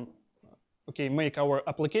we can make our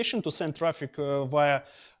application to send traffic via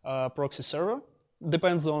proxy server.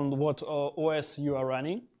 Depends on what OS you are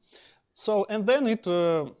running. So, and then it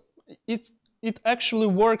actually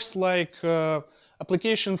works like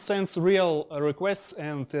application sends real requests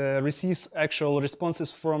and receives actual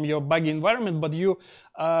responses from your buggy environment, but you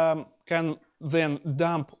can then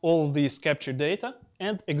dump all this captured data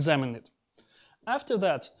and examine it. After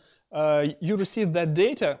that, you receive that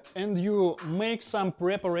data and you make some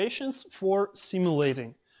preparations for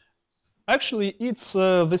simulating. Actually, it's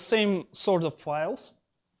the same sort of files.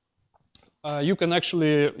 You can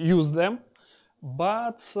actually use them,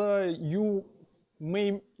 but you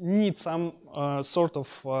may need some sort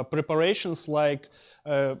of preparations, like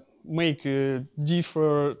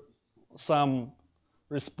differ some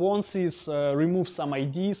responses, remove some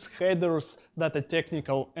IDs, headers, data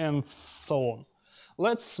technical, and so on.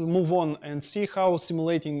 Let's move on and see how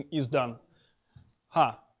simulating is done.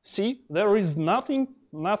 See, there is nothing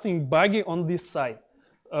buggy on this side.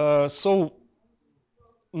 So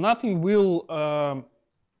nothing will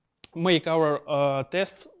make our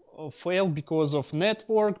tests fail because of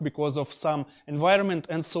network, because of some environment,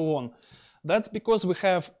 and so on. That's because we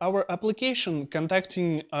have our application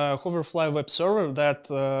contacting a Hoverfly web server that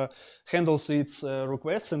handles its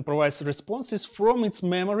requests and provides responses from its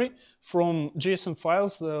memory, from JSON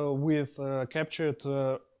files with captured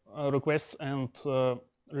requests and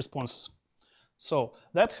responses. So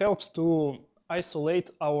that helps to isolate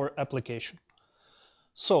our application.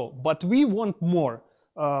 So, but we want more.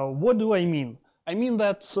 What do I mean? I mean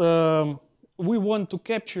that we want to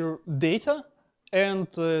capture data and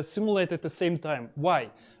simulate at the same time. Why?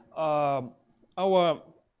 Our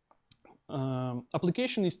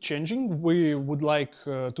application is changing. We would like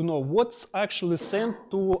to know what's actually sent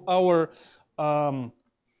to our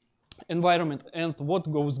environment and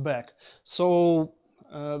what goes back. So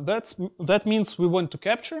that means we want to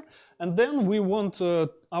capture, and then we want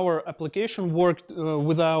our application work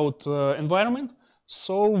without environment.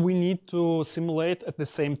 So we need to simulate at the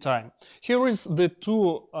same time. Here is the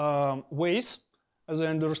two ways, as I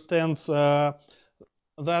understand, how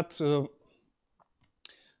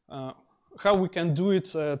we can do it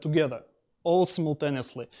together, all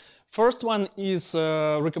simultaneously. First one is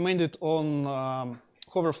recommended on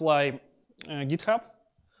Hoverfly GitHub.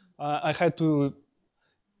 I had to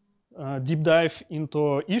deep dive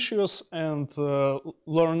into issues and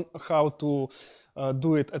learn how to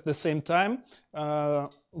do it at the same time.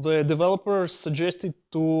 The developers suggested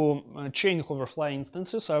to chain Hoverfly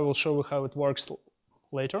instances. I will show you how it works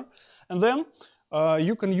later. And then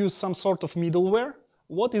you can use some sort of middleware.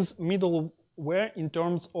 What is middleware in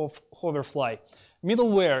terms of Hoverfly?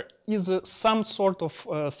 Middleware is some sort of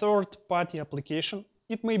third-party application.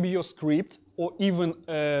 It may be your script or even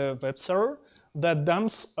a web server that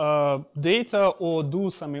dumps data or do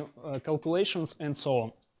some calculations and so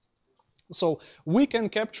on. So we can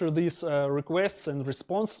capture these requests and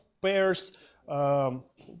response pairs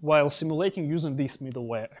while simulating using this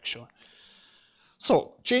middleware, actually.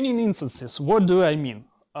 So chaining instances, what do I mean?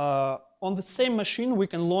 On the same machine, we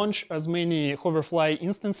can launch as many Hoverfly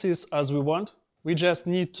instances as we want. We just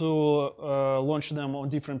need to launch them on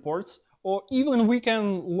different ports. Or even we can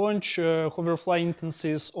launch Hoverfly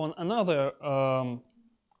instances on another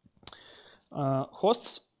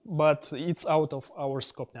hosts, but it's out of our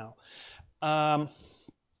scope now.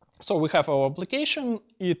 So we have our application.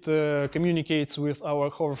 It communicates with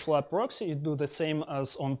our Hoverfly proxy. It does the same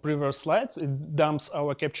as on previous slides. It dumps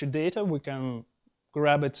our captured data. We can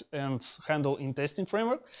grab it and handle in testing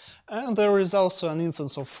framework. And there is also an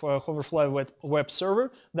instance of Hoverfly web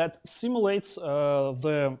server that simulates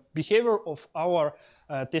the behavior of our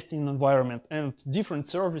testing environment, and different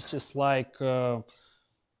services like,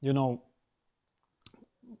 you know,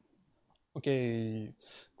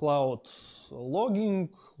 cloud logging,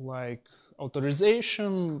 like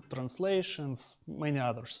authorization, translations, many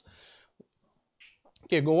others.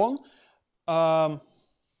 Okay, go on.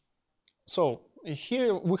 So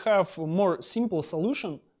here we have a more simple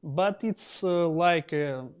solution, but it's like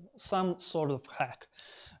some sort of hack.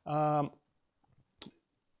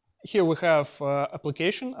 Here we have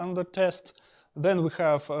application under test, then we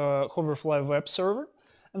have Hoverfly web server,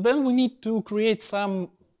 and then we need to create some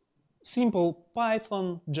simple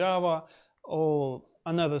Python, Java, or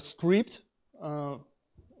another script.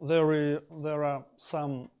 There are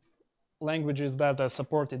some languages that are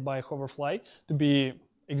supported by Hoverfly to be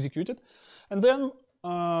executed. And then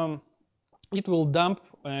it will dump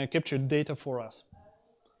captured data for us.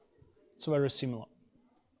 It's very similar.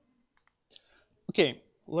 Okay,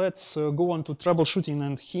 let's go on to troubleshooting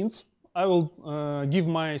and hints. I will give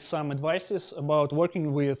some advices about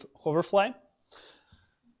working with Hoverfly.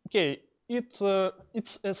 Okay, it's a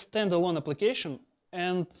standalone application,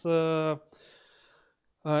 and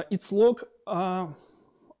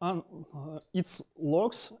its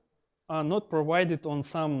logs are not provided on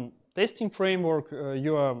some testing framework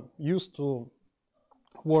you are used to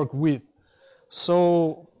work with.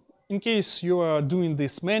 So in case you are doing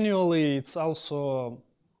this manually, it's also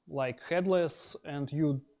like headless and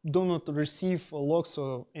you do not receive logs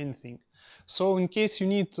or anything. So in case you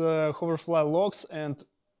need Hoverfly logs and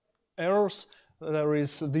errors, there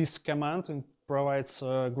is this command and provides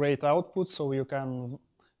great output, so you can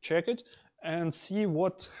check it and see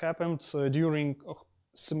what happened during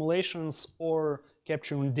simulations or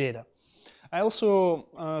capturing data. I also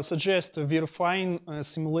suggest verifying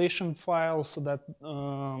simulation files that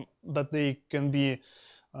they can be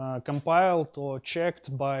compiled or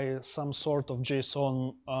checked by some sort of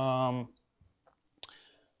JSON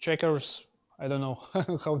checkers. I don't know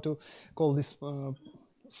how to call this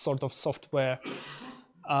sort of software.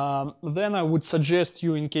 Then I would suggest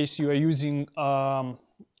you, in case you are using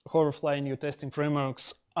Hoverfly in your testing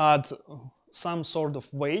frameworks, add some sort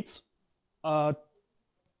of weights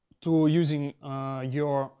to using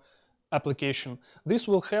your application. This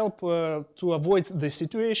will help to avoid the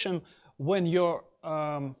situation when your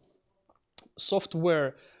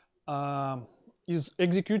software is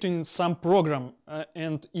executing some program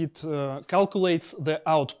and it calculates the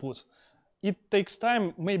output. It takes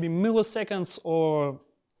time, maybe milliseconds or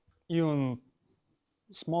even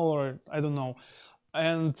smaller, I don't know.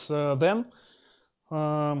 And then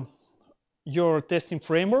your testing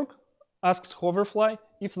framework asks Hoverfly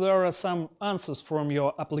if there are some answers from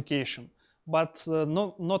your application, but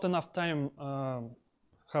not enough time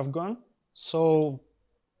have gone, so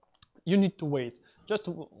you need to wait. Just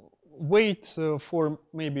wait for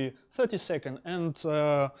maybe 30 seconds and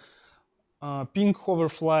ping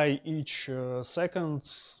Hoverfly each second,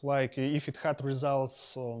 like if it had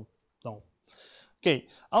results or no. Okay,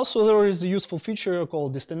 also there is a useful feature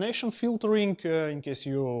called destination filtering. In case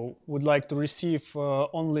you would like to receive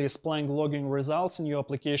only Splunk logging results in your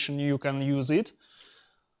application, you can use it.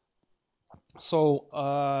 So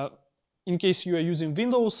in case you are using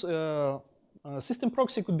Windows, system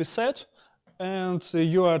proxy could be set and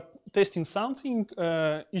you are testing something,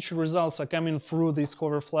 each results are coming through this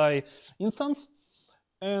Hoverfly instance.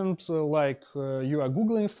 And like you are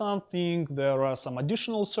Googling something, there are some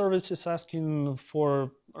additional services asking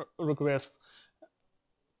for requests.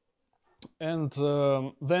 And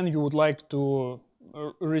then you would like to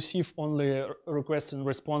receive only requests and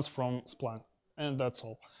response from Splunk. And that's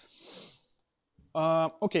all.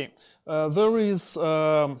 Okay, there is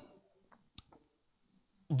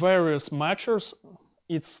various matchers.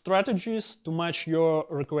 It's strategies to match your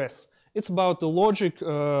requests. It's about the logic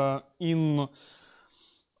in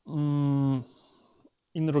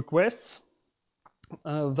requests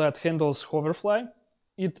that handles Hoverfly.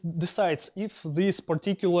 It decides if this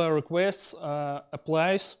particular request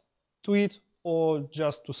applies to it or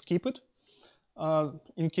just to skip it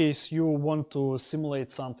in case you want to simulate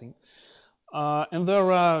something. And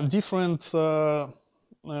there are different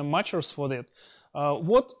matchers for that.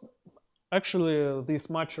 What actually this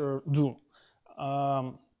matcher do?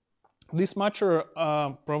 This matcher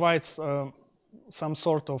provides some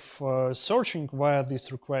sort of searching via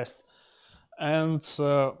this request. And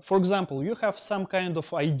for example, you have some kind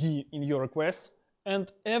of ID in your request,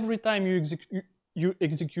 and every time you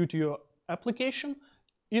execute your application,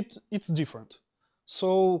 it's different.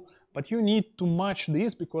 So, but you need to match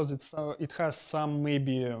this because it has some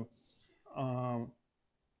maybe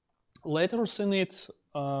letters in it,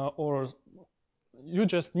 or you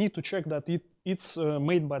just need to check that it's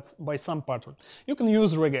made by some pattern. You can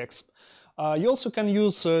use regex. You also can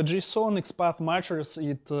use JSON XPath matchers.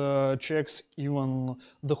 It checks even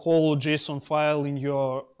the whole JSON file in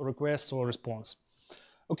your request or response.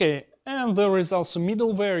 Okay, and there is also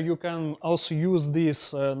middleware. You can also use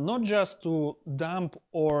this not just to dump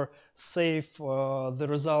or save the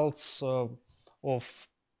results of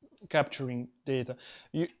capturing data.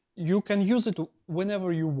 You can use it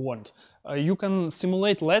whenever you want. You can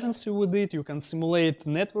simulate latency with it, you can simulate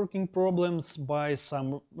networking problems by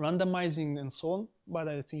some randomizing and so on, but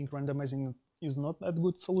I think randomizing is not that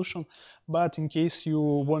good solution. But in case you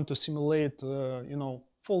want to simulate, you know,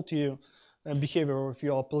 faulty behavior of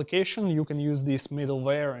your application, you can use this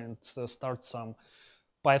middleware and start some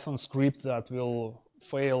Python script that will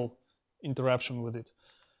fail interaction with it.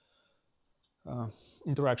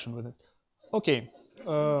 Okay.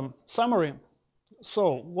 Summary.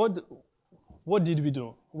 So what did we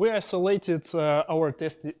do? We isolated our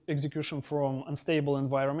test execution from unstable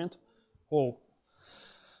environment. Oh,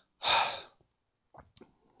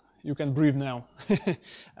 you can breathe now.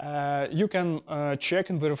 You can check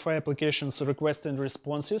and verify applications' requests and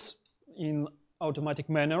responses in automatic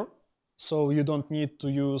manner. So you don't need to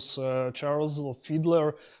use Charles or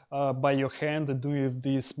Fiddler by your hand and do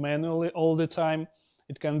this manually all the time.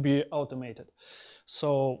 It can be automated.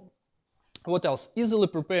 So what else? Easily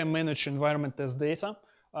prepare and manage environment test data.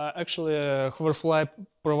 Actually, Hoverfly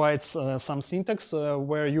provides some syntax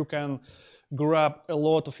where you can grab a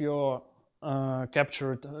lot of your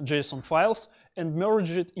captured JSON files and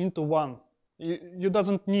merge it into one. You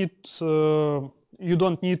don't need to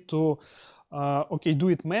do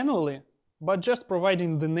it manually, but just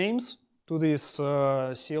providing the names to this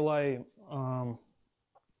CLI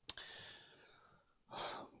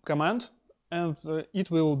command, and it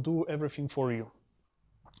will do everything for you.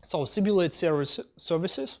 So simulate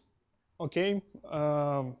services. Okay,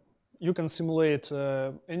 you can simulate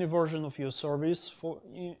any version of your service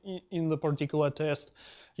in the particular test.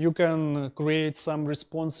 You can create some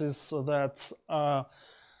responses that are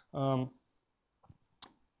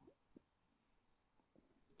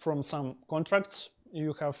from some contracts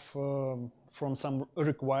you have, from some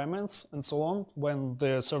requirements and so on when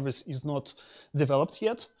the service is not developed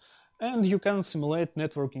yet. And you can simulate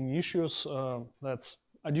networking issues. That's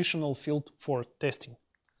additional field for testing.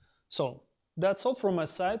 So that's all from my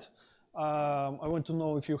side. I want to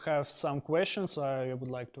know if you have some questions. I would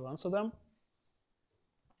like to answer them.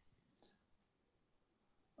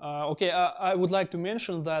 Okay, I would like to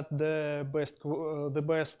mention that the best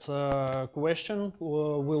question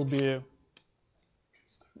will be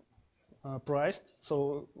priced.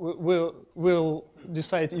 So we'll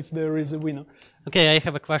decide if there is a winner. Okay, I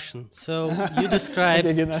have a question. So you described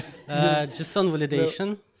JSON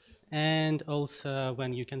validation and also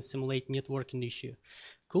when you can simulate networking issue.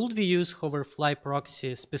 Could we use Hoverfly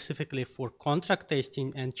proxy specifically for contract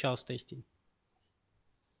testing and chaos testing?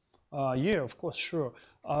 Yeah, of course, sure.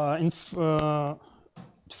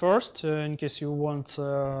 First, in case you want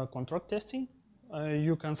contract testing,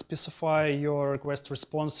 you can specify your request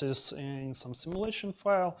responses in some simulation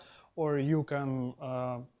file, or you can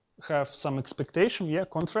have some expectation, yeah,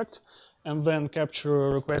 contract, and then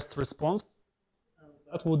capture request response.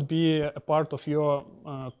 That would be a part of your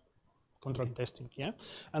contract testing, yeah.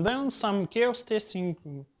 And then some chaos testing,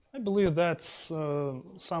 I believe that's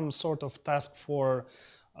some sort of task for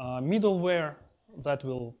middleware that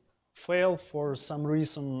will fail for some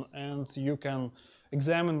reason, and you can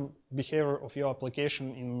examine behavior of your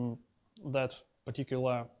application in that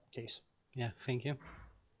particular case. Yeah, thank you.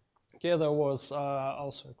 Okay, there was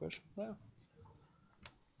also a question there.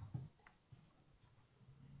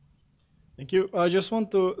 Thank you. I just want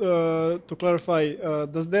to clarify,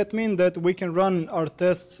 does that mean that we can run our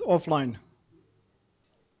tests offline?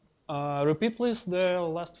 Repeat please the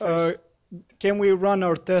last phrase. Can we run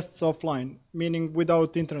our tests offline, meaning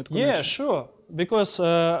without internet connection? Yeah, sure. Because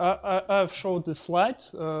I've showed the slide,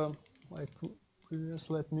 like previous,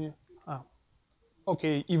 let me,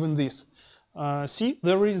 okay, even this. See,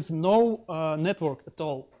 there is no network at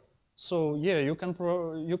all. So yeah, you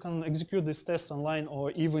can execute this test online or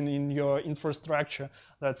even in your infrastructure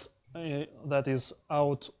that is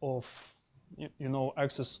out of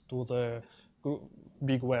access to the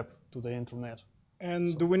big web, to the internet.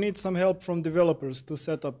 And do we need some help from developers to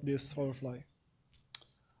set up this Hoverfly?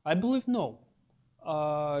 I believe no.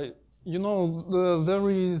 There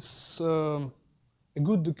is a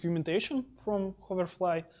good documentation from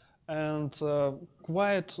Hoverfly, and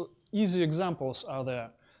quite easy examples are there.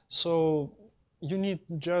 So you need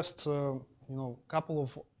just couple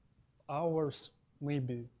of hours,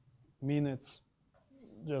 maybe minutes,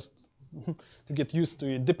 just to get used to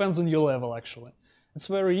it. Depends on your level, actually. It's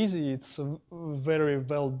very easy. It's very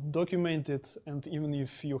well documented, and even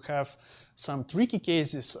if you have some tricky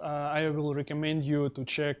cases, I will recommend you to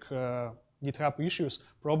check GitHub issues.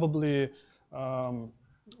 Probably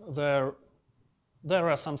there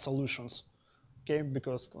are some solutions. Okay,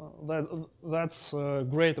 because that's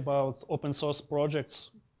great about open source projects.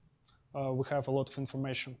 We have a lot of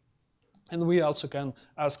information. And we also can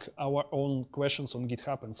ask our own questions on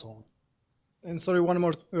GitHub and so on. And sorry, one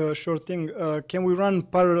more short thing. Can we run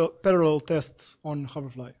parallel tests on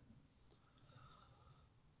Hoverfly?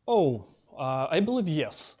 Oh, I believe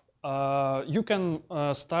yes. You can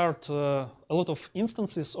start a lot of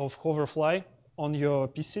instances of Hoverfly on your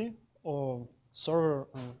PC or server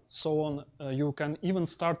and so on. You can even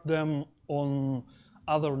start them on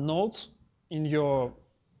other nodes in your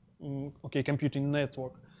computing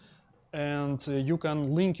network. And you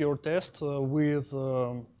can link your test with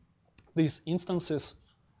these instances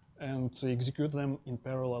and execute them in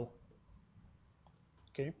parallel.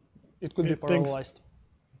 Okay, it could be parallelized. Thanks.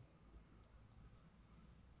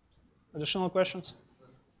 Additional questions?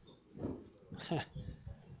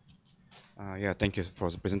 Yeah, thank you for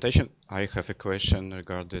the presentation. I have a question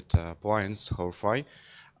regarding appliance Hoverfly.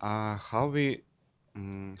 How we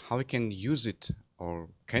can use it, or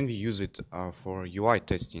can we use it for UI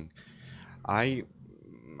testing? I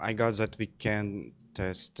got that we can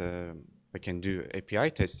test, we can do API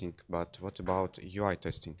testing, but what about UI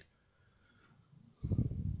testing?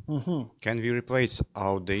 Can we replace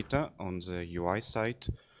our data on the UI side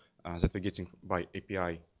that we're getting by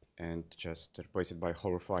API and just replace it by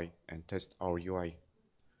Hoverfly and test our UI?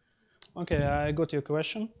 Okay, I got your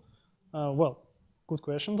question. Well, good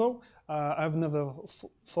question though. I've never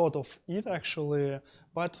thought of it actually,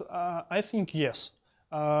 but I think yes.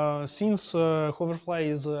 Since Hoverfly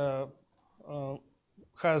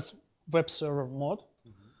has web server mode,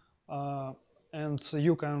 and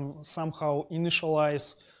you can somehow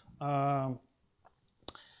initialize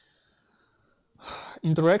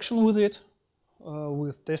interaction with it,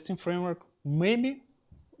 with testing framework, maybe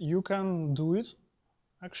you can do it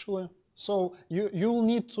actually. So you will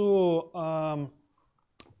need to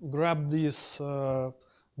grab this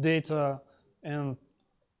data and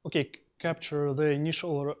capture the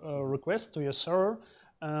initial request to your server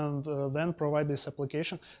and then provide this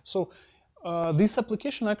application. So this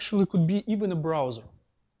application actually could be even a browser.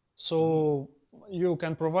 So you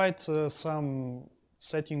can provide some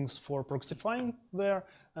settings for proxifying there,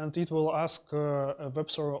 and it will ask a web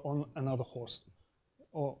server on another host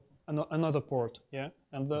or another port, yeah?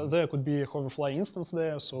 And there could be a Hoverfly instance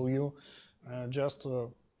there, so you just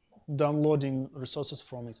downloading resources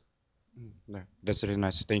from it. No, that's really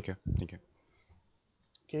nice. Thank you. Thank you.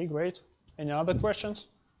 Okay, great. Any other questions?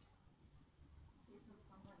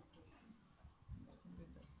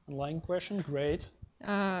 Online question, great.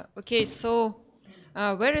 Okay, so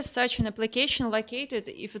where is such an application located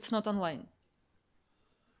if it's not online?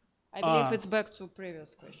 I believe it's back to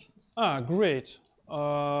previous questions. Great.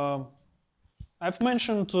 I've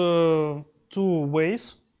mentioned 2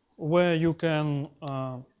 ways where you can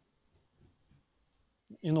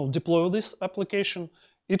deploy this application.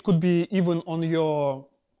 It could be even on your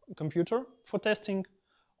computer for testing,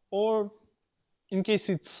 or in case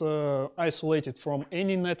it's isolated from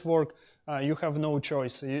any network, you have no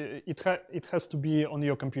choice. It has to be on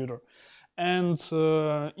your computer. And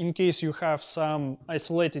in case you have some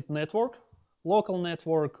isolated network, local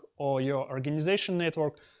network, or your organization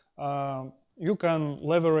network, you can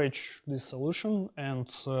leverage this solution and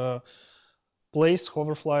place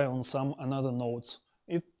Hoverfly on some another nodes.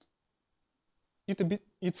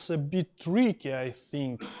 It's a bit tricky, I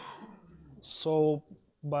think, So,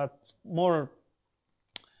 but more,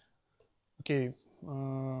 okay,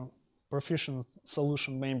 proficient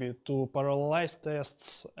solution maybe to parallelize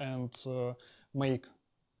tests and make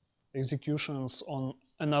executions on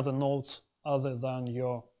another nodes other than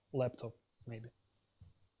your laptop, maybe.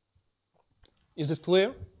 Is it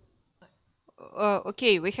clear?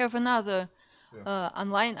 Okay, we have another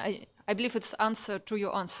online. I believe it's answer to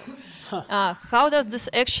your answer. How does this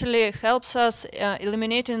actually helps us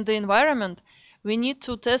eliminating the environment? We need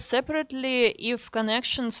to test separately if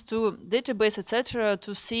connections to database, etc.,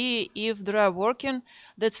 to see if they are working.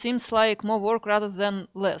 That seems like more work rather than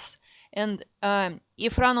less. And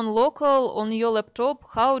if run on local on your laptop,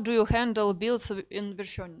 how do you handle builds in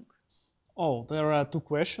versioning? Oh, there are two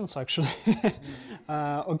questions actually.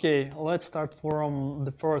 Okay, let's start from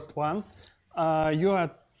the first one. You are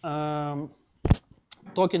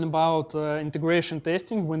talking about integration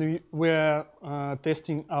testing when we are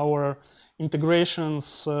testing our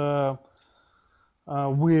integrations with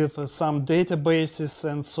some databases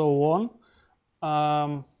and so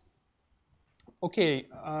on. Okay,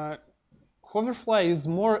 Hoverfly is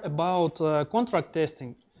more about contract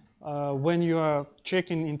testing when you are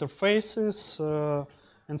checking interfaces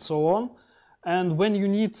and so on. And when you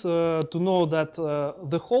need to know that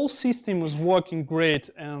the whole system is working great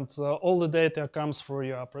and all the data comes from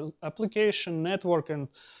your application, network, and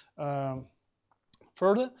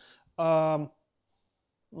further, I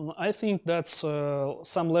think that's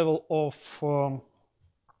some level of,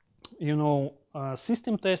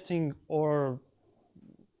 system testing or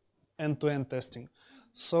end-to-end testing.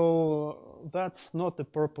 So that's not the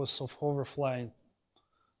purpose of Hoverfly.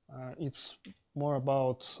 It's more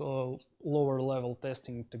about lower level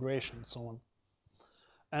testing, integration, and so on.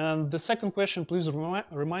 And the second question, please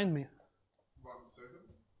remind me. 1 second.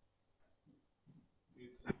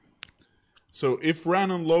 So if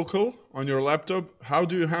ran on local on your laptop, how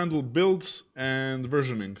do you handle builds and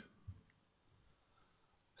versioning?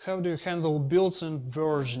 How do you handle builds and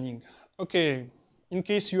versioning? Okay, in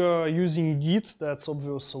case you are using Git, that's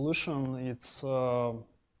obvious solution. It's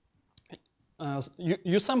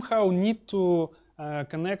you somehow need to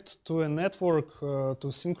connect to a network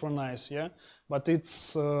to synchronize, yeah? But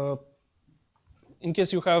it's, in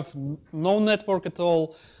case you have no network at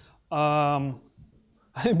all, I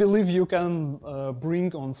believe you can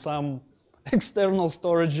bring on some external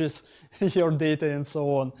storages your data and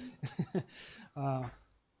so on.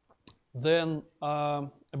 Then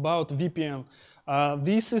about VPN.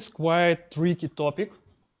 This is quite tricky topic,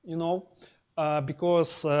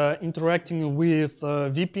 because interacting with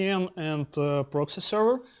VPN and proxy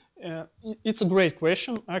server, it's a great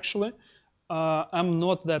question, actually. I'm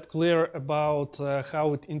not that clear about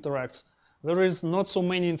how it interacts. There is not so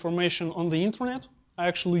many information on the internet.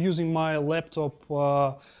 Actually using my laptop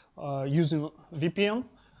using VPN,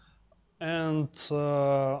 and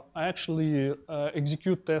I actually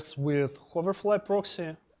execute tests with Hoverfly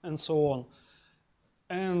proxy and so on.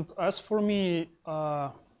 And as for me,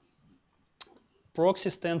 proxy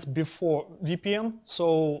stands before VPN,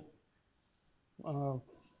 so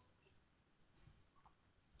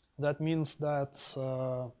that means that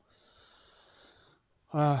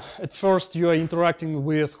at first you are interacting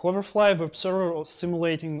with Hoverfly, web server, or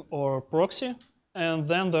simulating or proxy, and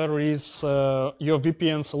then there is your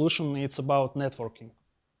VPN solution. It's about networking.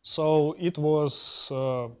 So it was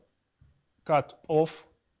cut off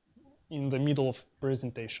in the middle of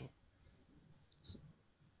presentation.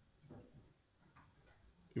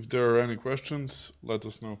 If there are any questions, let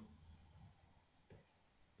us know.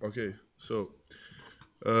 Okay, so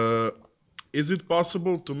is it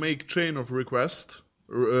possible to make chain of request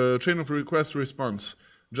response?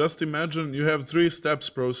 Just imagine you have 3 steps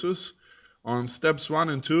process. On steps 1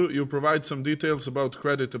 and 2, you provide some details about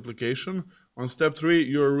credit application. On step 3,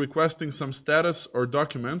 you are requesting some status or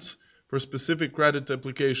documents for specific credit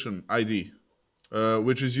application ID,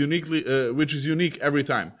 which is unique every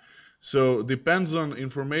time. So depends on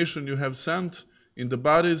information you have sent in the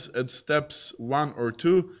bodies at steps 1 or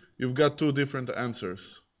 2. You've got 2 different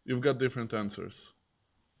answers.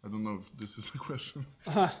 I don't know if this is a question.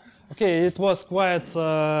 Okay, it was quite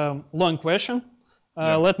a long question.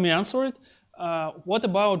 Let me answer it. What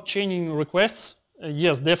about chaining requests?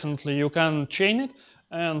 Yes, definitely you can chain it,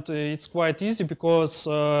 and it's quite easy because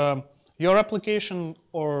your application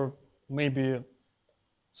or maybe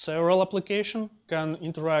several applications can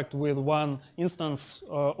interact with one instance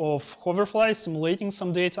of Hoverfly simulating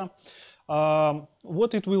some data.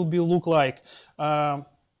 What it will look like?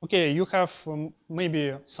 Okay, you have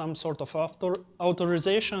maybe some sort of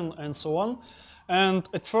authorization and so on. And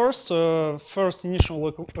at first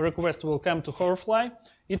initial request will come to Hoverfly.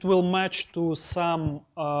 it will match to some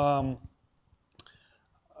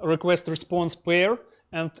request-response pair,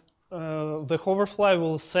 and the Hoverfly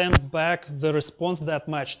will send back the response that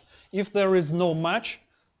matched. If there is no match,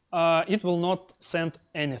 it will not send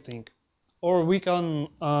anything. Or we can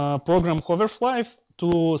program Hoverfly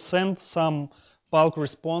to send some bulk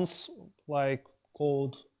response, like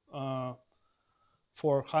code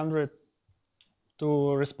 400,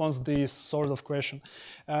 to respond to this sort of question.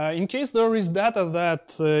 In case there is data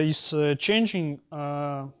that is changing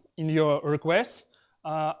in your requests,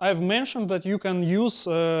 I've mentioned that you can use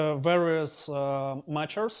various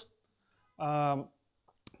matchers.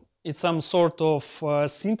 It's some sort of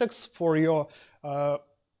syntax for your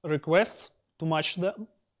requests to match them.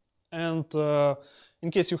 And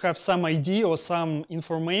in case you have some ID or some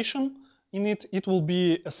information in it, it will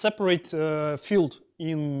be a separate field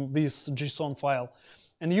in this JSON file.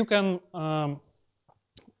 And you can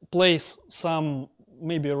place some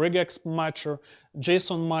maybe regex matcher,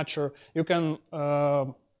 JSON matcher. You can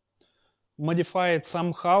modify it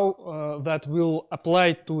somehow that will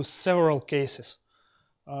apply to several cases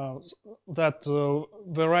that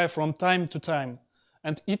vary from time to time.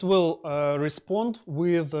 And it will respond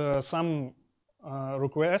with some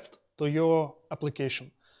request to your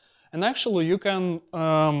application. And actually, you can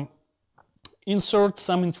insert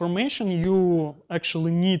some information you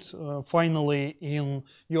actually need finally in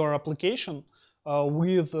your application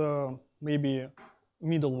with maybe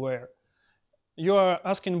middleware. You are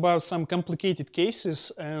asking about some complicated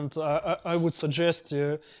cases, and I would suggest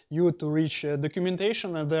you to reach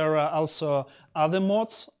documentation. And there are also other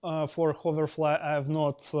mods for Hoverfly I have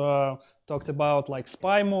not talked about, like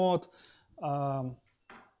spy mode,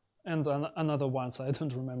 and another ones I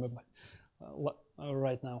don't remember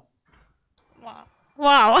right now. Wow.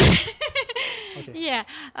 Wow. Okay. Yeah.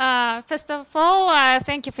 First of all,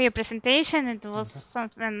 thank you for your presentation. It was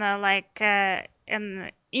something like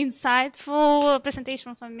an insightful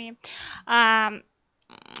presentation for me.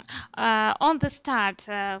 On the start,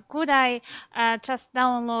 could I just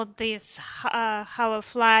download this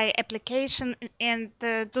Hoverfly application and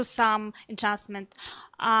do some adjustment,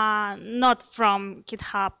 not from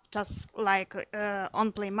GitHub, just like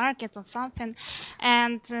on Play Market or something?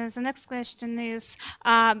 And the next question is,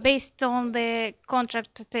 based on the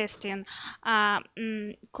contract testing,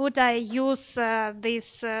 could I use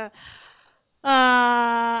this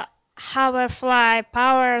Hoverfly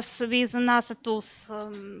powers with another tools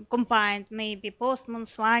combined, maybe Postman,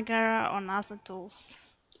 Swagger, or other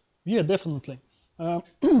tools? Yeah, definitely.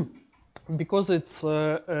 Because it's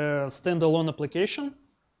a standalone application,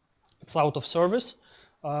 it's out of service.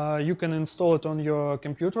 You can install it on your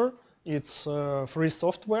computer. It's free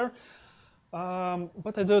software.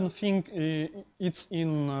 But I don't think it's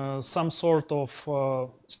in some sort of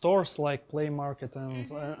stores like Play Market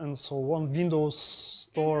and so on, Windows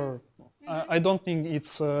Store. I don't think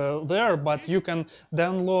it's there, but you can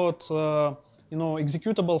download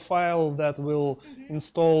executable file that will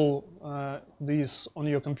install this on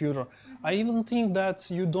your computer. I even think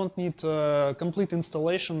that you don't need complete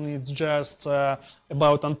installation. It's just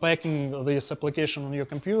about unpacking this application on your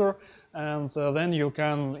computer, and then you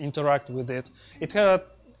can interact with it.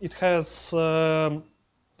 It has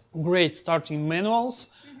great starting manuals,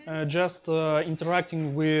 just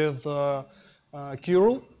interacting with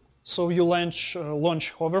curl. So you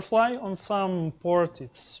launch Hoverfly on some port,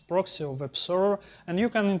 it's proxy or web server, and you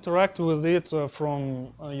can interact with it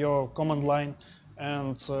from your command line,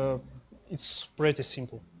 and it's pretty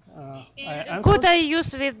simple. Could I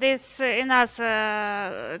use with this in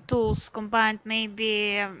other tools combined,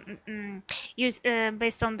 maybe use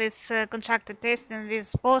based on this contracted testing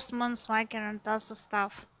with Postman, Swagger, and other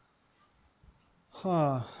stuff?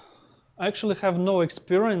 I actually have no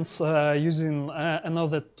experience using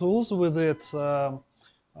another tools with it.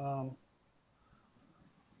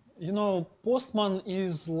 Postman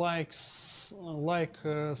is like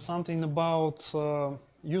something about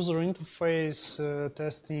user interface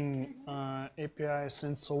testing, APIs,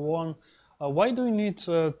 and so on. Why do you need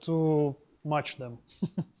to match them?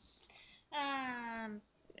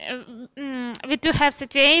 We do have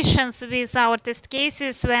situations with our test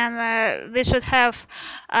cases when we should have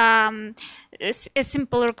a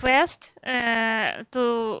simple request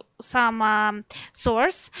to some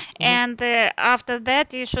source, and after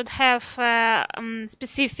that you should have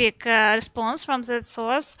specific response from that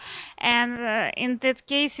source, and in that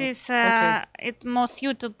cases it's more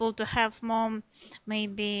suitable to have more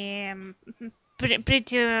maybe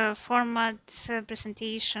pretty format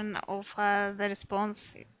presentation of the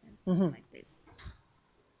response like this.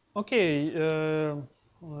 Okay,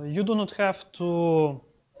 you do not have to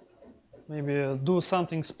maybe do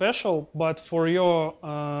something special, but for your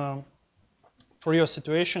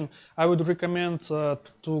situation, I would recommend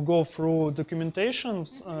to go through documentation,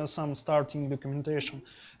 some starting documentation,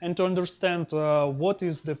 and to understand what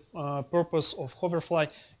is the purpose of Hoverfly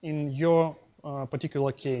in your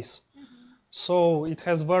particular case. So it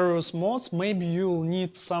has various modes. Maybe you'll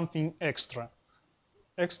need something extra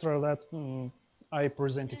that I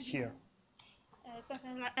presented here.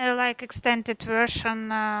 Something like extended version?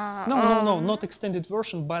 No, not extended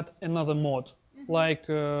version, but another mode. Like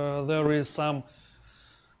there is some,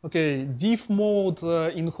 diff mode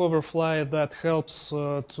in Hoverfly that helps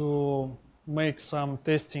to make some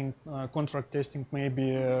testing, contract testing. Maybe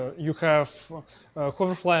you have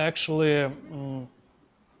Hoverfly actually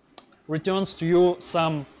returns to you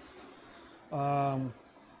some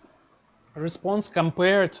response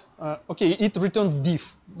compared. It returns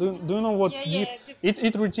diff. Do you know what's diff?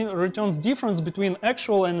 It returns difference between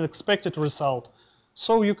actual and expected result.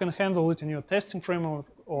 So you can handle it in your testing framework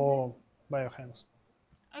or by your hands.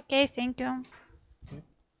 Okay, thank you. Okay.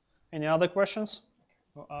 Any other questions?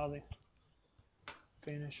 Or are they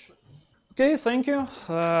finished? Okay, thank you.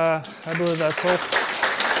 I believe that's all.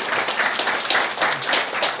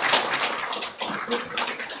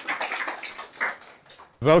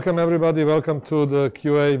 Welcome everybody, welcome to the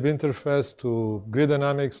QA Winterfest, to Grid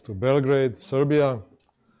Dynamics, to Belgrade, Serbia.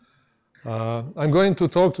 I'm going to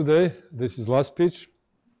talk today, this is last speech.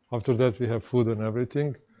 After that we have food and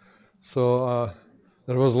everything. So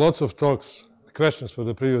there was lots of talks, questions for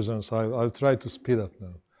the previous ones, so I'll try to speed up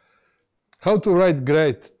now. How to write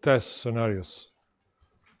great test scenarios.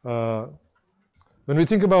 When we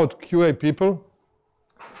think about QA people,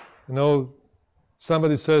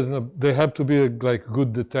 somebody says they have to be like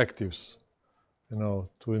good detectives, to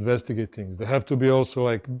investigate things. They have to be also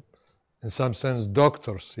like, in some sense,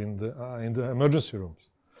 doctors in the emergency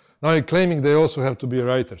rooms. Now I'm claiming they also have to be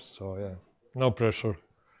writers, so yeah, no pressure.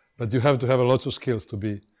 But you have to have lots of skills to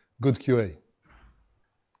be good QA.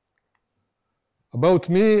 About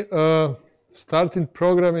me, starting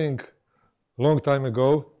programming long time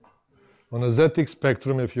ago on a ZX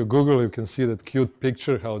Spectrum. If you Google, you can see that cute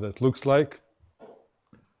picture, how that looks like.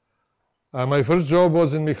 My first job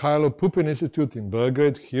was in Mihailo Pupin Institute in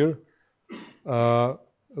Belgrade here,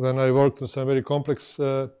 when I worked on some very complex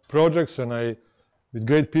projects and with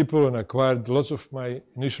great people, and acquired lots of my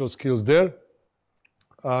initial skills there.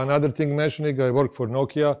 Another thing mentioning, I worked for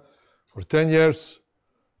Nokia for 10 years,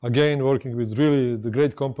 again working with really the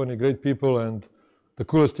great company, great people, and the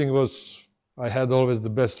coolest thing was I had always the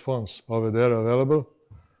best phones over there available.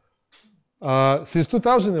 Since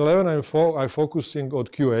 2011, I'm focusing on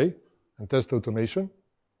QA and test automation.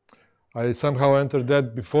 I somehow entered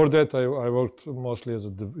that. Before that, I worked mostly as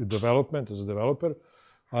a developer.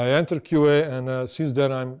 I entered QA, and since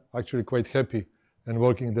then I'm actually quite happy and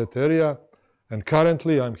working in that area. And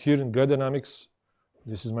currently I'm here in Grid Dynamics.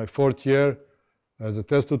 This is my 4th year as a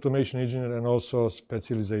test automation engineer and also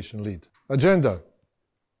specialization lead. Agenda.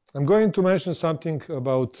 I'm going to mention something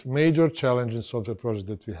about major challenge in software project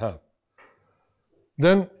that we have.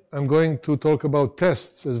 Then I'm going to talk about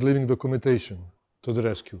tests as living documentation to the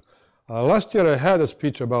rescue. Last year I had a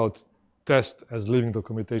speech about test as living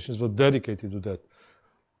documentation, so dedicated to that.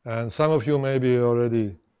 And some of you maybe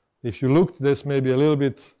already, if you looked, this may be a little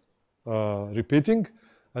bit repeating.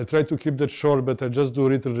 I'll try to keep that short, but I'll just do a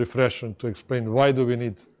little refresher to explain why do we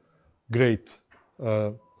need great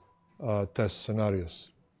test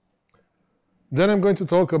scenarios. Then I'm going to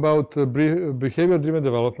talk about behavior-driven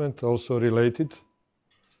development, also related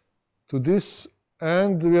to this.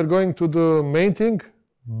 And we are going to the main thing,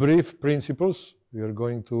 brief principles. We are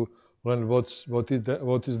going to learn what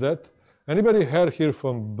is that. Anybody heard here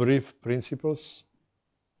from brief principles?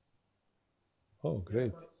 Oh,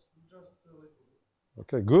 great.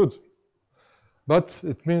 Okay, good. But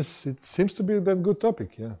it means it seems to be that good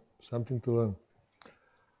topic, yeah, something to learn.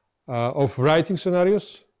 Of writing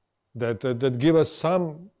scenarios that give us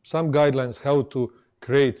some guidelines how to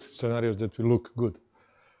create scenarios that will look good.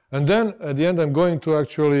 And then at the end, I'm going to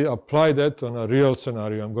actually apply that on a real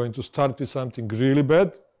scenario. I'm going to start with something really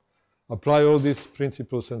bad, apply all these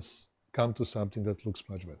principles, and come to something that looks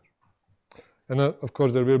much better. And of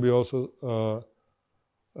course, there will be also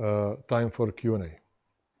time for Q&A.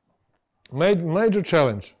 Major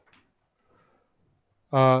challenge.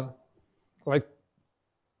 Like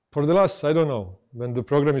for the last, I don't know, when the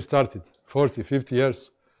program started, 40, 50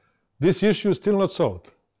 years, this issue is still not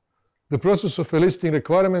solved. The process of eliciting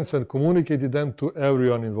requirements and communicating them to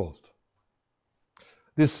everyone involved.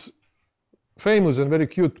 This famous and very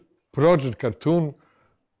cute project cartoon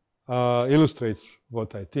illustrates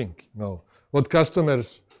what I think. What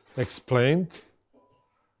customers explained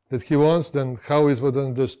that he wants, then how it was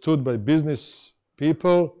understood by business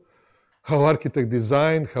people, how architect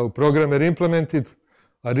designed, how programmer implemented.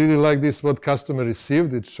 I really like this, what customer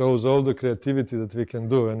received. It shows all the creativity that we can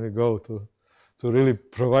do when we go to really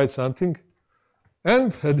provide something.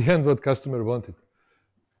 And at the end, what customer wanted.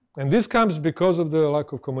 And this comes because of the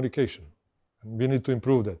lack of communication. And we need to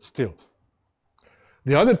improve that still.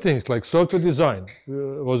 The other things like software design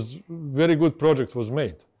was very good project was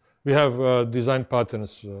made. We have design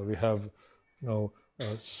patterns. We have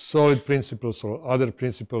solid principles or other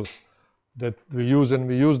principles that we use, and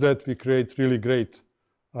we use that. We create really great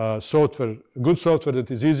software, good software that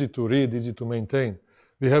is easy to read, easy to maintain.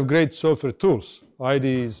 We have great software tools,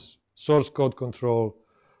 IDEs, source code control,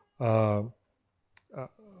 lots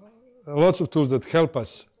of tools that help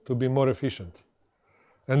us to be more efficient.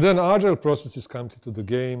 And then agile processes come into the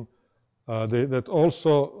game that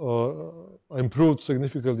also improved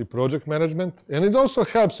significantly project management. And it also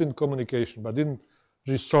helps in communication, but didn't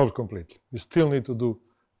resolve completely. We still need to do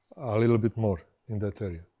a little bit more in that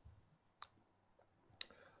area.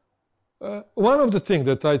 One of the things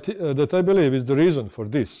that I believe is the reason for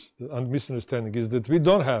this misunderstanding is that we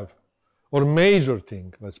don't have, or major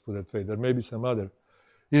thing, let's put it that way, there may be some other,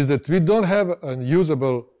 is that we don't have a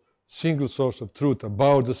usable single source of truth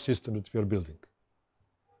about the system that we are building.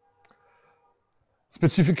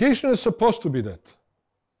 Specification is supposed to be that,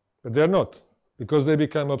 but they're not, because they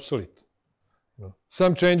become obsolete.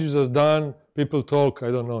 Some changes are done, people talk,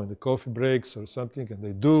 I don't know, in the coffee breaks or something, and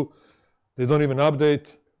they don't even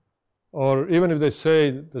update. Or even if they say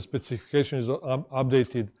the specification is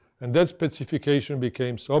updated, and that specification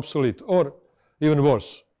becomes obsolete, or even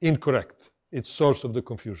worse, incorrect. It's source of the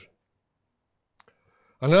confusion.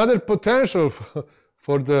 Another potential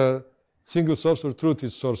for the single source of truth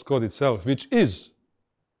is source code itself, which is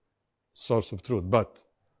source of truth, but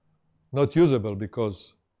not usable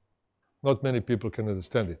because not many people can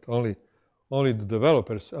understand it. Only the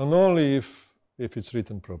developers, and only if it's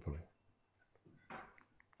written properly.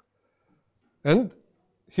 And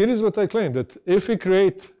here is what I claim, that if we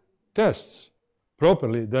create tests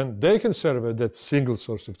properly, then they can serve as that single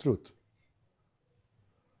source of truth.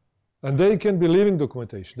 And they can be living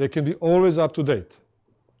documentation. They can be always up to date.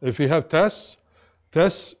 If we have tests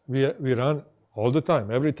we run all the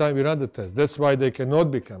time. Every time we run the test. That's why they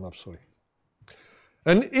cannot become obsolete.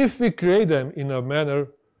 And if we create them in a manner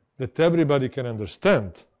that everybody can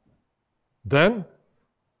understand, then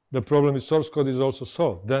the problem with source code is also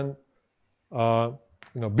solved. Then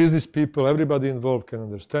business people, everybody involved can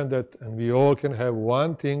understand that, and we all can have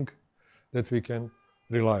one thing that we can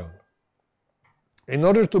rely on. In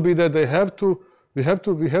order to be that, we have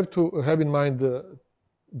to have in mind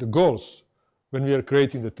the goals when we are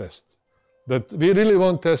creating the test. That we really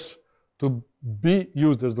want tests to be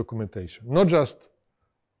used as documentation, not just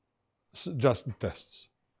tests.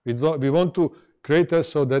 We want to create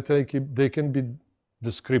tests so that they can be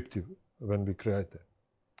descriptive when we create them.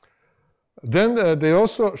 Then they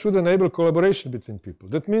also should enable collaboration between people.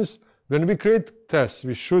 That means when we create tests,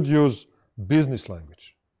 we should use business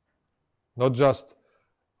language, not just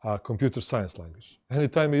computer science language.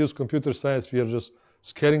 Anytime we use computer science, we are just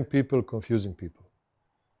scaring people, confusing people.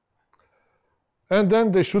 And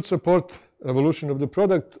then they should support evolution of the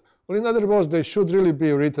product. Or in other words, they should really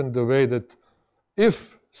be written the way that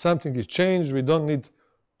if something is changed, we don't need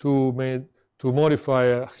to modify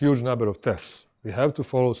a huge number of tests. We have to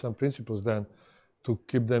follow some principles then to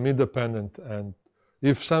keep them independent. And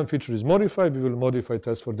if some feature is modified, we will modify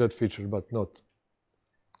tests for that feature, but not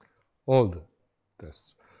all the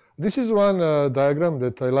tests. This is one diagram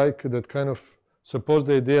that I like that kind of supports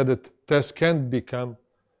the idea that tests can become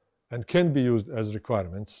and can be used as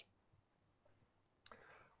requirements.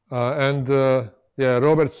 Robert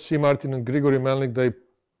C. Martin and Grigory Melnik, they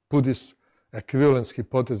put this equivalence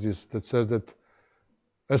hypothesis that says that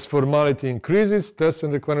as formality increases, tests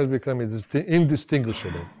and requirements become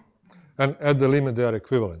indistinguishable. And at the limit, they are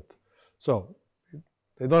equivalent. So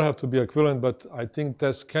they don't have to be equivalent, but I think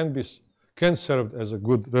tests can serve as a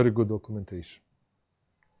very good documentation.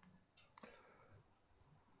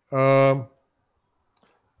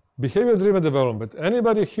 Behavior-driven development.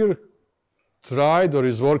 Anybody here tried or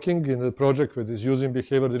is working in a project that is using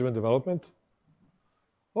behavior-driven development?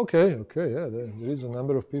 Okay, yeah, there is a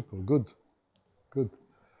number of people. Good.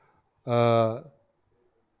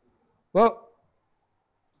 Well,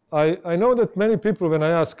 I know that many people, when I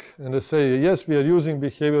ask and they say, yes, we are using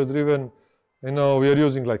behavior-driven, we are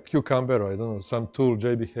using like Cucumber or I don't know, some tool,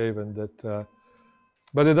 JBehave, and that,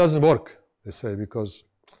 but it doesn't work, they say, because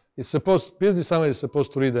business analysts is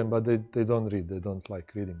supposed to read them, but they don't read, they don't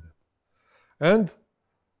like reading them. And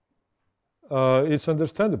it's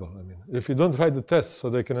understandable. I mean, if you don't write the test so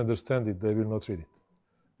they can understand it, they will not read it.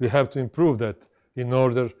 We have to improve that in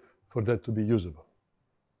order for that to be usable.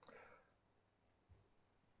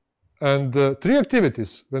 And 3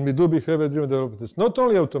 activities when we do behavior-driven development is not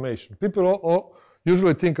only automation. People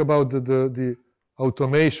usually think about the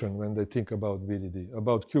automation when they think about BDD,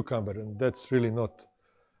 about Cucumber, and that's really not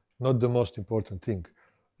the most important thing.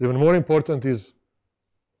 Even more important is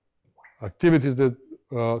activities that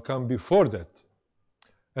come before that,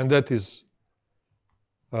 and that is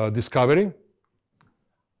discovery.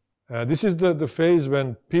 This is the phase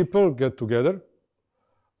when people get together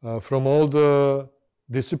from all the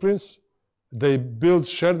disciplines. They build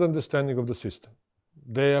shared understanding of the system.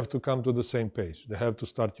 They have to come to the same page. They have to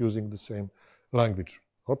start using the same language.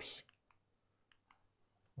 Oops.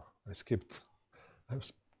 I skipped. I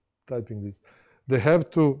was typing this. They have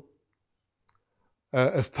to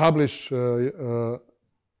establish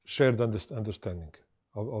shared understanding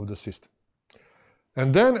of the system.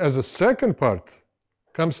 And then as a second part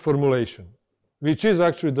comes formulation, which is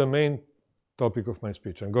actually the main topic of my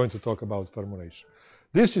speech. I'm going to talk about formulation.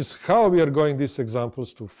 This is how we are going these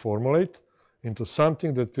examples to formulate into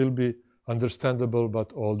something that will be understandable by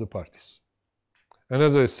all the parties. And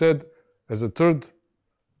as I said, as a third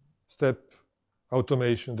step,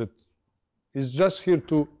 automation that is just here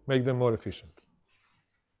to make them more efficient.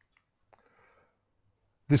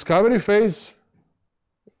 Discovery phase,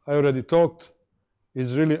 I already talked,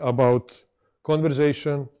 is really about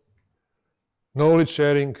conversation, knowledge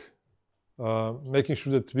sharing, making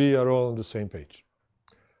sure that we are all on the same page.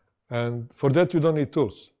 And for that, you don't need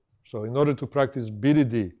tools. So in order to practice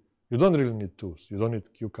BDD, you don't really need tools. You don't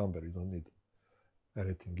need Cucumber. You don't need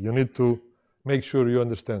anything. You need to make sure you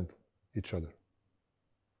understand each other.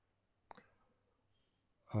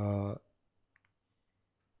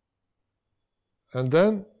 And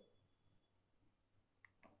then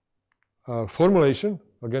formulation,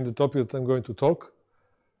 again the topic that I'm going to talk,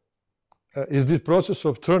 is this process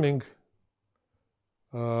of turning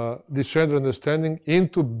this shared understanding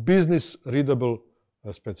into business readable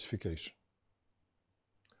specification.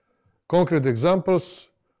 Concrete examples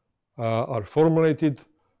are formulated.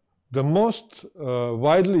 The most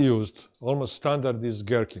widely used, almost standard, is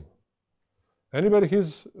Gherkin. Anybody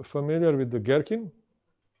who's familiar with the Gherkin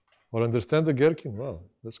or understand the Gherkin? Wow,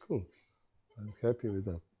 that's cool. I'm happy with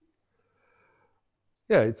that.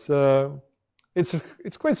 Yeah,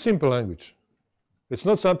 it's quite simple language. It's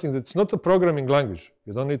not something that's not a programming language.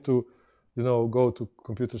 You don't need to, go to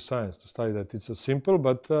computer science to study that. It's a simple,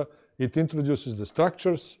 but it introduces the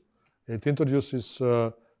structures. It introduces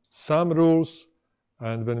some rules,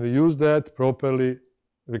 and when we use that properly,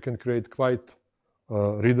 we can create quite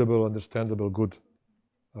readable, understandable, good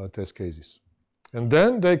test cases. And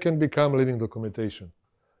then they can become living documentation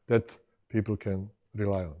that people can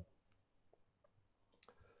rely on.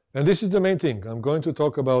 And this is the main thing. I'm going to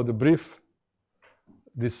talk about the brief,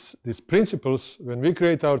 these principles when we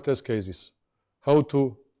create our test cases, how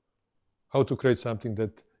to create something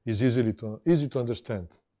that is easy to understand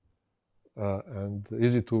and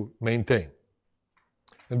easy to maintain.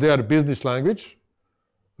 And they are business language,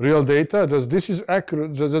 real data. This is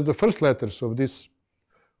accurate. Just the first letters of these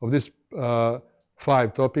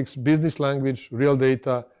 5 topics: business language, real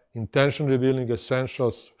data, intention revealing,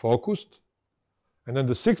 essentials, focused. And then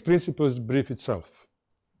the 6th principle is brief itself.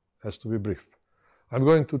 Has to be brief. I'm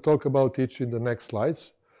going to talk about each in the next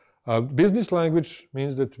slides. Business language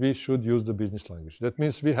means that we should use the business language. That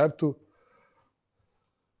means we have to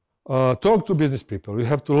talk to business people. We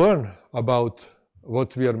have to learn about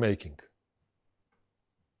what we are making.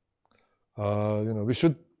 We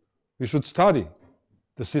should study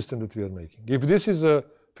the system that we are making. If this is a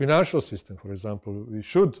financial system, for example, we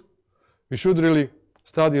should really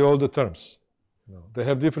study all the terms. They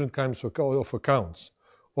have different kinds of accounts.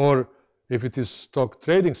 Or if it is stock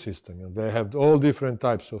trading system, they have all different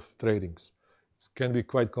types of tradings. It can be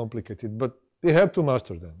quite complicated, but we have to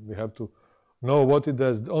master them. We have to know what it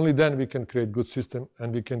does. Only then we can create good system,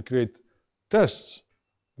 and we can create tests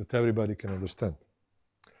that everybody can understand.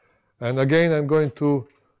 And again, I'm going to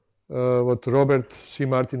what Robert C.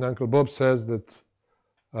 Martin, Uncle Bob says, that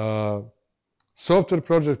software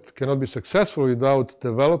project cannot be successful without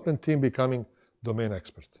development team becoming domain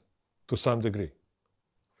expert to some degree.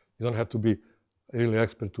 You don't have to be really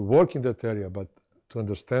expert to work in that area, but to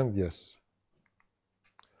understand, yes.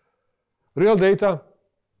 Real data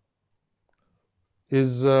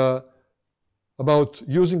is about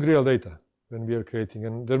using real data when we are creating.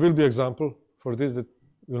 And there will be example for this that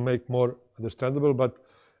will make more understandable. But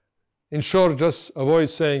in short, just avoid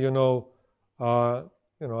saying, I'm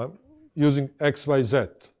using X, Y, Z.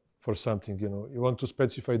 for something, you know. You want to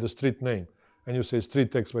specify the street name, and you say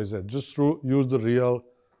street XYZ. Just use the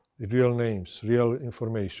real names, real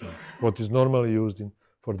information, what is normally used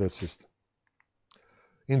for that system.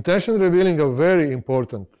 Intention revealing a very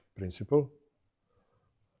important principle.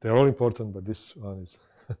 They're all important, but this one is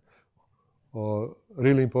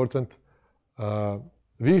really important.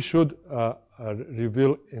 We should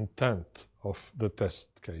reveal intent of the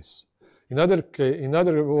test case. In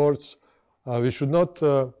other words, we should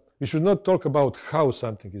not talk about how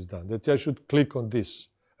something is done. That I should click on this,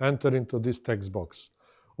 enter into this text box.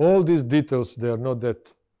 All these details, they are not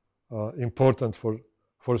that important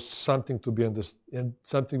for something to be understood.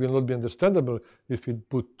 Something will not be understandable if we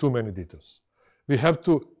put too many details. We have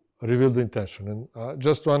to reveal the intention. And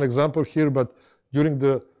just one example here, but during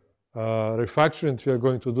the refactoring that we are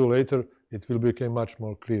going to do later, it will become much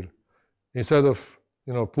more clear. Instead of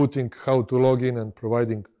putting how to log in and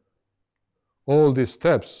providing all these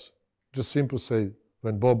steps, just simply say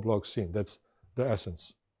when Bob logs in. That's the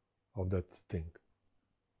essence of that thing.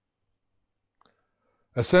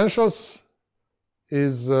 Essentials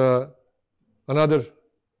is another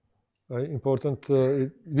important.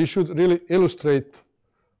 We should really illustrate.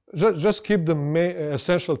 Just keep the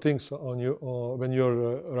essential things on you when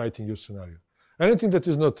you're writing your scenario. Anything that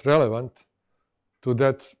is not relevant to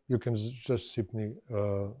that, you can just simply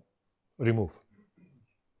remove.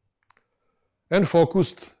 And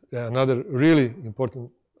focused, another really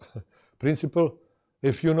important principle.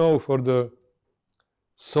 If you know for the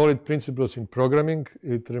solid principles in programming,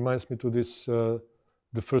 it reminds me to this,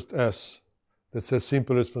 the first S, that says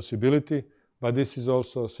simple responsibility, but this is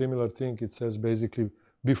also a similar thing. It says basically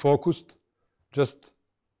be focused, just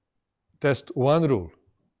test one rule.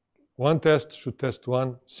 One test should test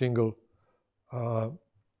one single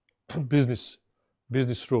business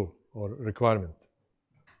rule or requirement.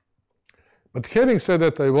 But having said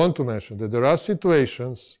that, I want to mention that there are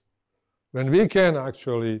situations when we can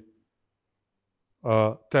actually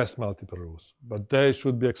test multiple rules, but they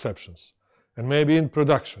should be exceptions. And maybe in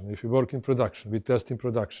production, if you work in production, we test in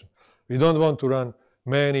production. We don't want to run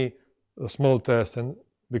many small tests, and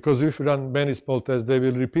because if we run many small tests, we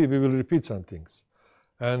will repeat some things.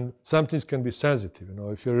 And some things can be sensitive.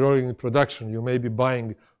 If you're rolling in production, you may be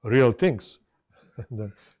buying real things. And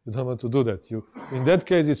then you don't want to do that. In that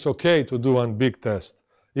case, it's okay to do one big test,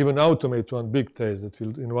 even automate one big test that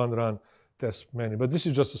will, in one run, test many. But this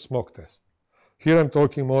is just a smoke test. Here I'm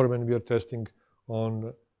talking more when we are testing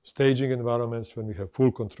on staging environments when we have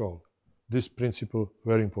full control. This principle,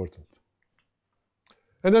 very important.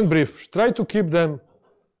 And then brief. Try to keep them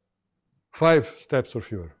 5 steps or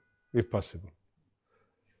fewer, if possible.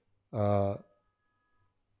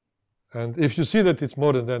 And if you see that it's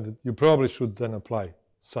more than that, you probably should then apply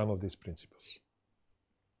some of these principles.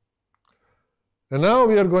 And now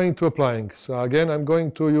we are going to applying. So again, I'm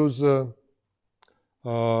going to use,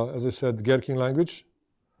 as I said, Gherkin language,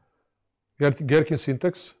 Gherkin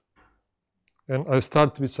syntax. And I'll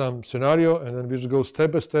start with some scenario, and then we just go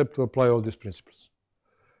step by step to apply all these principles.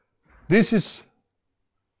 This is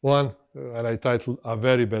one that I titled a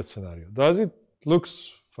very bad scenario. Does it look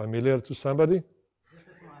familiar to somebody? This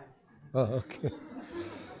is mine. Oh, okay.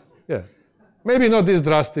 Yeah. Maybe not this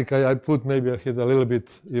drastic. I put maybe I hit a little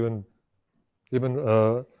bit even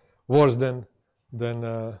worse than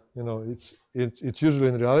it's usually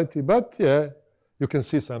in reality. But yeah, you can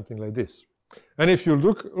see something like this. And if you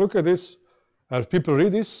look at this, as people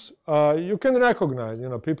read this, you can recognize.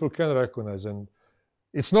 People can recognize, and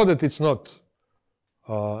it's not that it's not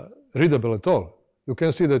readable at all. You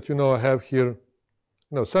can see that I have here,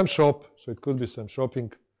 some shop, so it could be some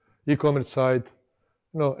shopping, e-commerce site.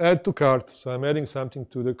 Add to cart, so I'm adding something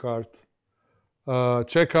to the cart.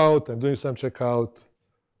 Checkout, I'm doing some checkout.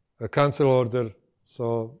 Cancel order,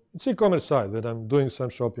 so it's e-commerce site that I'm doing some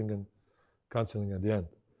shopping and canceling at the end.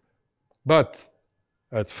 But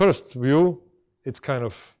at first view, it's kind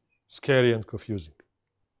of scary and confusing.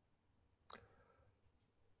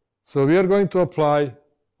 So we are going to apply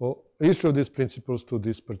each of these principles to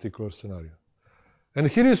this particular scenario. And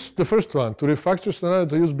here is the first one, to refactor scenario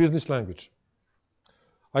to use business language.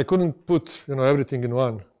 I couldn't put everything in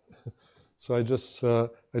one, so I just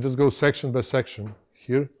go section by section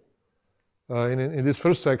here. In this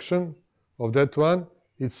first section of that one,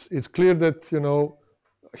 it's clear that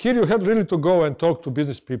here you have really to go and talk to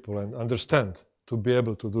business people and understand to be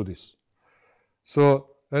able to do this. So,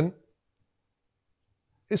 and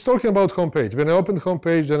it's talking about homepage. When I open the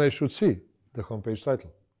homepage, then I should see the homepage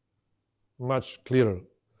title. Much clearer.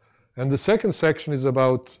 And the second section is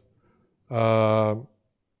about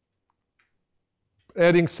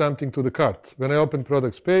adding something to the cart. When I open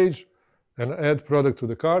products page and add product to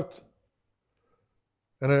the cart.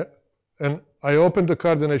 And I open the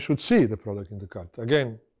cart and I should see the product in the cart.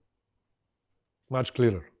 Again, much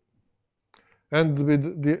clearer. And with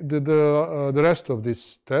the rest of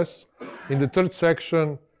these tests, in the third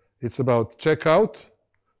section, it's about checkout.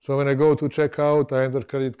 So when I go to checkout, I enter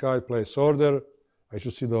credit card, place order. I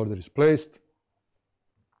should see the order is placed.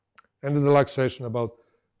 And in the last section about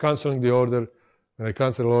canceling the order. When I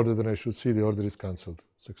cancel the order, then I should see the order is canceled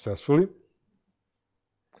successfully.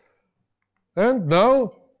 And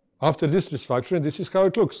now, after this refactoring, this is how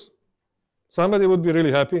it looks. Somebody would be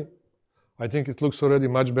really happy. I think it looks already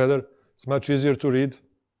much better. It's much easier to read.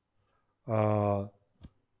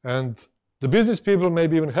 And the business people may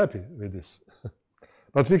be even happy with this.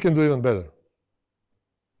 But we can do even better.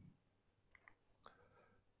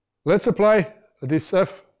 Let's apply this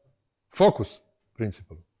F focus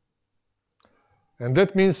principle. And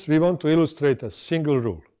that means we want to illustrate a single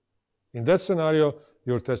rule. In that scenario,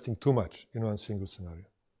 you're testing too much in one single scenario.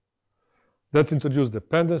 That introduces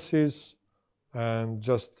dependencies and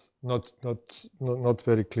just not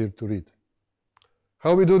very clear to read.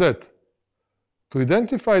 How we do that? To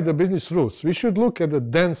identify the business rules, we should look at the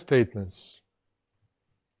then statements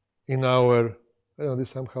in our, I don't know, this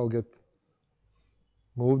somehow get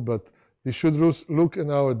moved, but we should look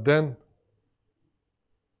in our then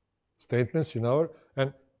statements in our,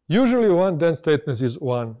 and usually one then statement is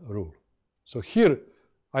one rule. So here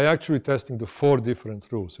I actually testing the 4 different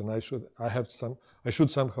rules, and I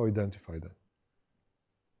should somehow identify them.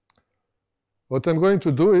 What I'm going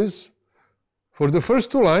to do is, for the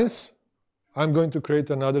first 2 lines, I'm going to create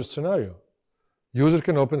another scenario. User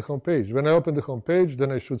can open home page. When I open the home page,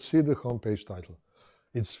 then I should see the home page title.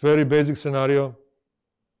 It's very basic scenario,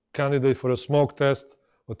 candidate for a smoke test.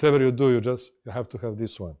 Whatever you do, you have to have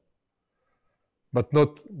this one, but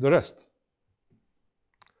not the rest.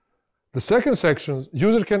 The second section,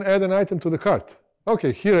 user can add an item to the cart.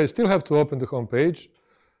 Okay, here I still have to open the home page,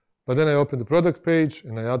 but then I open the product page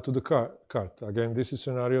and I add to the cart. Again, this is a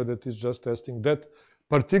scenario that is just testing that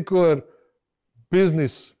particular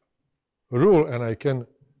business rule, and I can,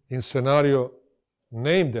 in scenario,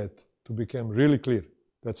 name that to become really clear.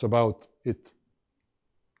 That's about it.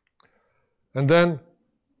 And then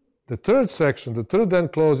the third section, the third then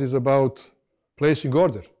clause is about placing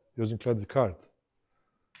order using credit card.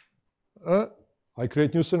 I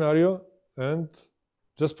create new scenario and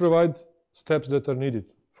just provide steps that are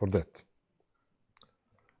needed for that.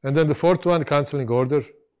 And then the fourth one, canceling order.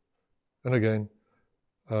 And again,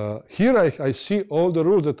 here I see all the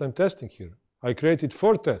rules that I'm testing here. I created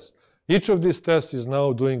 4 tests. Each of these tests is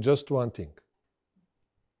now doing just one thing.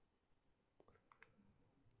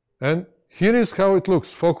 And here is how it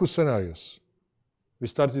looks, focus scenarios. We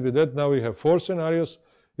started with that, now we have 4 scenarios,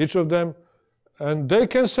 each of them, and they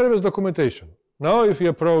can serve as documentation. Now if we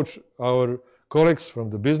approach our colleagues from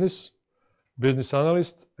the business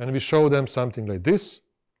analyst, and we show them something like this,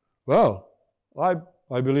 well,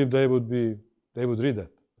 I believe they would read that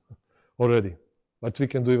already, but we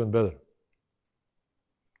can do even better.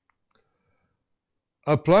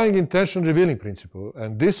 Applying intention revealing principle,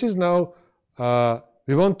 and this is now,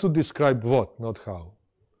 we want to describe what, not how.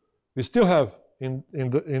 We still have in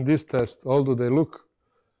this test, although they look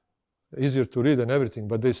easier to read and everything,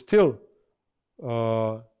 but they still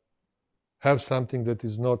have something that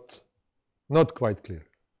is not quite clear.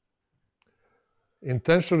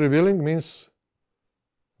 Intention revealing means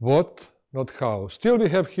what, not how. Still we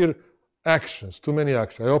have here actions, too many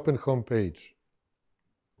actions. I open home page.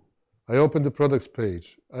 I open the products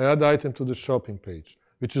page. I add item to the shopping page,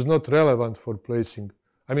 which is not relevant for placing.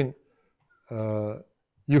 I mean,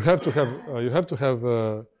 you have to have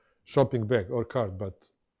a shopping bag or cart,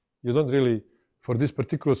 but you don't really, for this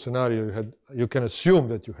particular scenario, you can assume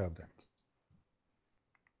that you have that.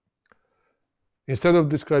 Instead of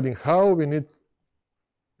describing how we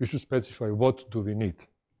should specify what do we need.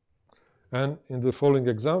 And in the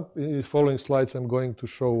following slides, I'm going to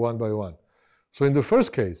show one by one. So in the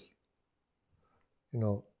first case,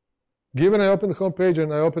 given I open the home page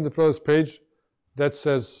and I open the product page, that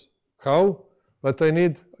says how, but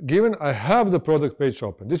given I have the product page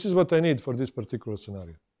open, this is what I need for this particular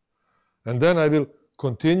scenario. And then I will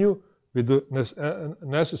continue with the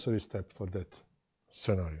necessary step for that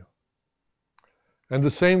scenario. And the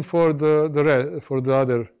same for the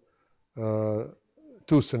other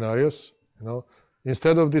 2 scenarios.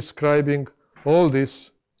 Instead of describing all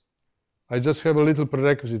this, I just have a little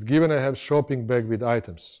prerequisite. Given I have shopping bag with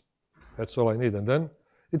items, that's all I need. And then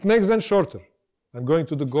it makes them shorter. I'm going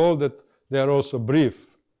to the goal that they are also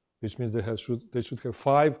brief, which means they should have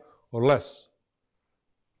 5 or less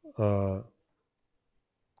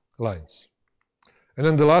lines. And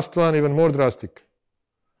then the last one, even more drastic.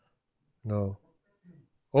 No.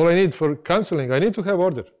 All I need for canceling, I need to have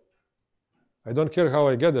order. I don't care how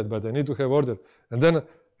I get it, but I need to have order. And then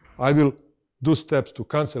I will do steps to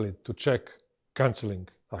cancel it, to check canceling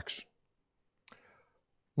action.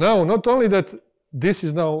 Now, not only that this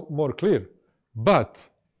is now more clear, but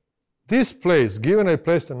this place, given I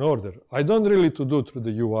placed an order, I don't really to do through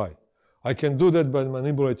the UI. I can do that by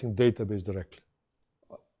manipulating database directly.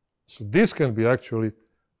 So this can be actually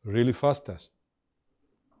a really fast test.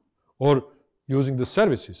 Or using the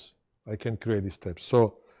services, I can create these steps.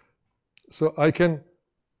 So I can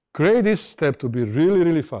create this step to be really,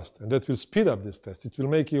 really fast, and that will speed up this test. It will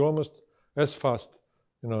make you almost as fast.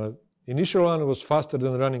 You know, initial one was faster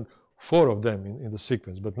than running 4 of them in the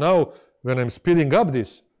sequence. But now, when I'm speeding up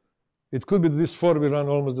this, it could be this 4 will run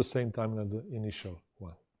almost the same time as the initial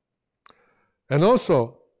one. And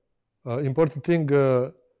also, important thing,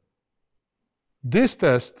 this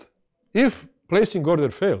test, if placing order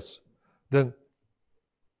fails, then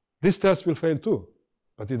this test will fail too.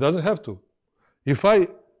 But it doesn't have to. If I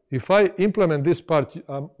implement this part,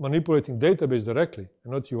 manipulating database directly,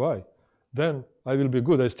 and not UI, then I will be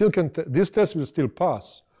good. I still can. This test will still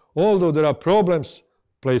pass, although there are problems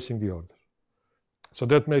placing the order. So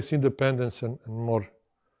that makes independence and more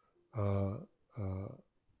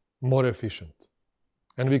efficient.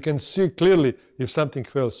 And we can see clearly if something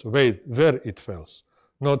fails, where it fails,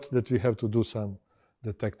 not that we have to do some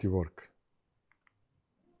detective work.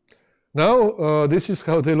 Now, this is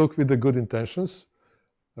how they look with the good intentions.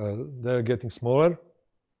 They're getting smaller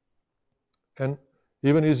and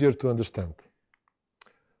even easier to understand.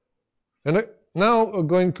 And now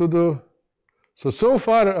going to the, so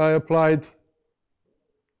far I applied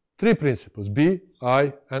 3 principles, B,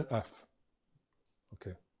 I, and F.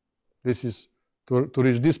 Okay, this is to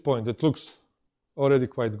reach this point that looks already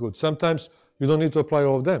quite good. Sometimes you don't need to apply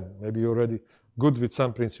all of them. Maybe you're already good with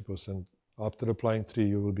some principles, and after applying 3,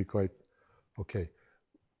 you will be quite okay.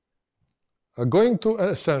 Going to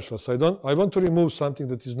essentials, I want to remove something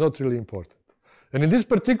that is not really important. And in this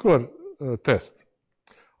particular test,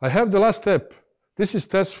 I have the last step. This is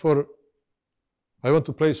test for, I want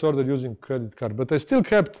to place order using credit card, but I still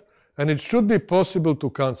kept, and it should be possible to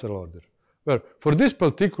cancel order. Well, for this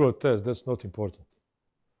particular test, that's not important.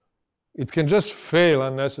 It can just fail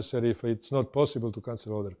unnecessary if it's not possible to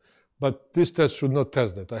cancel order. But this test should not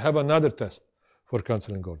test that. I have another test for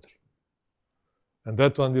canceling order. And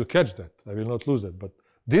that one will catch that. I will not lose that. But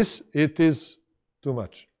this, it is too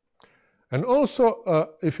much. And also,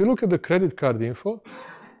 if you look at the credit card info,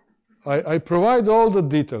 I provide all the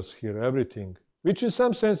details here, everything, which in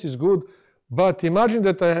some sense is good. But imagine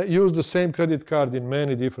that I use the same credit card in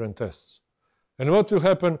many different tests. And what will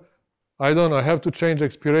happen? I don't know. I have to change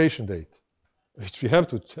expiration date, which we have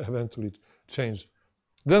to eventually change.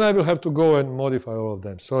 Then I will have to go and modify all of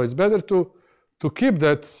them. So it's better to keep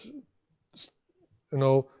that, you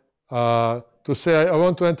know, to say I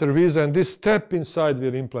want to enter Visa, and this step inside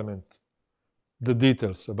will implement the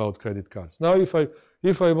details about credit cards. Now, if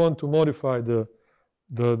I want to modify the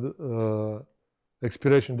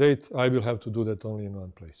expiration date, I will have to do that only in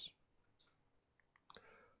one place.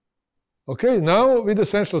 Okay, now with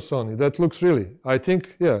essentials only, that looks really, I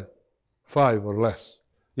think, yeah, 5 or less.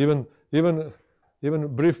 Even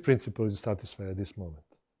brief principle is satisfied at this moment.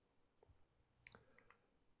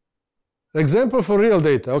 Example for real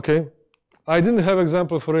data, okay. I didn't have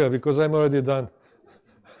example for real because I'm already done.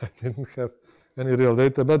 I didn't have any real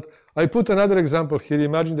data, but I put another example here.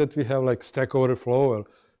 Imagine that we have like Stack Overflow or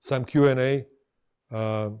some Q&A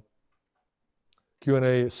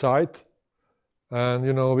site. And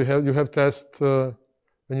you know, you have test when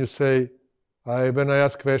you say, when I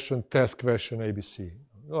ask question, test question ABC.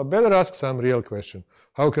 No, better ask some real question.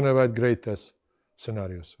 How can I write great test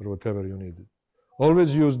scenarios or whatever you need?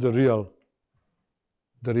 Always use the real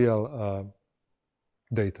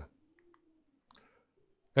data.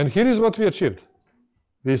 And here is what we achieved.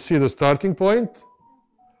 We see the starting point,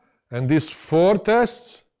 and these 4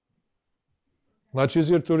 tests, much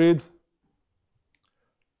easier to read.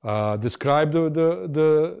 Describe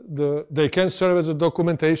they can serve as a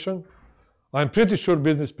documentation. I'm pretty sure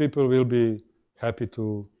business people will be happy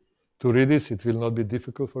to read this. It will not be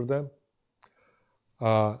difficult for them.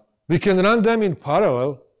 We can run them in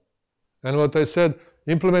parallel. And what I said,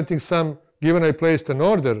 implementing some, given I placed an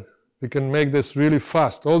order, we can make this really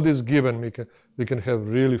fast. All this given, we can have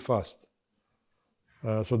really fast.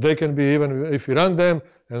 So they can be, even if we run them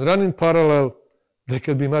and run in parallel, they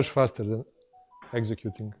can be much faster than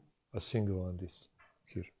executing a single on this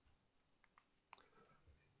here.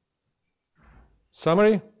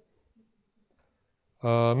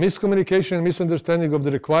 Miscommunication and misunderstanding of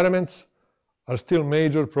the requirements are still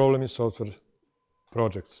major problem in software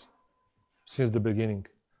projects since the beginning,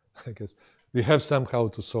 I guess. We have somehow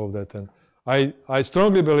to solve that. And I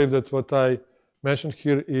strongly believe that what I mentioned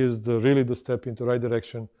here is really the step into the right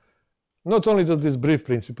direction. Not only just these brief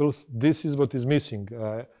principles, this is what is missing.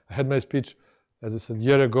 I had my speech, as I said, a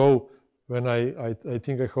year ago, when I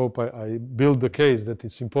hope I built the case that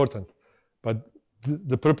it's important. But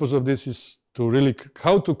the purpose of this is to really,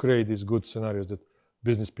 how to create these good scenarios that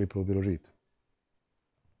business people will read.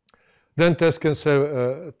 Then tests can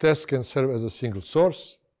serve as a single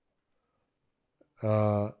source.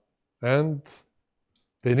 And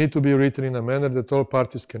they need to be written in a manner that all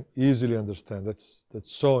parties can easily understand. That's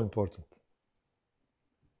so important.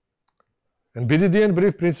 And BDD and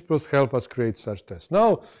brief principles help us create such tests.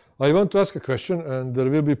 Now, I want to ask a question, and there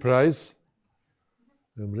will be prize.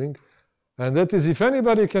 And that is, if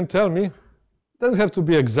anybody can tell me, it doesn't have to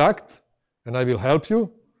be exact, and I will help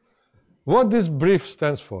you, what this brief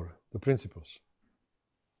stands for, the principles.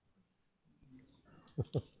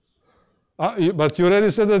 But you already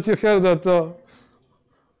said that you heard that.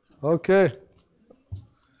 Okay.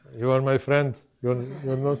 You are my friend. You're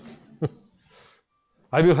not.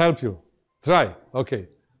 I will help you. Try. Okay.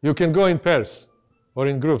 You can go in pairs or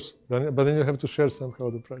in groups, but then you have to share somehow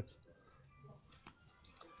the prize.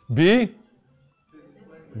 B,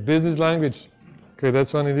 business language. Okay,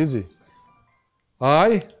 that's one is easy.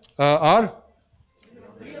 I, R,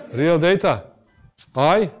 real data.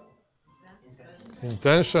 I,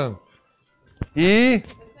 intention. E,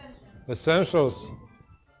 essentials.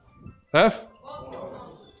 F?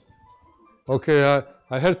 Okay,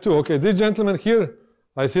 I heard two. Okay, this gentleman here,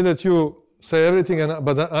 I see that you say everything,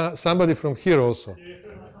 but somebody from here also.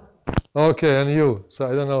 Okay, and you. So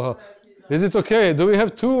I don't know how. Is it okay? Do we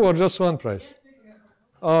have two or just one prize?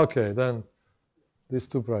 Okay, then these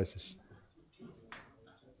two prizes.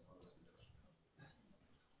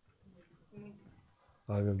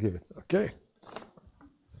 I will give it. Okay.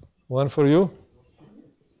 One for you.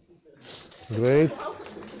 Great.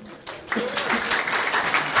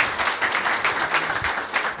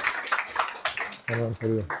 And one for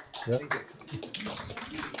you. Yeah.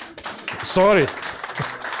 Sorry.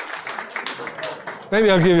 Maybe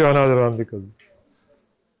I'll give you another one because.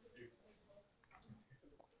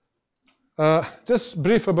 Just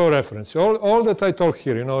brief about reference. All that I talk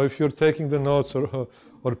here, if you're taking the notes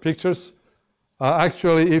or pictures,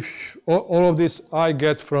 actually, if all of this I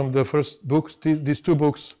get from the first books, these two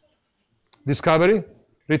books, Discovery,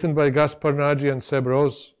 written by Gaspar Nagy and Seb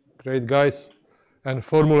Rose, great guys, and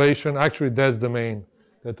Formulation, actually that's the main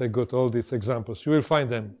that I got all these examples. You will find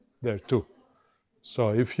them there too. So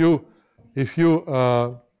if you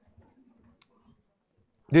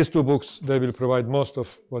these two books, they will provide most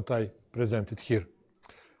of what I presented here.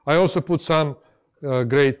 I also put some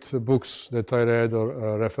great books that I read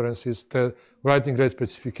or references, Writing Great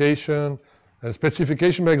Specification, and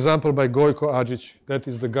Specification by Example by Gojko Ajic. That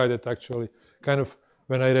is the guy that actually kind of,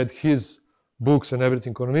 when I read his books and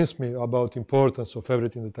everything, convinced me about the importance of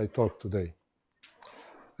everything that I talked today.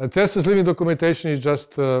 And Test as Living Documentation is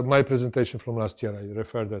just my presentation from last year. I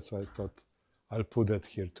referred that, so I thought I'll put that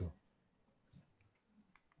here too.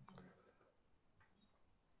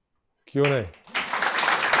 Q&A.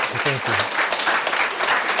 Thank you.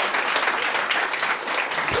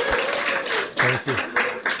 Thank you.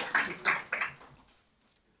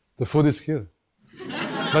 The food is here.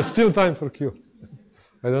 But still time for Q.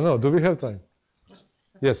 I don't know. Do we have time?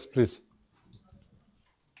 Yes, please.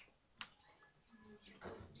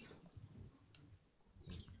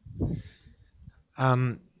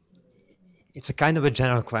 It's a kind of a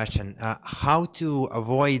general question. How to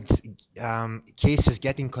avoid cases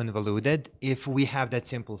getting convoluted if we have that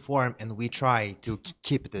simple form and we try to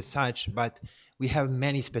keep it as such, but we have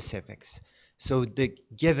many specifics. So the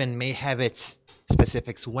given may have its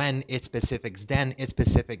specifics when, its specifics then, its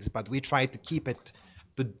specifics, but we try to keep it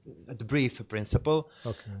to the brief principle.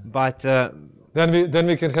 Okay. But then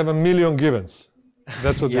we can have a million givens.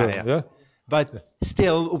 That's what yeah. But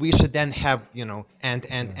still, we should then have,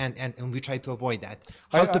 and we try to avoid that.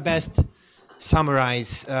 How to best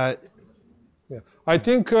summarize? I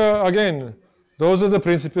think, again, those are the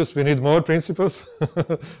principles. We need more principles,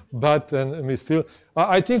 but we still.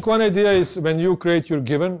 I think one idea is when you create your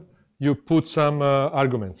given, you put some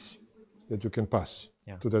arguments that you can pass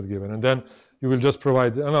to that given, and then you will just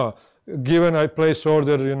provide. Given I place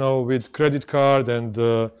order, with credit card and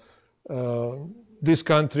this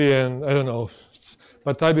country, and I don't know,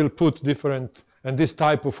 but I will put different and this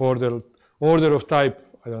type of order of type.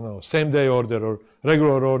 I don't know, same day order or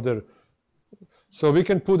regular order. So we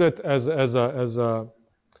can put it as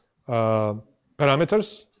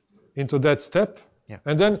parameters into that step. Yeah.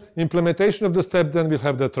 And then implementation of the step, then we'll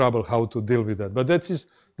have the trouble how to deal with that. But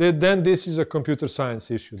then this is a computer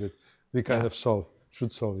science issue that we kind of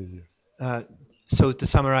should solve easier. So to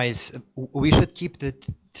summarize, we should keep the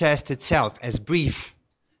test itself as brief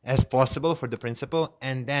as possible for the principle,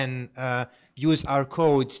 and then use our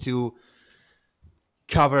code to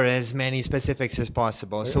cover as many specifics as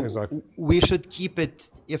possible. So exactly. We should keep it,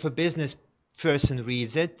 if a business person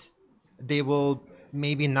reads it, they will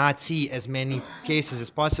maybe not see as many cases as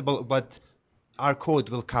possible, but our code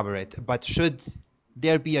will cover it. But should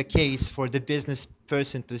there be a case for the business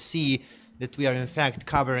person to see that we are in fact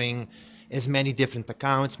covering as many different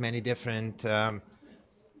accounts, many different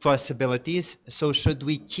possibilities, so should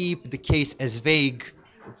we keep the case as vague,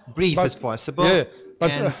 brief as possible,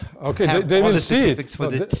 and okay, have they all will the see specifics it, for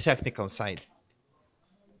the technical side?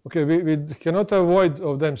 Okay, we cannot avoid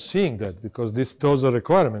of them seeing that because those are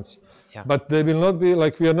requirements. Yeah. But they will not be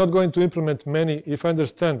like, we are not going to implement many, if I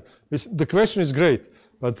understand. The question is great,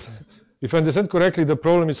 but if I understand correctly, the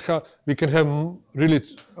problem is how we can have really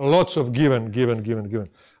lots of given.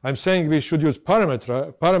 I'm saying we should use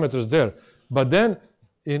parameters there, but then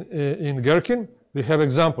in Gherkin, we have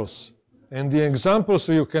examples. And the examples,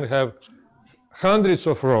 you can have hundreds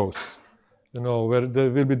of rows, where there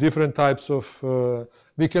will be different types of,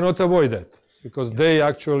 we cannot avoid that because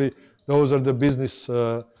those are the business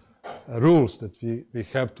rules that we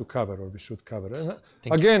have to cover or we should cover. And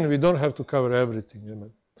again, we don't have to cover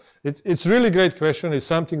everything. It's really great question. It's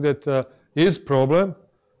something that is problem,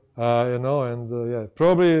 and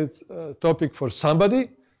probably it's a topic for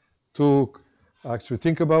somebody to actually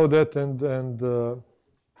think about that and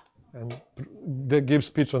they give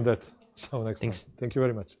speech on that some next time. Thank you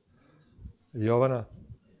very much. Jovana.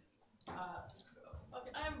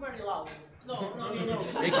 Okay, I am very loud. No.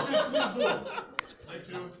 Thank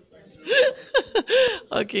you.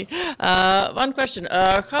 Okay, one question.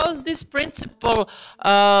 How is this principle,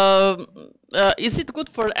 is it good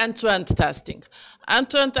for end-to-end testing?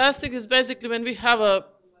 End-to-end testing is basically when we have a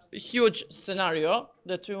huge scenario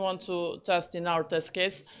that we want to test in our test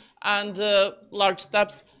case and large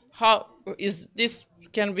steps. How is this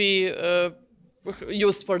can be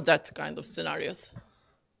used for that kind of scenarios?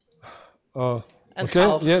 And okay,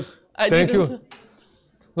 how? yeah, thank you.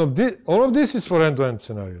 No, all of this is for end-to-end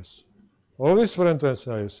scenarios. All this for end-to-end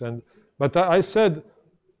scenarios. But I said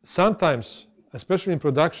sometimes, especially in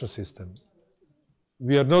production system,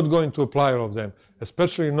 we are not going to apply all of them,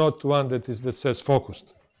 especially not one that says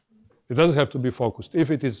focused. It doesn't have to be focused. If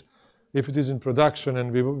it is in production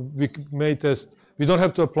and we may test, we don't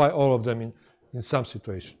have to apply all of them in some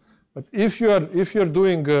situation. But if you're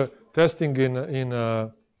doing testing in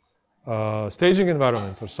a staging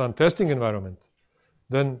environment or some testing environment,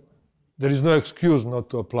 then there is no excuse not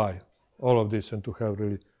to apply all of this and to have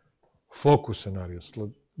really focused scenarios.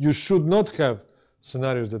 You should not have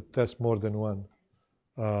scenarios that test more than one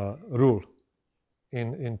rule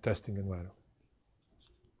in testing environment.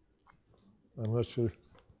 I'm not sure.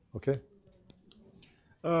 Okay.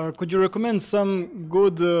 Could you recommend some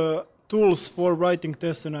good tools for writing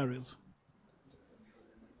test scenarios?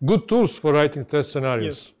 Good tools for writing test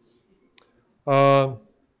scenarios. Yes.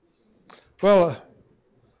 Well,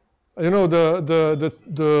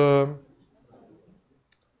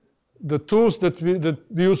 the tools that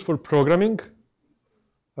we use for programming,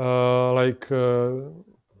 like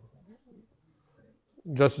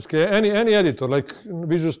just any editor, like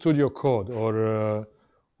Visual Studio Code or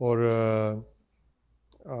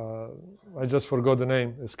I just forgot the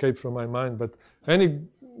name, escaped from my mind. But many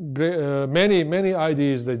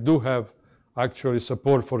IDEs that do have actually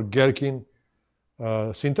support for Gherkin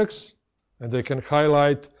syntax, and they can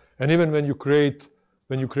highlight. And even when you create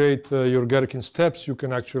your Gherkin steps, you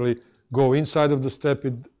can actually go inside of the step.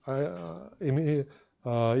 It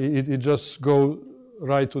just go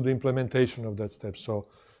right to the implementation of that step. So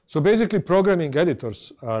basically, programming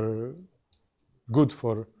editors are good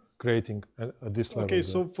for creating at this level. Okay,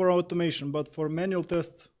 so for automation, but for manual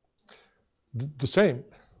tests? The same.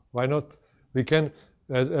 Why not? We can,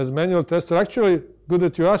 as manual tester, actually, good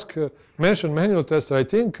that you mention manual tester. I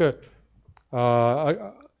think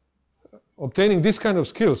obtaining this kind of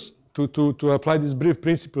skills to apply these brief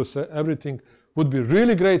principles, everything would be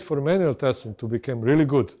really great for manual testing to become really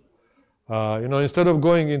good. Instead of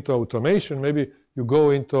going into automation, maybe you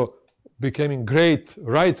go into becoming great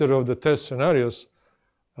writer of the test scenarios,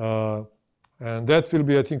 and that will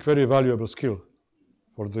be, I think, very valuable skill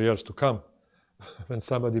for the years to come when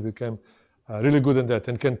somebody became really good in that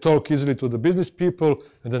and can talk easily to the business people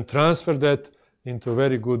and then transfer that into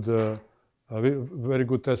very good very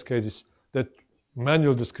good test cases, that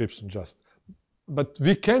manual description just. But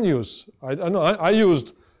we can use, I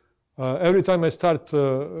used, every time I start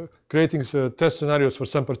creating test scenarios for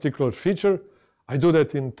some particular feature, I do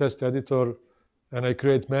that in test editor and I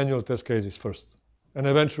create manual test cases first. And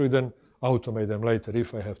eventually then automate them later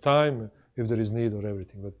if I have time, if there is need or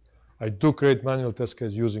everything. But I do create manual test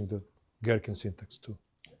cases using the Gherkin syntax too.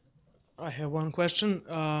 I have one question.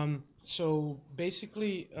 So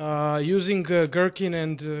basically, using Gherkin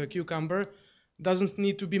and Cucumber doesn't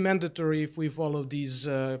need to be mandatory if we follow these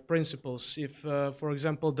principles. If, for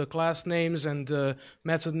example, the class names and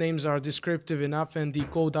method names are descriptive enough and the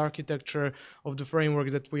code architecture of the framework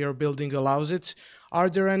that we are building allows it, are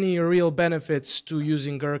there any real benefits to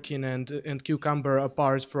using Gherkin and Cucumber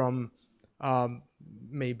apart from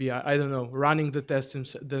maybe, I don't know, running the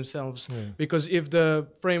tests themselves? Yeah. Because if the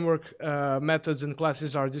framework methods and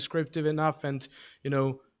classes are descriptive enough and, you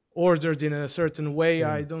know, ordered in a certain way,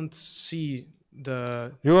 I don't see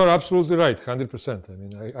the... You are absolutely right, 100%. I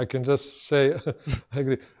mean, I can just say, I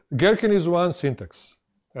agree. Gherkin is one syntax,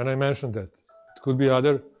 and I mentioned that. It could be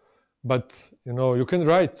other, but, you know, you can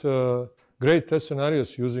write great test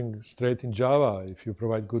scenarios using straight in Java if you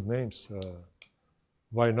provide good names.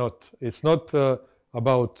 Why not? It's not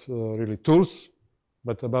about really tools,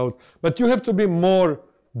 but you have to be more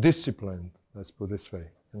disciplined, let's put it this way.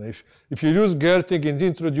 And if you use Gherkin, it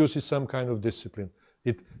introduces some kind of discipline.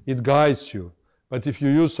 It guides you. But if you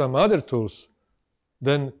use some other tools,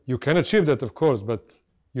 then you can achieve that, of course, but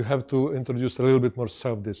you have to introduce a little bit more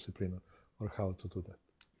self-discipline or how to do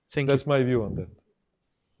that. That's my view on that.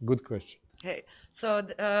 Good question. Okay, so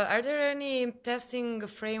are there any testing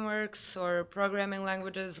frameworks or programming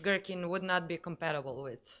languages Gherkin would not be compatible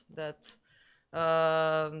with, that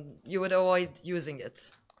you would avoid using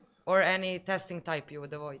it? Or any testing type you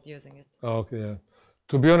would avoid using it? Okay, yeah.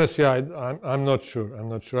 To be honest, yeah, I'm not sure. I'm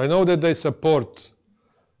not sure. I know that they support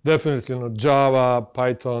definitely, you know, Java,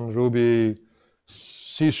 Python, Ruby,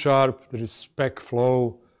 C#. There is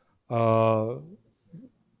SpecFlow.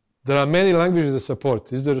 There are many languages that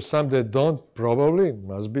support. Is there some that don't? Probably,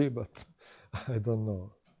 must be, but I don't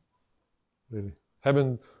know. Really,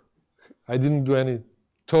 I didn't do any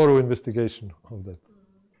thorough investigation of that.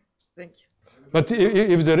 Thank you. But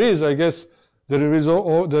if there is, I guess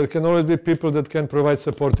there can always be people that can provide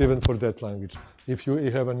support even for that language, if you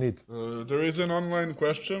have a need. There is an online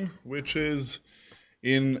question, which is,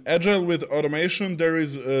 in Agile with automation, there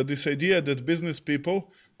is this idea that business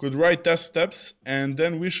people could write test steps, and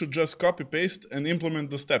then we should just copy-paste and implement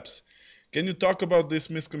the steps. Can you talk about this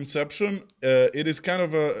misconception? It is kind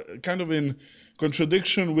of in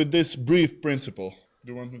contradiction with this brief principle.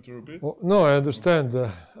 Do you want me to repeat? Oh, no, I understand.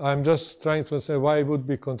 I'm just trying to say why it would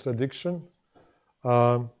be contradiction.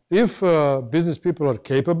 If business people are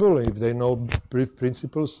capable, if they know brief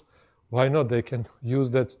principles, why not? They can use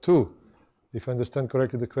that too, if I understand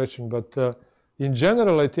correctly the question. But in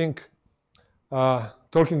general, I think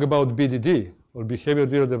talking about BDD, or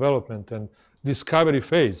behavior-driven development, and discovery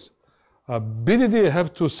phase, BDD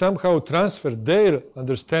have to somehow transfer their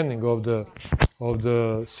understanding of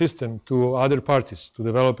the system to other parties, to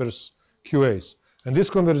developers, QAs. And this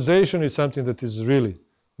conversation is something that is really,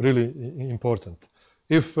 really important.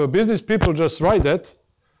 If business people just write that,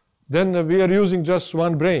 then we are using just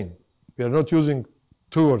one brain. We are not using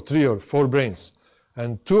 2 or 3 or 4 brains.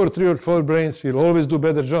 And 2 or 3 or 4 brains will always do a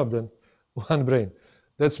better job than one brain.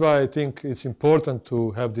 That's why I think it's important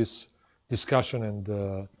to have this discussion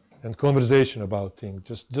and conversation about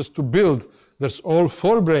things. Just to build, there's all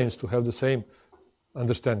 4 brains to have the same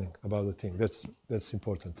understanding about the thing. That's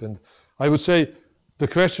important. And I would say the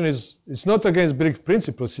question is, it's not against brief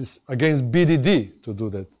principles, it's against BDD to do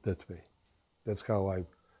that way. That's how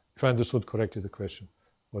if I understood correctly the question,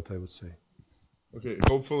 what I would say. Okay,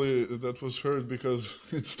 hopefully that was heard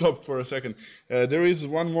because it stopped for a second. There is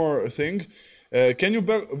one more thing. Can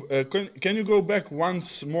you go back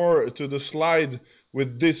once more to the slide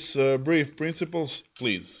with these brief principles,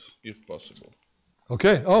 please, if possible?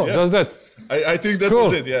 Okay. Oh, yeah. Just that. I think that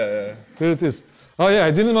was it. Yeah. Here it is. Oh yeah,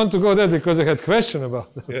 I didn't want to go there because I had question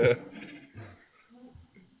about that. Yeah.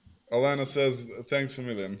 Alana says thanks a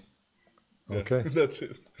million. Okay. That's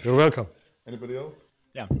it. You're welcome. Anybody else?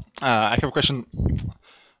 Yeah. I have a question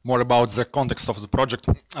more about the context of the project.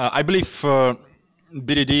 I believe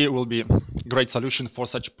BDD will be a great solution for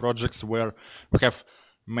such projects where we have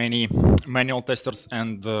many manual testers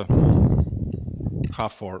and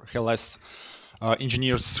half or less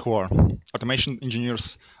engineers who are automation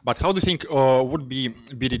engineers. But how do you think would be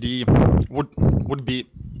BDD would be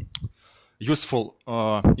useful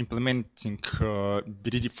implementing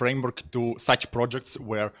BDD framework to such projects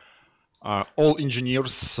where all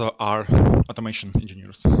engineers are automation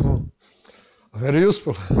engineers. Very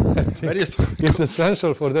useful. Very useful. It's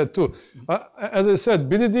essential for that too. As I said,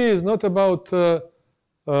 BDD is not about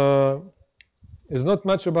is not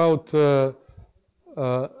much about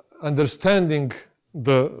understanding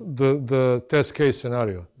the test case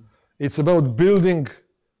scenario. It's about building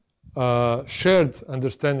shared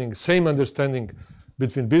understanding, same understanding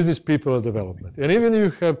between business people and development. And even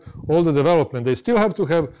if you have all the development, they still have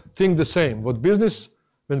to think the same. When business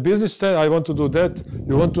says, I want to do that,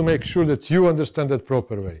 you want to make sure that you understand that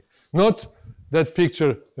proper way. Not that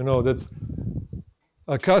picture, that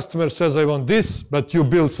a customer says, I want this, but you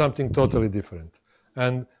build something totally different.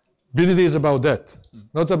 And BDD is about that,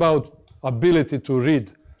 not about ability to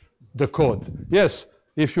read the code. Yes,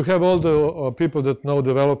 if you have all the people that know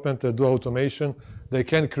development, that do automation, they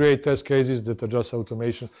can create test cases that are just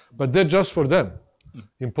automation, but they're just for them.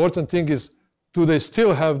 Important thing is, do they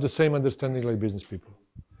still have the same understanding like business people?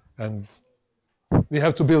 And we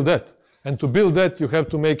have to build that. And to build that, you have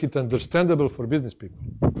to make it understandable for business people.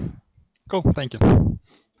 Cool, thank you.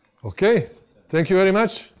 Okay, thank you very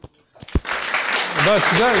much.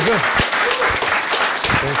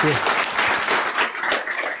 Thank you.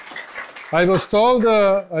 I was told,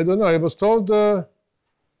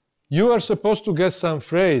 you are supposed to get some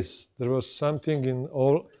phrase. There was something in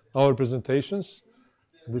all our presentations.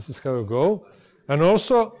 This is how we go. And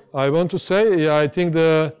also, I want to say, I think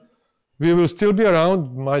we will still be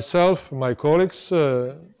around, myself, my colleagues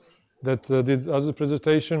that did other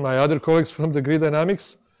presentation, my other colleagues from the grid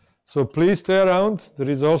dynamics. So please stay around. There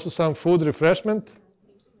is also some food refreshment,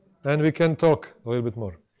 and we can talk a little bit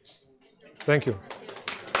more. Thank you.